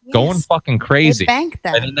long, going fucking crazy, They banked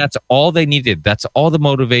that. and then that's all they needed. That's all the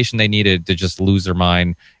motivation they needed to just lose their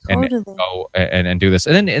mind and go and do this.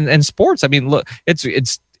 And then and sports. I mean, look,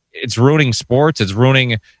 it's ruining sports. It's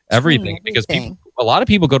ruining everything, because a lot of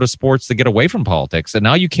people go to sports to get away from politics, and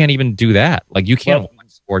now you can't even do that. Like, you can't watch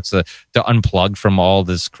sports to unplug from all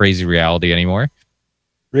this crazy reality anymore.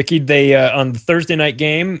 Ricky, they on the Thursday night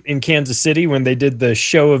game in Kansas City, when they did the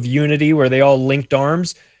show of unity where they all linked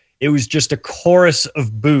arms, it was just a chorus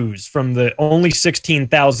of boos from the only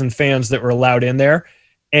 16,000 fans that were allowed in there,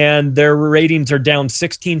 and their ratings are down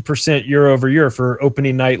 16% year over year for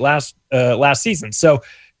opening night last season. So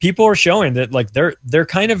people are showing that, like, they're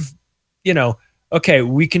kind of, okay,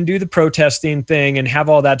 we can do the protesting thing and have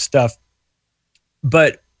all that stuff,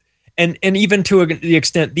 but and even to the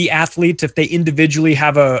extent the athletes, if they individually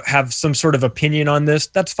have some sort of opinion on this,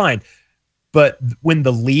 that's fine. But when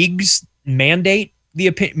the leagues mandate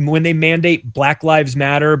when they mandate Black Lives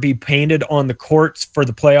Matter be painted on the courts for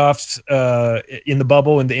the playoffs in the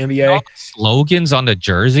bubble in the NBA, slogans on the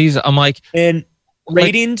jerseys, I'm like, and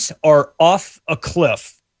ratings are off a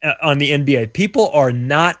cliff on the NBA. People are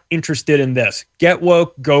not interested in this. Get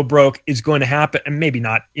woke, go broke is going to happen, and maybe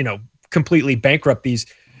not, completely bankrupt these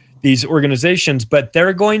these organizations, but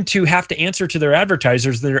they're going to have to answer to their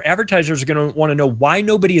advertisers. Their advertisers are going to want to know why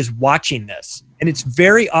nobody is watching this. And it's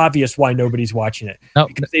very obvious why nobody's watching it,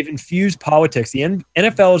 because they've infused politics. The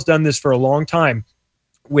NFL has done this for a long time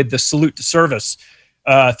with the salute to service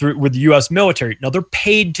with the U.S. military. Now, they're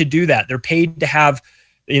paid to do that. They're paid to have,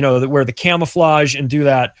 wear the camouflage and do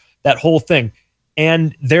that whole thing.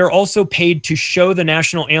 And they're also paid to show the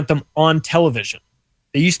national anthem on television.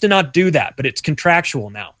 They used to not do that, but it's contractual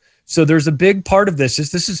now. So there's a big part of this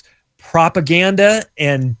is propaganda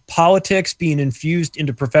and politics being infused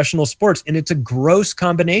into professional sports. And it's a gross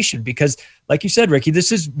combination because, like you said, Ricky,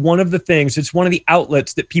 this is one of the things, it's one of the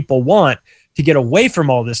outlets that people want to get away from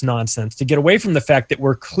all this nonsense, to get away from the fact that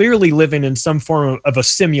we're clearly living in some form of a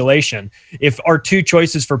simulation if our two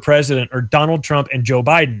choices for president are Donald Trump and Joe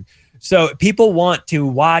Biden. So people want to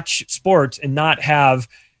watch sports and not have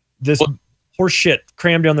this horse shit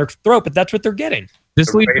crammed down their throat, but that's what they're getting.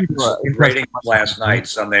 The ratings last night,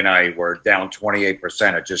 Sunday night, were down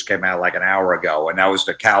 28%. It just came out like an hour ago, and that was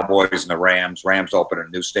the Cowboys and the Rams. Rams opened a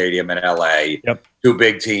new stadium in L.A. Yep. Two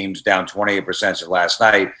big teams down 28% since last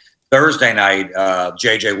night. Thursday night,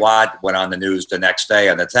 J.J. Watt went on the news the next day,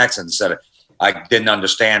 and the Texans said, I didn't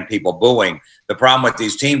understand people booing. The problem with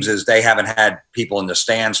these teams is they haven't had people in the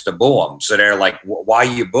stands to boo them. So they're like, why are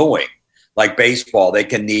you booing? Like baseball, they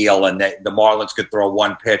can kneel and the Marlins could throw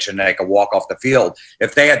one pitch and they can walk off the field.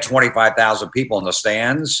 If they had 25,000 people in the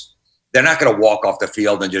stands, they're not going to walk off the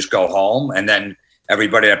field and just go home. And then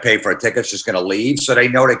everybody that paid for a ticket is just going to leave. So they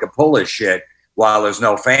know they can pull this shit while there's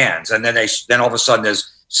no fans. And then then all of a sudden there's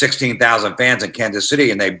 16,000 fans in Kansas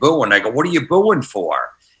City and they boo and they go, what are you booing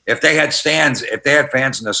for? If they had fans in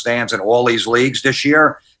the stands in all these leagues this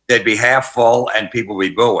year, they'd be half full and people would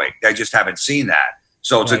be booing. They just haven't seen that.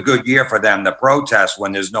 So it's a good year for them to protest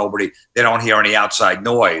when there's nobody, they don't hear any outside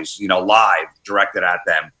noise, live directed at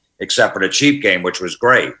them, except for the Chief game, which was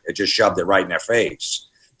great. It just shoved it right in their face.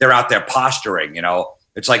 They're out there posturing,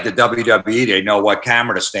 It's like the WWE, they know what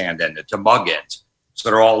camera to stand in, to mug it. So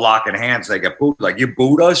they're all locking hands. They get booed. Like, you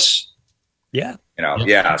booed us? Yeah.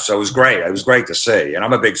 Yeah. So it was great. It was great to see. And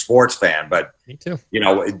I'm a big sports fan, but me too.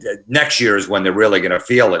 Next year is when they're really going to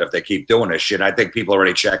feel it if they keep doing this shit. I think people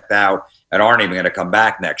already checked out and aren't even going to come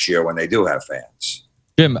back next year when they do have fans.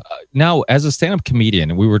 Jim, now as a stand-up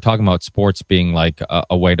comedian, we were talking about sports being like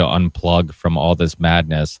a way to unplug from all this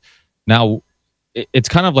madness. Now, it's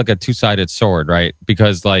kind of like a two-sided sword, right?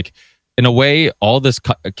 Because like, in a way, all this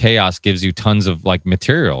chaos gives you tons of like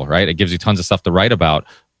material, right? It gives you tons of stuff to write about,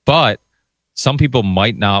 but some people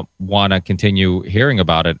might not want to continue hearing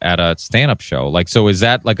about it at a stand-up show. Like, so is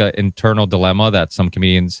that like an internal dilemma that some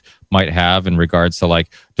comedians might have in regards to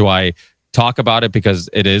like, do I talk about it because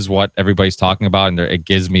it is what everybody's talking about and it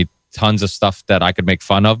gives me tons of stuff that I could make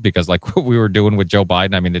fun of because like what we were doing with Joe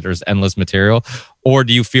Biden, I mean, there's endless material. Or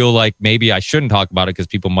do you feel like maybe I shouldn't talk about it because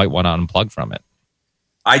people might want to unplug from it?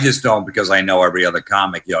 I just don't, because I know every other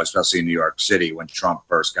comic, especially in New York City when Trump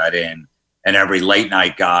first got in, and every late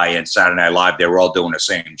night guy and Saturday Night Live, they were all doing the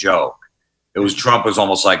same joke. It was Trump was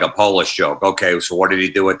almost like a Polish joke. Okay, so what did he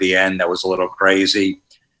do at the end? That was a little crazy.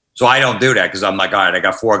 So I don't do that because I'm like, all right, I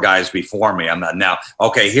got four guys before me. I'm not now.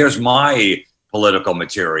 Okay, here's my political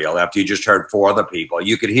material. After you just heard four other people,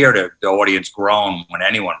 you could hear the audience groan when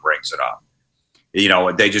anyone brings it up.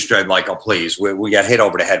 They just tried like, oh, please, we got hit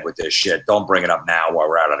over the head with this shit. Don't bring it up now while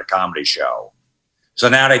we're out at a comedy show. So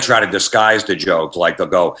now they try to disguise the joke. Like they'll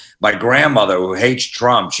go, my grandmother who hates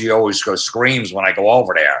Trump, she always screams when I go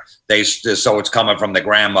over there. So it's coming from the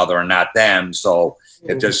grandmother and not them. So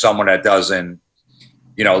if there's someone that doesn't,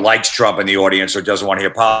 likes Trump in the audience or doesn't want to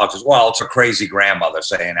hear politics, well, it's a crazy grandmother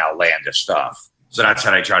saying outlandish stuff. So that's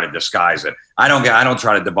how they try to disguise it. I don't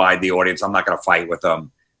try to divide the audience. I'm not going to fight with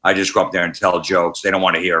them. I just go up there and tell jokes. They don't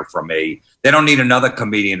want to hear from me. They don't need another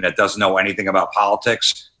comedian that doesn't know anything about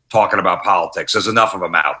politics talking about politics. There's enough of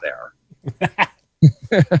them out there.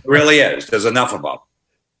 It really is. There's enough of them.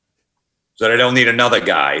 So they don't need another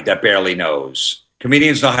guy that barely knows.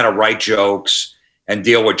 Comedians know how to write jokes and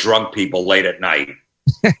deal with drunk people late at night.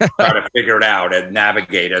 Try to figure it out and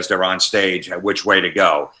navigate as they're on stage which way to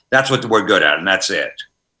go. That's what we're good at, and that's it.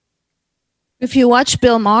 If you watch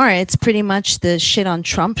Bill Maher, it's pretty much the shit on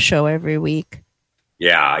Trump show every week.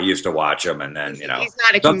 Yeah, I used to watch him, and then, He's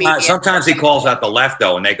not a comedian. Sometimes he calls out the left,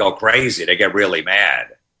 though, and they go crazy. They get really mad.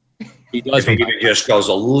 He does. If he just goes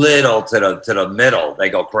a little to the middle, they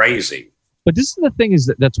go crazy. But this is the thing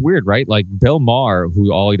that's weird, right? Like Bill Maher,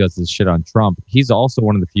 who all he does is shit on Trump, he's also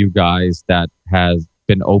one of the few guys that has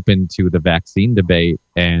been open to the vaccine debate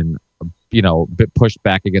and, pushed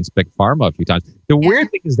back against Big Pharma a few times. The weird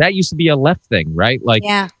thing is that used to be a left thing, right? Like,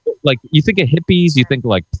 like you think of hippies, you think of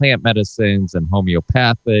like plant medicines and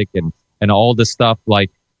homeopathic and all this stuff,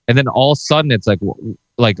 like, and then all of a sudden it's like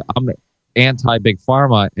I'm anti big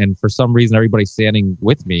pharma, and for some reason everybody standing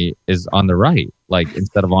with me is on the right, like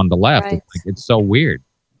instead of on the left. Right. It's so weird.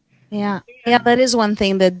 Yeah, that is one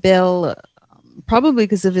thing that Bill, probably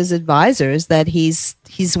because of his advisors, that he's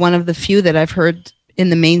one of the few that I've heard in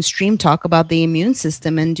the mainstream talk about the immune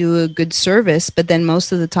system and do a good service. But then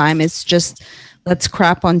most of the time it's just let's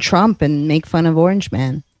crap on Trump and make fun of Orange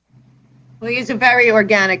Man. Well, he's a very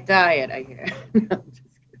organic diet, I hear.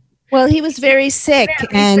 Well, he was very sick,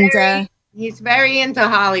 he's very into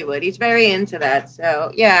Hollywood. He's very into that.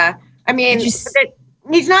 So yeah, I mean,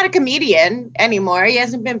 he's not a comedian anymore. He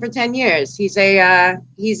hasn't been for 10 years. He's a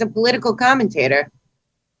political commentator,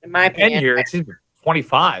 in my opinion. 10 years. He's been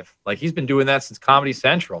 25. Like he's been doing that since Comedy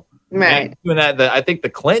Central. Right. Doing that. I think the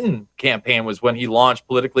Clinton campaign was when he launched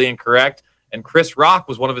Politically Incorrect, and Chris Rock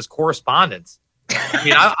was one of his correspondents. I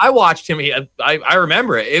mean, I watched him. I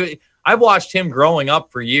remember it. I've watched him growing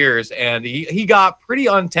up for years, and he got pretty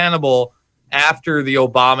untenable after the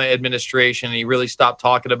Obama administration. He really stopped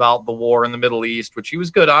talking about the war in the Middle East, which he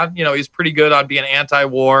was good on. You know, he's pretty good on being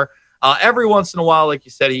anti-war. Every once in a while, like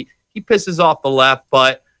you said, he pisses off the left.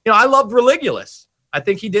 But, you know, I loved Religulous. I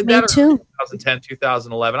think he did that in 2010,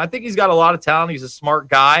 2011. I think he's got a lot of talent. He's a smart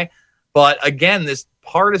guy. But, again, this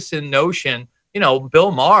partisan notion, you know,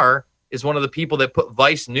 Bill Maher is one of the people that put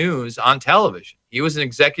Vice News on television. He was an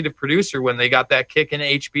executive producer when they got that kick in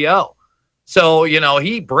HBO. So, you know,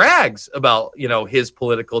 he brags about, you know, his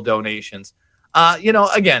political donations. You know,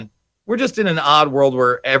 again, we're just in an odd world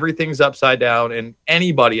where everything's upside down, and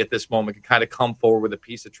anybody at this moment can kind of come forward with a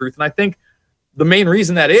piece of truth. And I think the main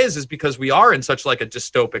reason that is because we are in such like a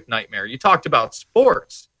dystopic nightmare. You talked about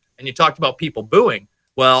sports and you talked about people booing.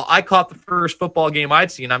 Well, I caught the first football game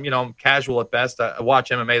I'd seen. I'm casual at best. I watch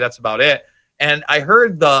MMA. That's about it. And I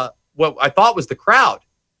heard what I thought was the crowd.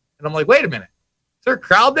 And I'm like, wait a minute. Is there a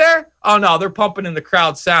crowd there? Oh, no, they're pumping in the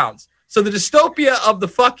crowd sounds. So the dystopia of the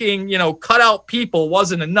fucking, you know, cutout people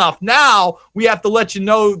wasn't enough. Now we have to let you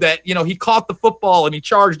know that, you know, he caught the football and he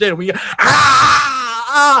charged in. And we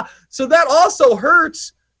So that also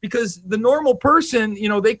hurts because the normal person, you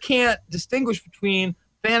know, they can't distinguish between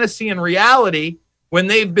fantasy and reality when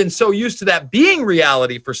they've been so used to that being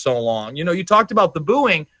reality for so long. You know, you talked about the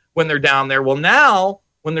booing when they're down there. Well, now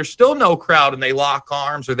when there's still no crowd and they lock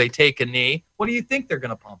arms or they take a knee, what do you think they're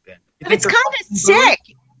going to pump in? But it's kind of sick.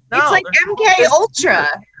 No, it's like MK Ultra.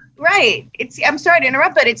 Right. I'm sorry to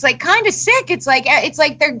interrupt, but it's like kind of sick. It's like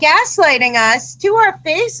they're gaslighting us to our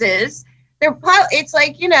faces. It's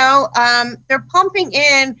like, you know, they're pumping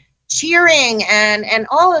in cheering and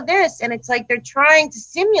all of this. And it's like they're trying to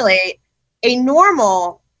simulate a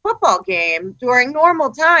normal football game during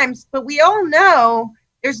normal times. But we all know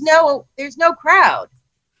there's no crowd.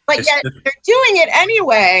 But yet they're doing it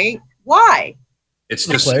anyway. Why? It's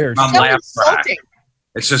the sitcom laugh track.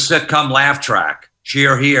 It's a sitcom laugh track.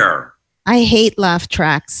 Cheer here. I hate laugh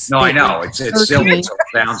tracks. No, I know. It's silly. It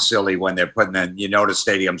sounds silly when they're putting in, you know, the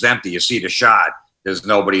stadium's empty. You see the shot. There's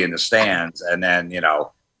nobody in the stands. And then, you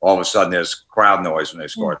know, all of a sudden there's crowd noise when they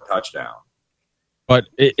score a touchdown. But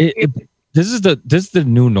this is the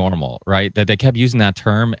new normal, right? That they kept using that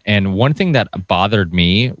term. And one thing that bothered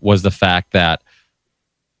me was the fact that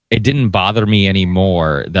it didn't bother me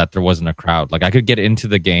anymore that there wasn't a crowd. Like I could get into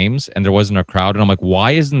the games and there wasn't a crowd, and I'm like,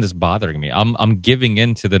 why isn't this bothering me? I'm giving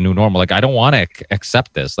in to the new normal. Like I don't want to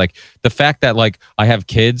accept this. Like the fact that like I have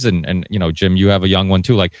kids and you know, Jim, you have a young one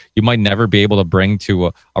too. Like you might never be able to bring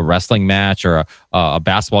to a wrestling match or a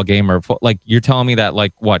basketball game or like you're telling me that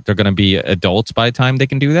like what they're going to be adults by the time they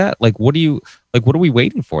can do that. Like what are we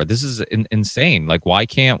waiting for? This is insane. Like why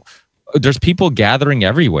can't? There's people gathering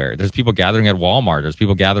everywhere. There's people gathering at Walmart. There's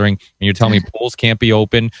people gathering, and you're telling me pools can't be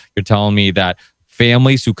open. You're telling me that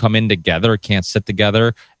families who come in together can't sit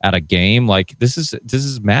together at a game. Like this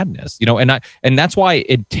is madness, you know. And that's why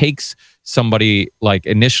it takes somebody like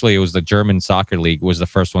initially it was the German soccer league was the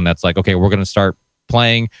first one that's like, okay, we're going to start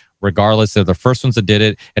playing. Regardless, they're the first ones that did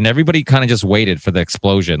it, and everybody kind of just waited for the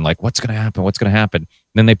explosion. Like, what's going to happen? What's going to happen? And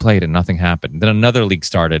then they played and nothing happened. Then another league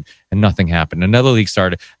started and nothing happened. Another league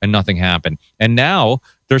started and nothing happened. And now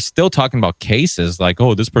they're still talking about cases like,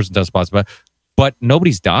 oh, this person does positive, but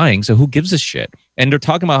nobody's dying. So who gives a shit? And they're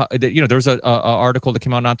talking about, you know, there's a article that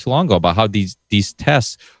came out not too long ago about how these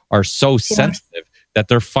tests are so sensitive that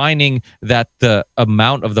they're finding that the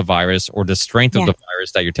amount of the virus or the strength of the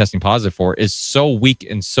virus that you're testing positive for is so weak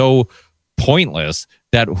and so pointless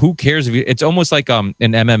that who cares if you, it's almost like in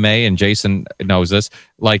MMA, and Jason knows this,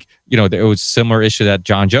 like, you know, there was a similar issue that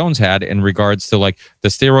John Jones had in regards to like the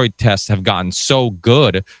steroid tests have gotten so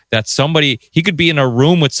good that he could be in a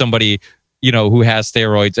room with somebody, you know, who has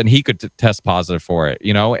steroids and he could test positive for it,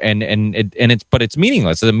 you know, and but it's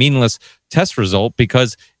meaningless. It's a meaningless test result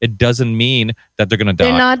because it doesn't mean that they're going to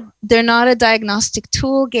die. They're not a diagnostic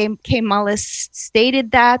tool. Kay Mullis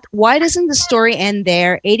stated that. Why doesn't the story end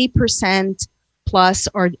there? 80% plus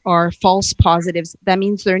are false positives. That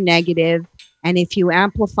means they're negative. And if you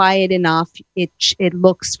amplify it enough, it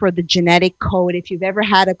looks for the genetic code. If you've ever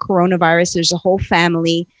had a coronavirus, there's a whole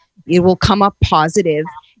family. It will come up positive.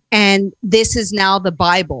 And this is now the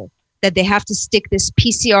Bible, that they have to stick this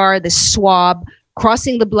PCR, this swab,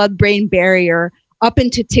 crossing the blood-brain barrier up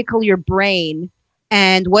into tickle your brain.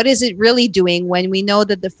 And what is it really doing when we know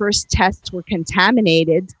that the first tests were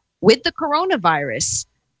contaminated with the coronavirus?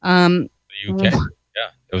 The UK. Yeah,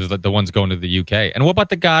 it was the ones going to the UK. And what about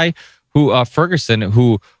the guy who Ferguson,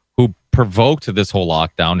 who provoked this whole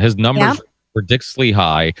lockdown? His numbers were ridiculously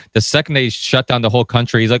high. The second they shut down the whole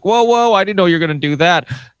country, he's like, whoa, I didn't know you're going to do that.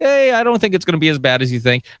 Hey, I don't think it's going to be as bad as you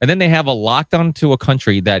think. And then they have a lockdown to a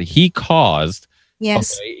country that he caused.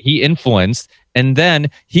 Yes. Okay, he influenced. And then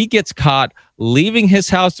he gets caught leaving his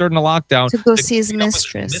house during the lockdown to go see his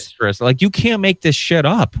mistress. Like, you can't make this shit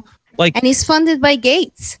up. Like, and he's funded by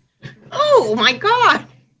Gates. Oh my God!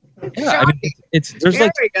 Yeah, I mean, there's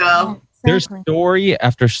there we go. There's story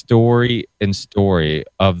after story and story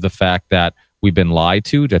of the fact that we've been lied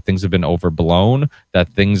to, that things have been overblown, that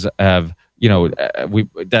things have, you know,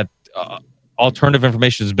 alternative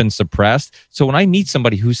information has been suppressed. So when I meet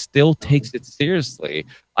somebody who still takes it seriously,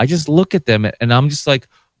 I just look at them and I'm just like,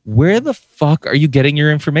 where the fuck are you getting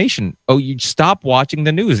your information? Oh, you stop watching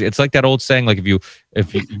the news. It's like that old saying, like if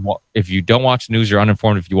you don't watch the news, you're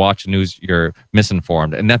uninformed. If you watch the news, you're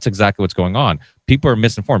misinformed. And that's exactly what's going on. People are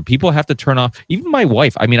misinformed. People have to turn off. Even my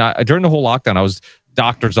wife. I mean, during the whole lockdown, I was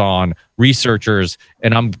doctors on, researchers,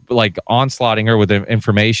 and I'm like onslaughting her with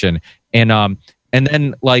information. And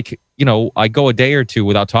then, like, you know, I go a day or two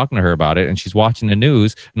without talking to her about it, and she's watching the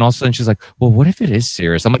news, and all of a sudden she's like, well, what if it is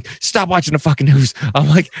serious? I'm like, stop watching the fucking news. I'm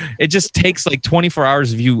like, it just takes like 24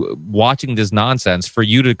 hours of you watching this nonsense for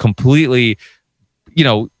you to completely, you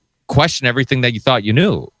know, question everything that you thought you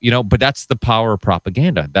knew, you know. But that's the power of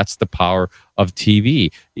propaganda. That's the power of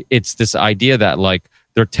TV. It's this idea that, like,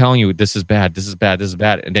 they're telling you this is bad, this is bad, this is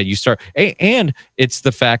bad, and then you start, and it's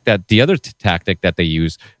the fact that the other tactic that they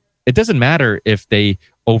use, it doesn't matter if they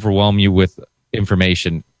overwhelm you with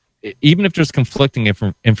information, even if there's conflicting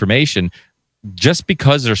information, just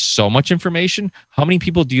because there's so much information. How many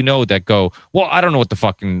people do you know that go, well, I don't know what to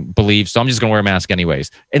fucking believe, so I'm just going to wear a mask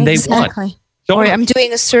anyways? And exactly. They won. Or I'm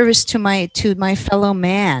doing a service to my fellow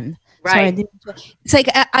man. Right. So it's like,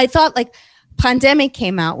 I thought, like, pandemic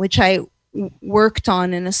came out, which I worked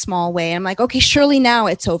on in a small way. I'm like, okay, surely now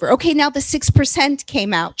it's over. Okay, now the 6%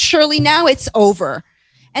 came out. Surely now it's over.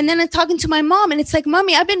 And then I'm talking to my mom, and it's like,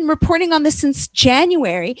 Mommy, I've been reporting on this since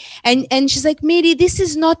January. And she's like, Mary, this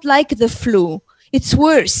is not like the flu. It's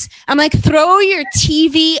worse. I'm like, throw your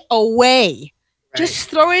TV away. Right. Just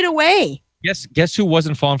throw it away. Guess who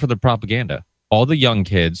wasn't falling for the propaganda? All the young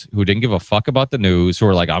kids who didn't give a fuck about the news, who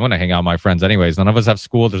were like, I'm going to hang out with my friends anyways. None of us have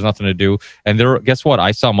school. There's nothing to do. And guess what?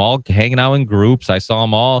 I saw them all hanging out in groups. I saw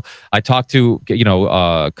them all. I talked to, you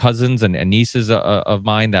know, cousins and nieces of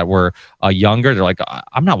mine that were younger. They're like,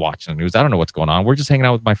 I'm not watching the news. I don't know what's going on. We're just hanging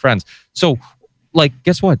out with my friends. So, like,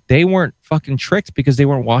 guess what? They weren't fucking tricked because they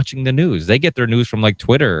weren't watching the news. They get their news from like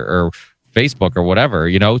Twitter or Facebook or whatever,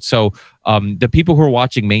 you know? So the people who are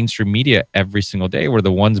watching mainstream media every single day were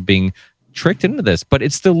the ones being tricked into this. But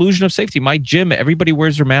it's the illusion of safety. My gym, everybody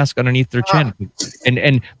wears their mask underneath their chin,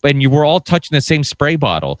 and you were all touching the same spray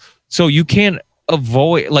bottle, so you can't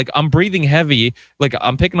avoid. Like, I'm breathing heavy, like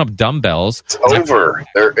I'm picking up dumbbells. It's over.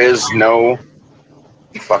 There is no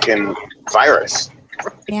fucking virus.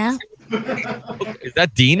 Yeah. Is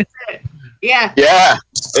that Dean? Yeah,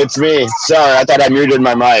 it's me. Sorry, I thought I muted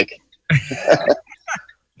my mic.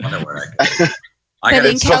 But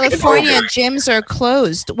in California, gyms are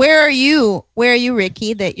closed. Where are you,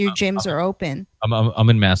 Ricky, that your gyms are open? I'm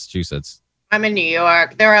in Massachusetts. I'm in New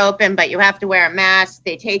York. They're open, but you have to wear a mask.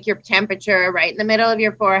 They take your temperature right in the middle of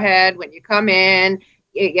your forehead when you come in.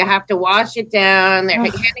 You have to wash it down. They're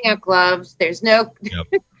handing out gloves. There's no...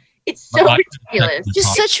 Yep. It's so ridiculous.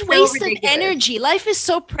 Just such waste of energy. Life is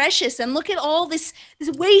so precious. And look at all this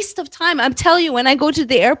waste of time. I'm telling you, when I go to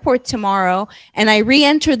the airport tomorrow and I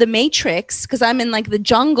re-enter the Matrix, because I'm in like the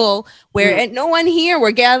jungle where no one here,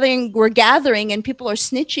 we're gathering and people are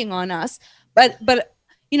snitching on us. But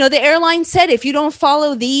You know, the airline said if you don't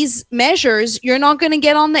follow these measures, you're not going to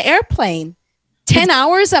get on the airplane. 10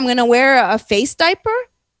 hours, I'm going to wear a face diaper?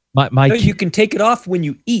 You can take it off when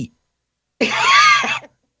you eat.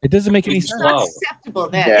 It doesn't make any sense. Acceptable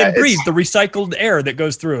then. Yeah, And breathe the recycled air that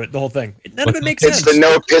goes through it, the whole thing. None of it makes sense. It's the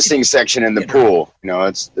no pissing section in the pool. You know,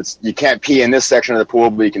 it's you can't pee in this section of the pool,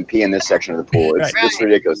 but you can pee in this section of the pool. It's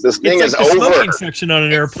ridiculous. This thing It's is like the over. smoking section on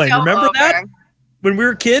an airplane. so Remember over. that? When we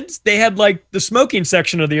were kids, they had like the smoking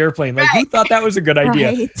section of the airplane. Like, who thought that was a good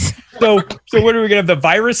idea? Right. So what are we gonna have? The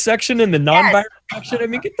virus section and the non-virus section? I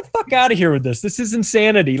mean, get the fuck out of here with this. This is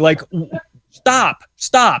insanity. Like, stop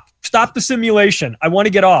the simulation. I want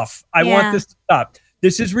to get off. I want this to stop.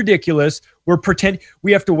 This is ridiculous. We're pretending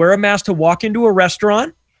we have to wear a mask to walk into a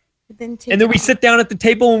restaurant. And then we sit down at the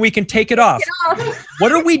table and we can take it off.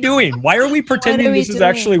 What are we doing? Why are we pretending this is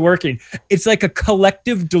actually working? It's like a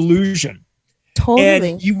collective delusion.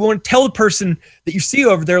 Totally. And you want to tell a person that you see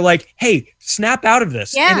over there, like, hey, snap out of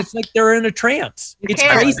this. Yeah. And it's like they're in a trance. It's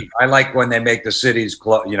crazy. I like when they make the cities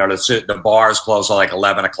close. You know, the bars close at like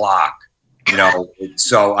 11 o'clock. You know,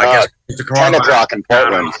 so I guess it's a 10 o'clock in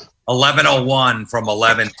Portland. 11:01 from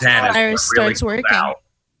 11:10 Virus starts working.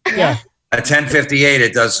 Yeah. At 10:58,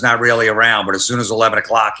 it does not really around, but as soon as 11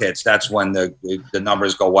 o'clock hits, that's when the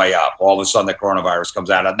numbers go way up. All of a sudden, the coronavirus comes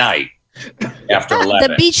out at night after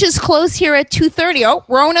 11. The beaches close here at 2:30. Oh,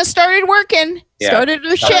 Rona started working. Started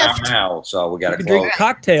a shift. Now, so we got to You can close. drink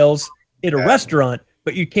cocktails at a restaurant,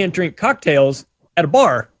 but you can't drink cocktails at a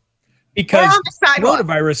bar because Or on the sidewalk.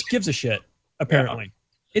 coronavirus gives a shit, apparently.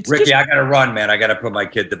 It's Ricky, just, I got to run, man. I got to put my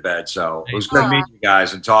kid to bed. So it was good meeting you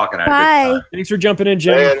guys and talking. I had a Bye. good time. thanks for jumping in,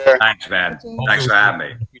 Jay. Later. Thanks, man. Thanks for having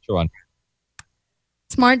me. Future one.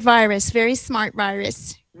 Smart virus. Very smart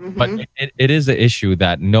virus. But it is an issue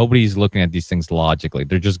that nobody's looking at these things logically.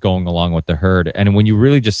 They're just going along with the herd. And when you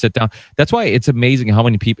really just sit down, that's why it's amazing how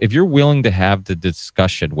many people, if you're willing to have the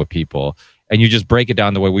discussion with people and you just break it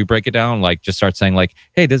down the way we break it down, like just start saying like,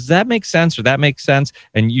 hey, does that make sense or that makes sense?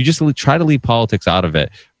 And you just try to leave politics out of it.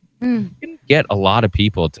 You can get a lot of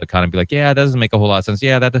people to kind of be like, yeah, that doesn't make a whole lot of sense.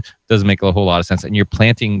 Yeah, that doesn't make a whole lot of sense. And you're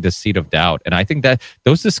planting the seed of doubt. And I think that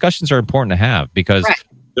those discussions are important to have because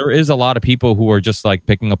there is a lot of people who are just like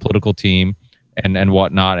picking a political team and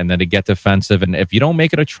whatnot, and then they get defensive. And if you don't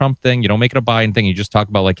make it a Trump thing, you don't make it a Biden thing, you just talk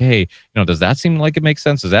about like, hey, you know, does that seem like it makes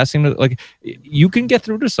sense? Does that seem like you can get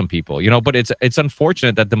through to some people, you know? But it's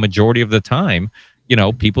unfortunate that the majority of the time, you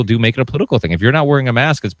know, people do make it a political thing. If you're not wearing a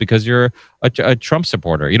mask, it's because you're a Trump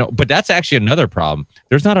supporter, you know. But that's actually another problem.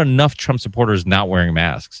 There's not enough Trump supporters not wearing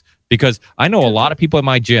masks because I know a lot of people at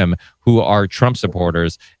my gym who are Trump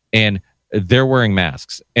supporters and they're wearing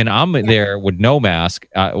masks and I'm there with no mask.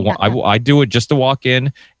 I do it just to walk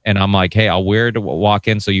in and I'm like, hey, I'll wear it to walk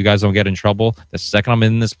in so you guys don't get in trouble. The second I'm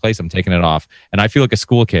in this place, I'm taking it off. And I feel like a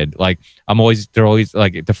school kid. Like they're always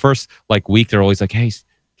like the first like week, they're always like, hey,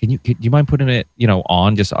 do you mind putting it, you know,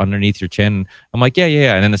 on just underneath your chin? I'm like,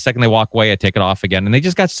 yeah. And then the second they walk away, I take it off again. And they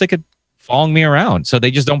just got sick of following me around. So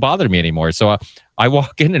they just don't bother me anymore. So I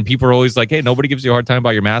walk in and people are always like, hey, nobody gives you a hard time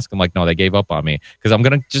about your mask. I'm like, no, they gave up on me because I'm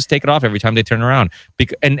going to just take it off every time they turn around.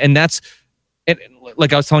 And that's, and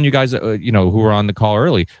like I was telling you guys, you know, who were on the call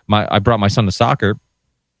early, I brought my son to soccer.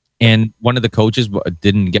 And one of the coaches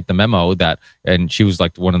didn't get the memo that, and she was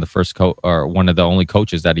like one of the first or one of the only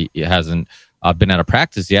coaches that he hasn't been at a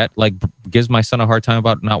practice yet, like gives my son a hard time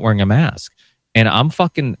about not wearing a mask. And I'm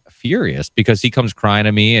fucking furious because he comes crying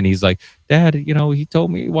to me and he's like, Dad, you know, he told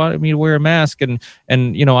me he wanted me to wear a mask.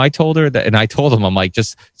 And, you know, I told her that, and I told him, I'm like,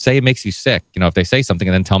 just say it makes you sick. You know, if they say something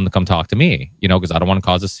and then tell them to come talk to me, you know, because I don't want to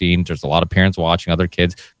cause a scene. There's a lot of parents watching, other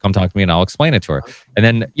kids, come talk to me and I'll explain it to her. And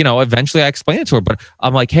then, you know, eventually I explain it to her, but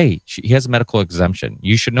I'm like, hey, he has a medical exemption.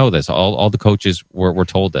 You should know this. All the coaches were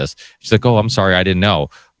told this. She's like, oh, I'm sorry, I didn't know.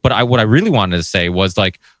 But what I really wanted to say was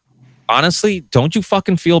like, honestly, don't you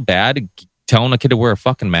fucking feel bad telling a kid to wear a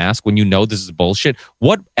fucking mask when you know this is bullshit?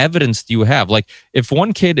 What evidence do you have? Like, if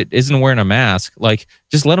one kid isn't wearing a mask, like,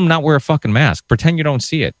 just let him not wear a fucking mask. Pretend you don't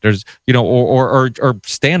see it. There's, you know, or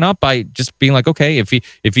stand up by just being like, okay, if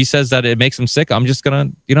he says that it makes him sick, I'm just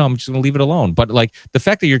gonna leave it alone. But like the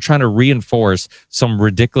fact that you're trying to reinforce some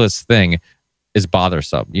ridiculous thing is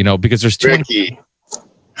bothersome, you know, because there's too Ricky,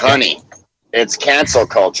 honey, it's cancel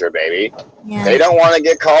culture, baby. Yeah. They don't want to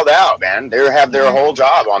get called out, man. They have their whole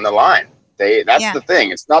job on the line. That's the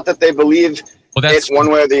thing. It's not that they believe it's one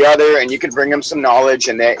way or the other, and you could bring them some knowledge,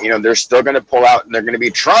 and they, you know, they're still going to pull out, and they're going to be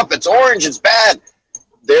Trump. It's orange. It's bad.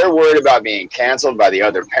 They're worried about being canceled by the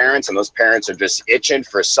other parents, and those parents are just itching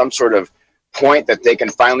for some sort of point that they can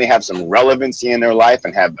finally have some relevancy in their life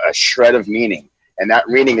and have a shred of meaning. And that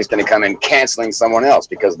reading is going to come in canceling someone else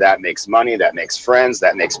because that makes money, that makes friends,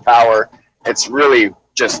 that makes power. It's really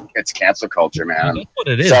just, it's cancel culture, man. That's what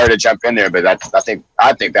it is. Sorry to jump in there, but I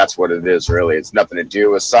think that's what it is, really. It's nothing to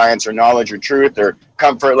do with science or knowledge or truth or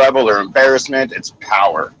comfort level or embarrassment. It's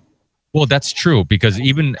power. Well, that's true, because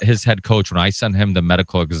even his head coach, when I sent him the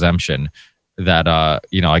medical exemption that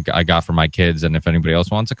I got for my kids, and if anybody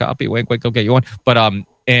else wants a copy, wink, wink, go get you one. But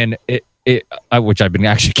and which I've been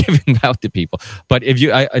actually giving out to people. But if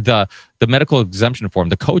the medical exemption form,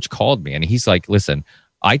 the coach called me and he's like, "Listen,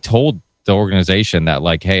 I told the organization that,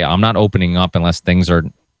 like, hey, I'm not opening up unless things are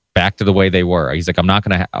back to the way they were." He's like, "I'm not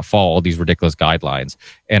going to follow all these ridiculous guidelines."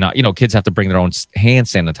 And, kids have to bring their own hand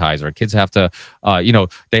sanitizer. Kids have to,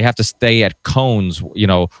 they have to stay at cones,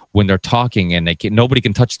 when they're talking, and nobody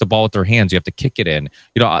can touch the ball with their hands. You have to kick it in,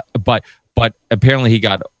 but apparently he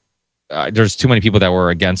got, there's too many people that were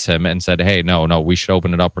against him and said, "Hey, no, we should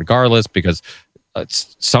open it up regardless because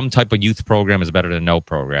some type of youth program is better than no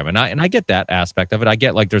program." And I get that aspect of it. I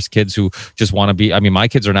get, like, there's kids who just want to be, my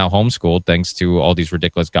kids are now homeschooled thanks to all these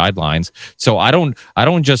ridiculous guidelines. So I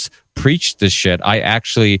don't just preach this shit. I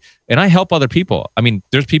help other people.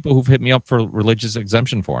 There's people who've hit me up for religious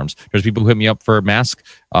exemption forms. There's people who hit me up for mask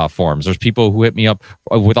forms. There's people who hit me up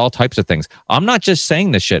with all types of things. I'm not just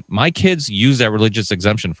saying this shit. My kids use that religious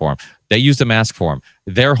exemption form. They use the mask form.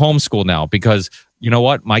 They're homeschooled now because, you know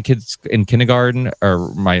what? My kid's in kindergarten,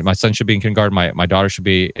 or my son should be in kindergarten. My daughter should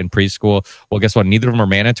be in preschool. Well, guess what? Neither of them are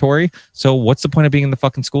mandatory. So what's the point of being in the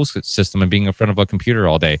fucking school system and being in front of a computer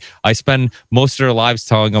all day? I spend most of their lives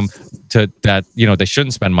telling them that they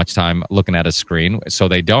shouldn't spend much time looking at a screen, so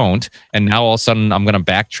they don't. And now all of a sudden I'm going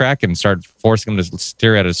to backtrack and start forcing them to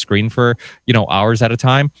stare at a screen for hours at a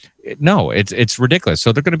time. No, it's ridiculous.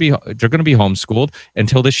 So they're going to be homeschooled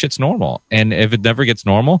until this shit's normal. And if it never gets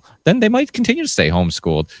normal, then they might continue to stay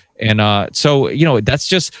homeschooled. And so that's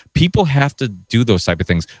just, people have to do those type of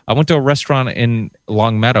things. I went to a restaurant in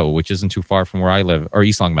Long Meadow, which isn't too far from where I live, or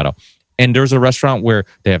East Long Meadow. And there's a restaurant where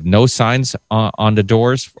they have no signs on the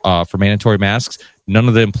doors for mandatory masks. None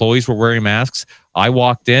of the employees were wearing masks. I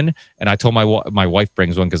walked in and I told my wife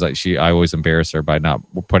brings one because I always embarrass her by not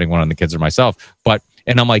putting one on the kids or myself.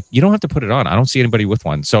 And I'm like, you don't have to put it on. I don't see anybody with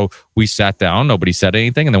one. So we sat down. Nobody said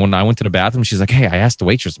anything. And then when I went to the bathroom, she's like, "Hey, I asked the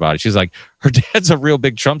waitress about it." She's like, her dad's a real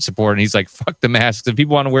big Trump supporter. And he's like, "Fuck the masks. If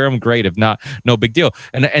people want to wear them, great. If not, no big deal."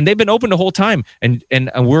 And they've been open the whole time. And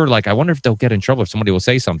we're like, I wonder if they'll get in trouble if somebody will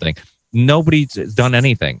say something. Nobody's done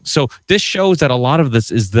anything. So this shows that a lot of this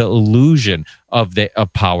is the illusion of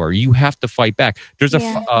power. You have to fight back. There's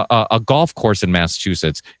a golf course in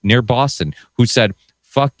Massachusetts near Boston who said,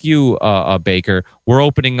 "Fuck you, Baker. We're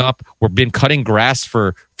opening up. We've been cutting grass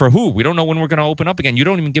for who? We don't know when we're going to open up again. You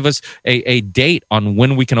don't even give us a date on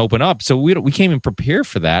when we can open up. So we can't even prepare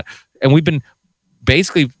for that. And we've been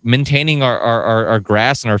basically maintaining our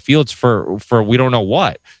grass and our fields for we don't know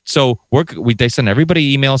what. So they send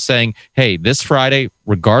everybody emails saying, "Hey, this Friday,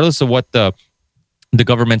 regardless of what the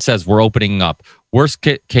government says, we're opening up. Worst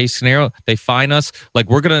case scenario, they fine us. Like,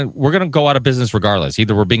 we're gonna go out of business regardless.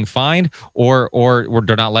 Either we're being fined or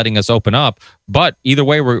they're not letting us open up. But either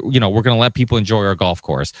way, we're gonna let people enjoy our golf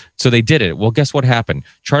course." So they did it. Well, guess what happened?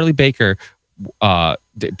 Charlie Baker,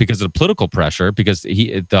 because of the political pressure, because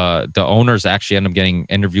the owners actually end up getting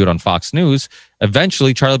interviewed on Fox News.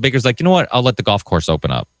 Eventually, Charlie Baker's like, "You know what? I'll let the golf course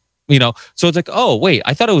open up." So it's like, oh, wait,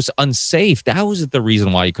 I thought it was unsafe. That was the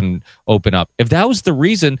reason why you couldn't open up. If that was the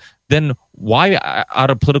reason, then why, out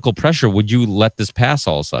of political pressure, would you let this pass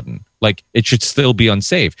all of a sudden? Like, it should still be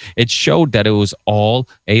unsafe. It showed that it was all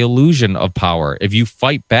a illusion of power. If you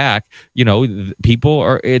fight back,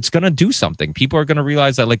 it's going to do something. People are going to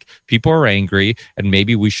realize that, like, people are angry and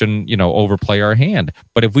maybe we shouldn't, overplay our hand.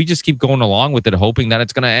 But if we just keep going along with it, hoping that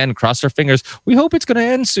it's going to end, cross our fingers, we hope it's going to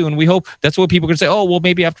end soon. We hope that's what people are going to say. "Oh, well,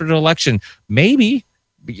 maybe after the election." Maybe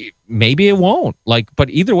it won't. But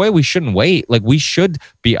either way, we shouldn't wait. Like, we should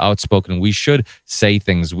be outspoken. We should say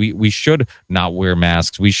things. We should not wear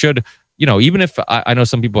masks. We should, even if I know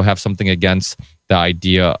some people have something against the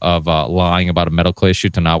idea of lying about a medical issue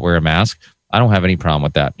to not wear a mask. I don't have any problem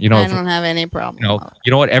with that. I don't have any problem.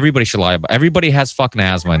 You know what? Everybody should lie about. Everybody has fucking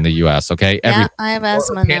asthma in the U.S. Okay. Yeah, I have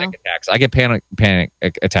asthma. Panic attacks. I get panic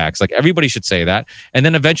attacks. Like, everybody should say that, and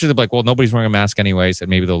then eventually they'll be like, "Well, nobody's wearing a mask anyways," and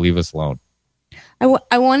maybe they'll leave us alone.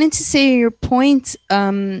 I wanted to say your point.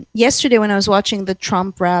 Yesterday, when I was watching the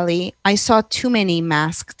Trump rally, I saw too many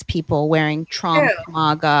masked people wearing Trump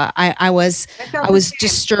MAGA. I was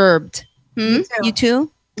disturbed. You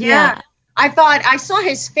too? Yeah. I saw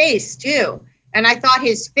his face too. And I thought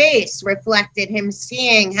his face reflected him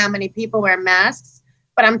seeing how many people wear masks.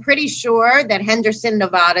 But I'm pretty sure that Henderson,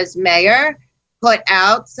 Nevada's mayor put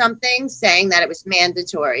out something saying that it was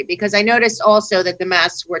mandatory, because I noticed also that the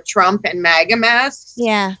masks were Trump and MAGA masks.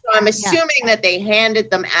 Yeah. So I'm assuming that they handed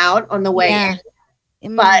them out on the way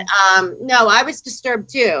in. But no, I was disturbed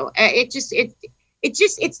too. It's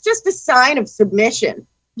just a sign of submission.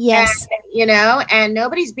 Yes. And, and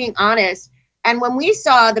nobody's being honest. And when we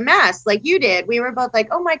saw the masks, like you did, we were both like,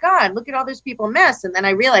 oh my God, look at all those people masks. And then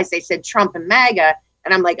I realized they said Trump and MAGA.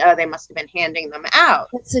 And I'm like, oh, they must have been handing them out.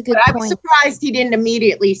 That's a good point. I point. was surprised he didn't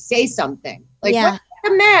immediately say something. Like, what are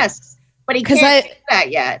the masks? But he can't do that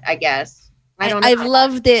yet, I guess. I don't know. I've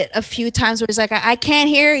loved it a few times where he's like, I can't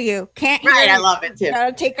hear you. Can't hear you. I love it too. You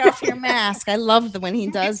gotta take off your mask. I love when he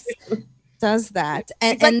does that.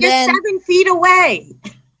 And it's like, and you're then 7 feet away.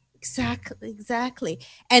 Exactly.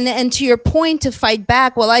 And to your point, to fight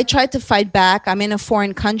back, well, I tried to fight back. I'm in a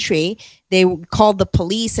foreign country. They called the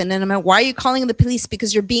police. And then I'm like, why are you calling the police?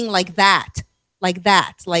 Because you're being like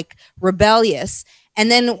rebellious.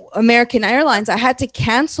 And then American Airlines, I had to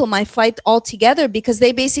cancel my flight altogether because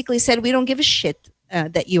they basically said, we don't give a shit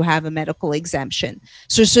that you have a medical exemption.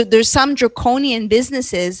 So there's some draconian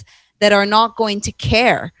businesses that are not going to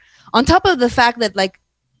care. On top of the fact that like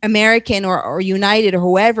American or United or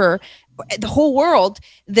whoever, the whole world,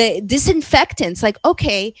 the disinfectants, like,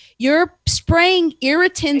 okay, you're spraying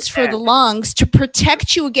irritants for the lungs to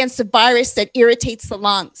protect you against a virus that irritates the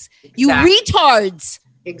lungs. You retards.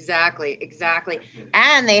 Exactly.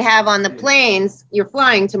 And they have on the planes, you're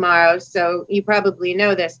flying tomorrow, so you probably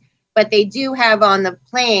know this, but they do have on the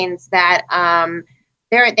planes that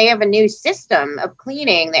they have a new system of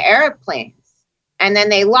cleaning the airplanes. And then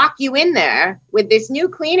they lock you in there with this new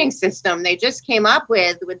cleaning system they just came up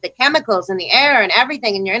with the chemicals in the air and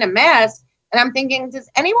everything, and you're in a mess. And I'm thinking, does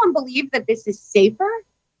anyone believe that this is safer?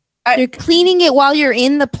 You're cleaning it while you're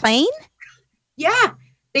in the plane? Yeah.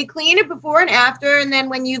 They clean it before and after, and then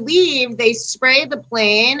when you leave, they spray the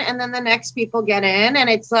plane, and then the next people get in,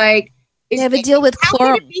 and it's like... They have a deal with How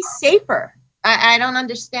can it be safer? I don't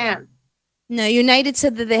understand. No, United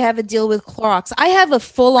said that they have a deal with Clorox. I have a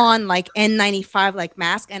full-on like N95 like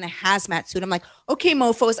mask and a hazmat suit. I'm like, okay,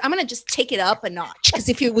 mofos, I'm gonna just take it up a notch, because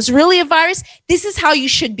if it was really a virus, this is how you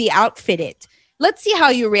should be outfitted. Let's see how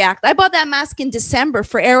you react. I bought that mask in December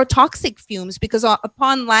for aerotoxic fumes because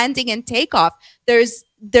upon landing and takeoff, there's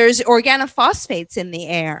organophosphates in the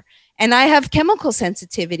air, and I have chemical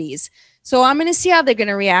sensitivities. So I'm gonna see how they're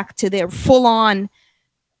gonna react to their full-on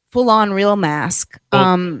real mask.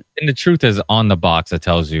 And the truth is, on the box, it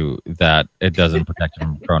tells you that it doesn't protect you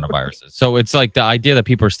from coronaviruses. So it's like the idea that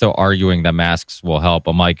people are still arguing that masks will help.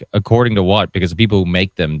 I'm like, according to what? Because the people who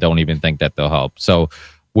make them don't even think that they'll help. So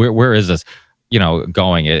where is this,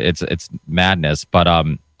 going? It's madness. But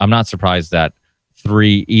I'm not surprised that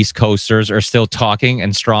 3 East Coasters are still talking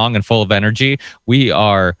and strong and full of energy. We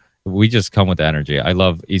just come with the energy. I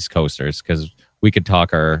love East Coasters because we could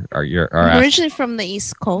talk our I'm originally from the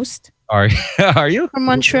East Coast. Are you? From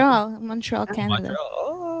Montreal, Canada. Montreal.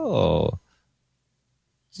 Oh.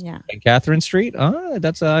 Yeah. St. Catherine Street? Oh,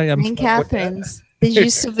 that's I'm St. Catherine's. Did you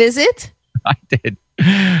used to visit? I did.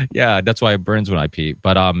 Yeah, that's why it burns when I pee.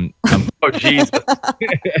 But oh Jesus.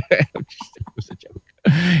 It was a joke.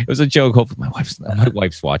 It was a joke. Hopefully my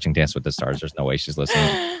wife's watching Dance with the Stars. There's no way she's listening.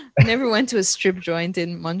 I never went to a strip joint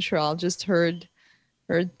in Montreal, just heard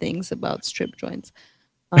things about strip joints.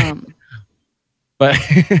 But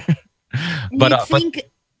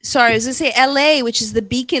sorry, I was going to say LA, which is the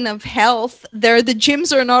beacon of health, the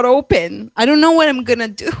gyms are not open. I don't know what I'm going to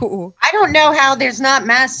do. I don't know how there's not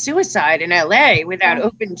mass suicide in LA without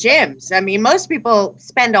open gyms. I mean, most people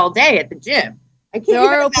spend all day at the gym. There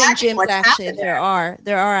are open gyms, actually. There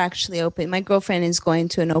are actually open. My girlfriend is going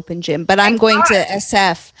to an open gym, but I'm going to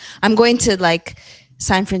SF. I'm going to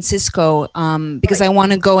San Francisco because I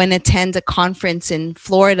want to go and attend a conference in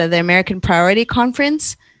Florida, the American Priority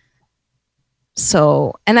Conference.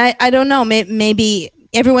 So, and I don't know, maybe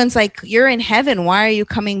everyone's like, you're in heaven. Why are you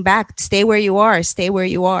coming back? Stay where you are. Stay where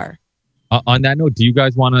you are. On that note, do you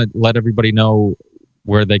guys want to let everybody know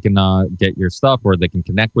where they can get your stuff, where they can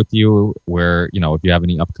connect with you, where, if you have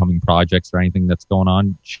any upcoming projects or anything that's going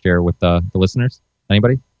on, share with the listeners?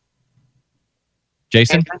 Anybody?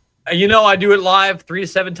 Jason? I do it live 3 to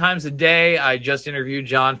 7 times a day. I just interviewed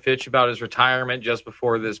John Fitch about his retirement just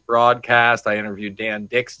before this broadcast. I interviewed Dan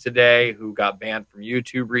Dix today, who got banned from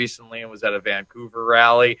YouTube recently and was at a Vancouver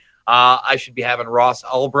rally. I should be having Ross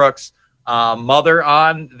Ulbrook's mother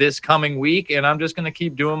on this coming week, and I'm just going to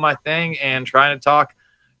keep doing my thing and trying to talk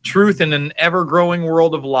truth in an ever-growing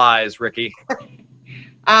world of lies, Ricky.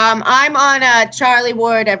 I'm on Charlie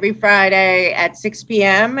Ward every Friday at 6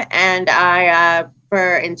 p.m., and I...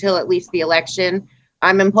 until at least the election.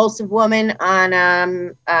 I'm Impulsive Woman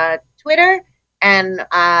on Twitter, and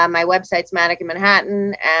my website's Manic in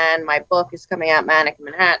Manhattan, and my book is coming out, Manic in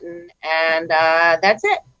Manhattan, and that's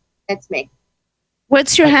it. It's me.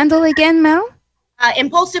 What's your handle again, Mel?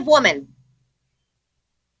 Impulsive Woman.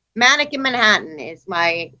 Manic in Manhattan is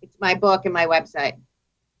my book and my website.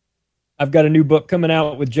 I've got a new book coming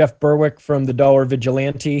out with Jeff Berwick from the Dollar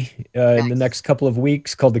Vigilante in the next couple of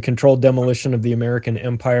weeks called The Controlled Demolition of the American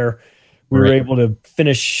Empire. We were able to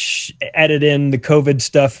edit in the COVID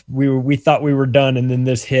stuff. We thought we were done, and then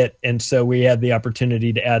this hit, and so we had the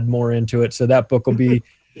opportunity to add more into it. So that book will be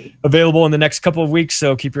available in the next couple of weeks,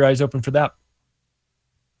 so keep your eyes open for that.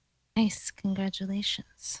 Nice.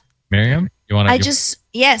 Congratulations. Miriam, you want to?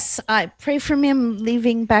 Yes, I pray for me. I'm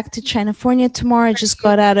leaving back to California tomorrow. I just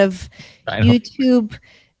got out of YouTube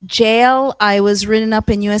jail. I was written up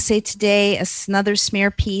in USA Today as another smear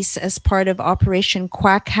piece as part of Operation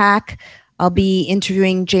Quack Hack. I'll be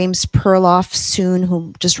interviewing James Perloff soon,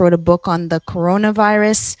 who just wrote a book on the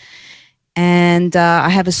coronavirus. And I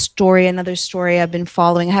have another story I've been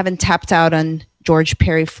following. I haven't tapped out on George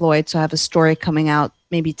Perry Floyd, so I have a story coming out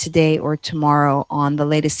maybe today or tomorrow on the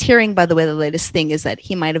latest hearing. By the way, the latest thing is that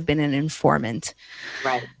he might have been an informant.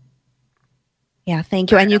 Right. Yeah,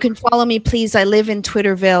 thank you. And you can follow me, please. I live in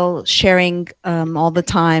Twitterville, sharing all the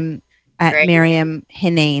time at Miriam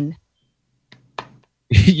Hinane.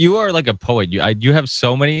 You are like a poet. You have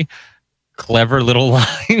so many clever little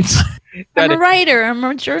lines. I'm a writer. I'm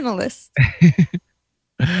a journalist.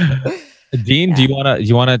 Dean, do you want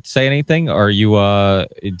to say anything? Or you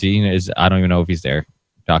Dean is, I don't even know if he's there.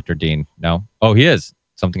 Dr. Dean. No? Oh, he is.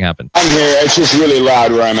 Something happened. I'm here. It's just really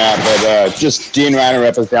loud where I'm at, but just Dean Reiner,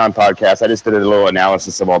 Up is Down podcast. I just did a little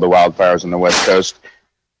analysis of all the wildfires on the West Coast.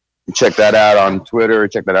 Check that out on Twitter.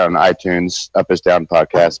 Check that out on iTunes. Up is Down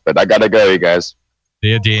podcast. But I gotta go, you guys.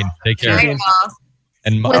 See you, Dean. Take care.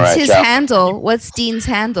 And what's his handle? What's Dean's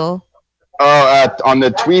handle? Oh, on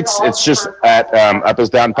the tweets, it's just at Up is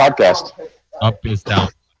Down podcast. Up is Down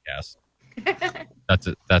podcast. That's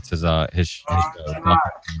his show.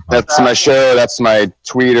 That's my show. That's my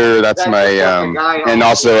Twitter. That's my and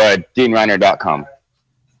also DeanReiner.com.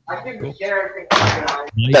 Cool.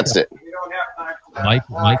 That's it. Mike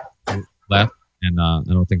left, and I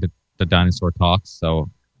don't think that the dinosaur talks, so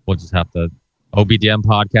we'll just have to OBDM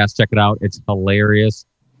podcast. Check it out. It's hilarious.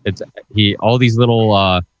 It's all these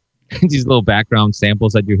little these little background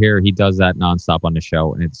samples that you hear. He does that nonstop on the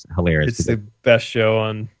show, and it's hilarious. It's the best show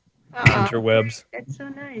on interwebs. That's so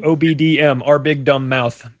nice. OBDM, Our Big Dumb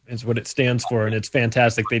Mouth, is what it stands for, and it's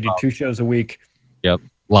fantastic. They do 2 shows a week. Yep.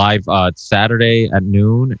 Live Saturday at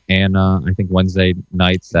noon, and I think Wednesday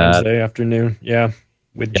nights at Wednesday afternoon. Yeah,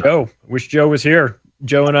 with Joe. Wish Joe was here.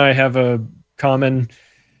 Joe and I have a common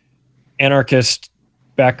anarchist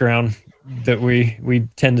background that we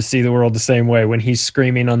tend to see the world the same way. When he's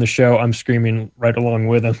screaming on the show, I'm screaming right along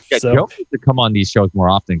with him. Yeah, so Joe needs to come on these shows more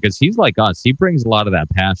often because he's like us. He brings a lot of that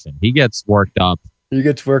passion. He gets worked up. He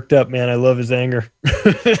gets worked up, man. I love his anger.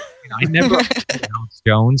 I never understood Alex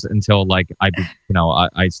Jones until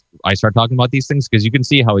I start talking about these things because you can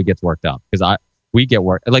see how he gets worked up. Because we get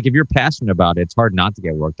worked. Like if you're passionate about it, it's hard not to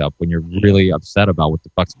get worked up when you're really upset about what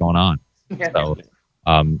the fuck's going on. So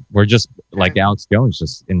we're just like Alex Jones,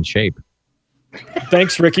 just in shape.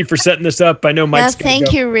 Thanks, Ricky, for setting this up. I know Mike's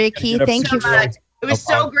thank you, Ricky. Thank you so much. It was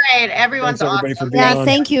so great. Everyone's awesome. Yeah,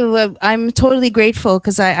 thank you. I'm totally grateful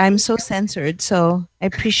because I'm so censored. So I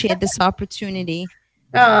appreciate this opportunity.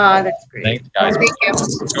 Oh, that's great. Thanks, guys. Thank you.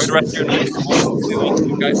 Enjoy the rest of your night. We'll see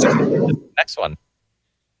you guys next one.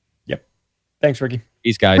 Yep. Thanks, Ricky.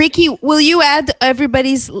 Peace, guys. Ricky, will you add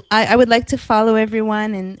everybody's? I would like to follow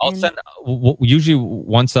everyone. And I'll send. Usually,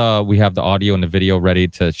 once we have the audio and the video ready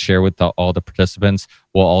to share with all the participants,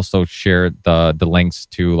 we'll also share the links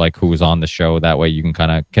to like who was on the show. That way, you can kind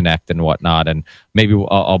of connect and whatnot. And maybe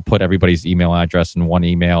I'll put everybody's email address in one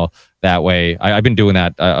email. That way, I've been doing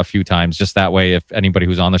that a few times. Just that way, if anybody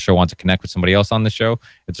who's on the show wants to connect with somebody else on the show,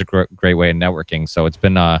 it's a great way of networking. So it's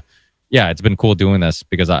been it's been cool doing this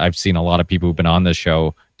because I've seen a lot of people who've been on this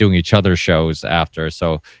show doing each other's shows after.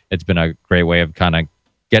 So it's been a great way of kind of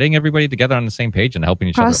getting everybody together on the same page and helping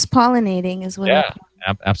each other. Cross-pollinating is what. Yeah,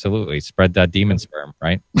 absolutely. Spread that demon sperm,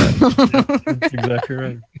 right? That's exactly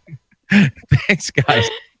right. Thanks, guys.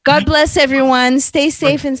 God bless everyone. Stay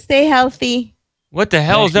safe and stay healthy. What the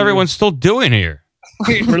hell is everyone still doing here?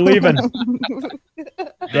 We're leaving.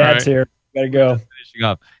 Dad's here. Gotta go. Finishing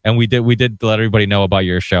up, and we did let everybody know about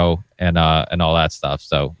your show and all that stuff.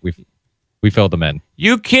 So we filled them in.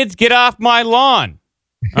 You kids get off my lawn.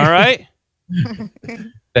 All right.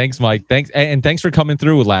 Thanks, Mike. Thanks for coming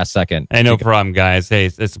through last second. Hey, no problem, guys. Hey,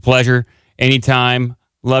 it's a pleasure. anytime.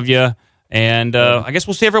 Love you. And I guess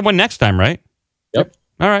we'll see everyone next time, right? Yep.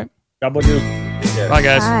 All right. God bless you. Bye,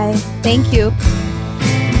 guys. Bye. Thank you.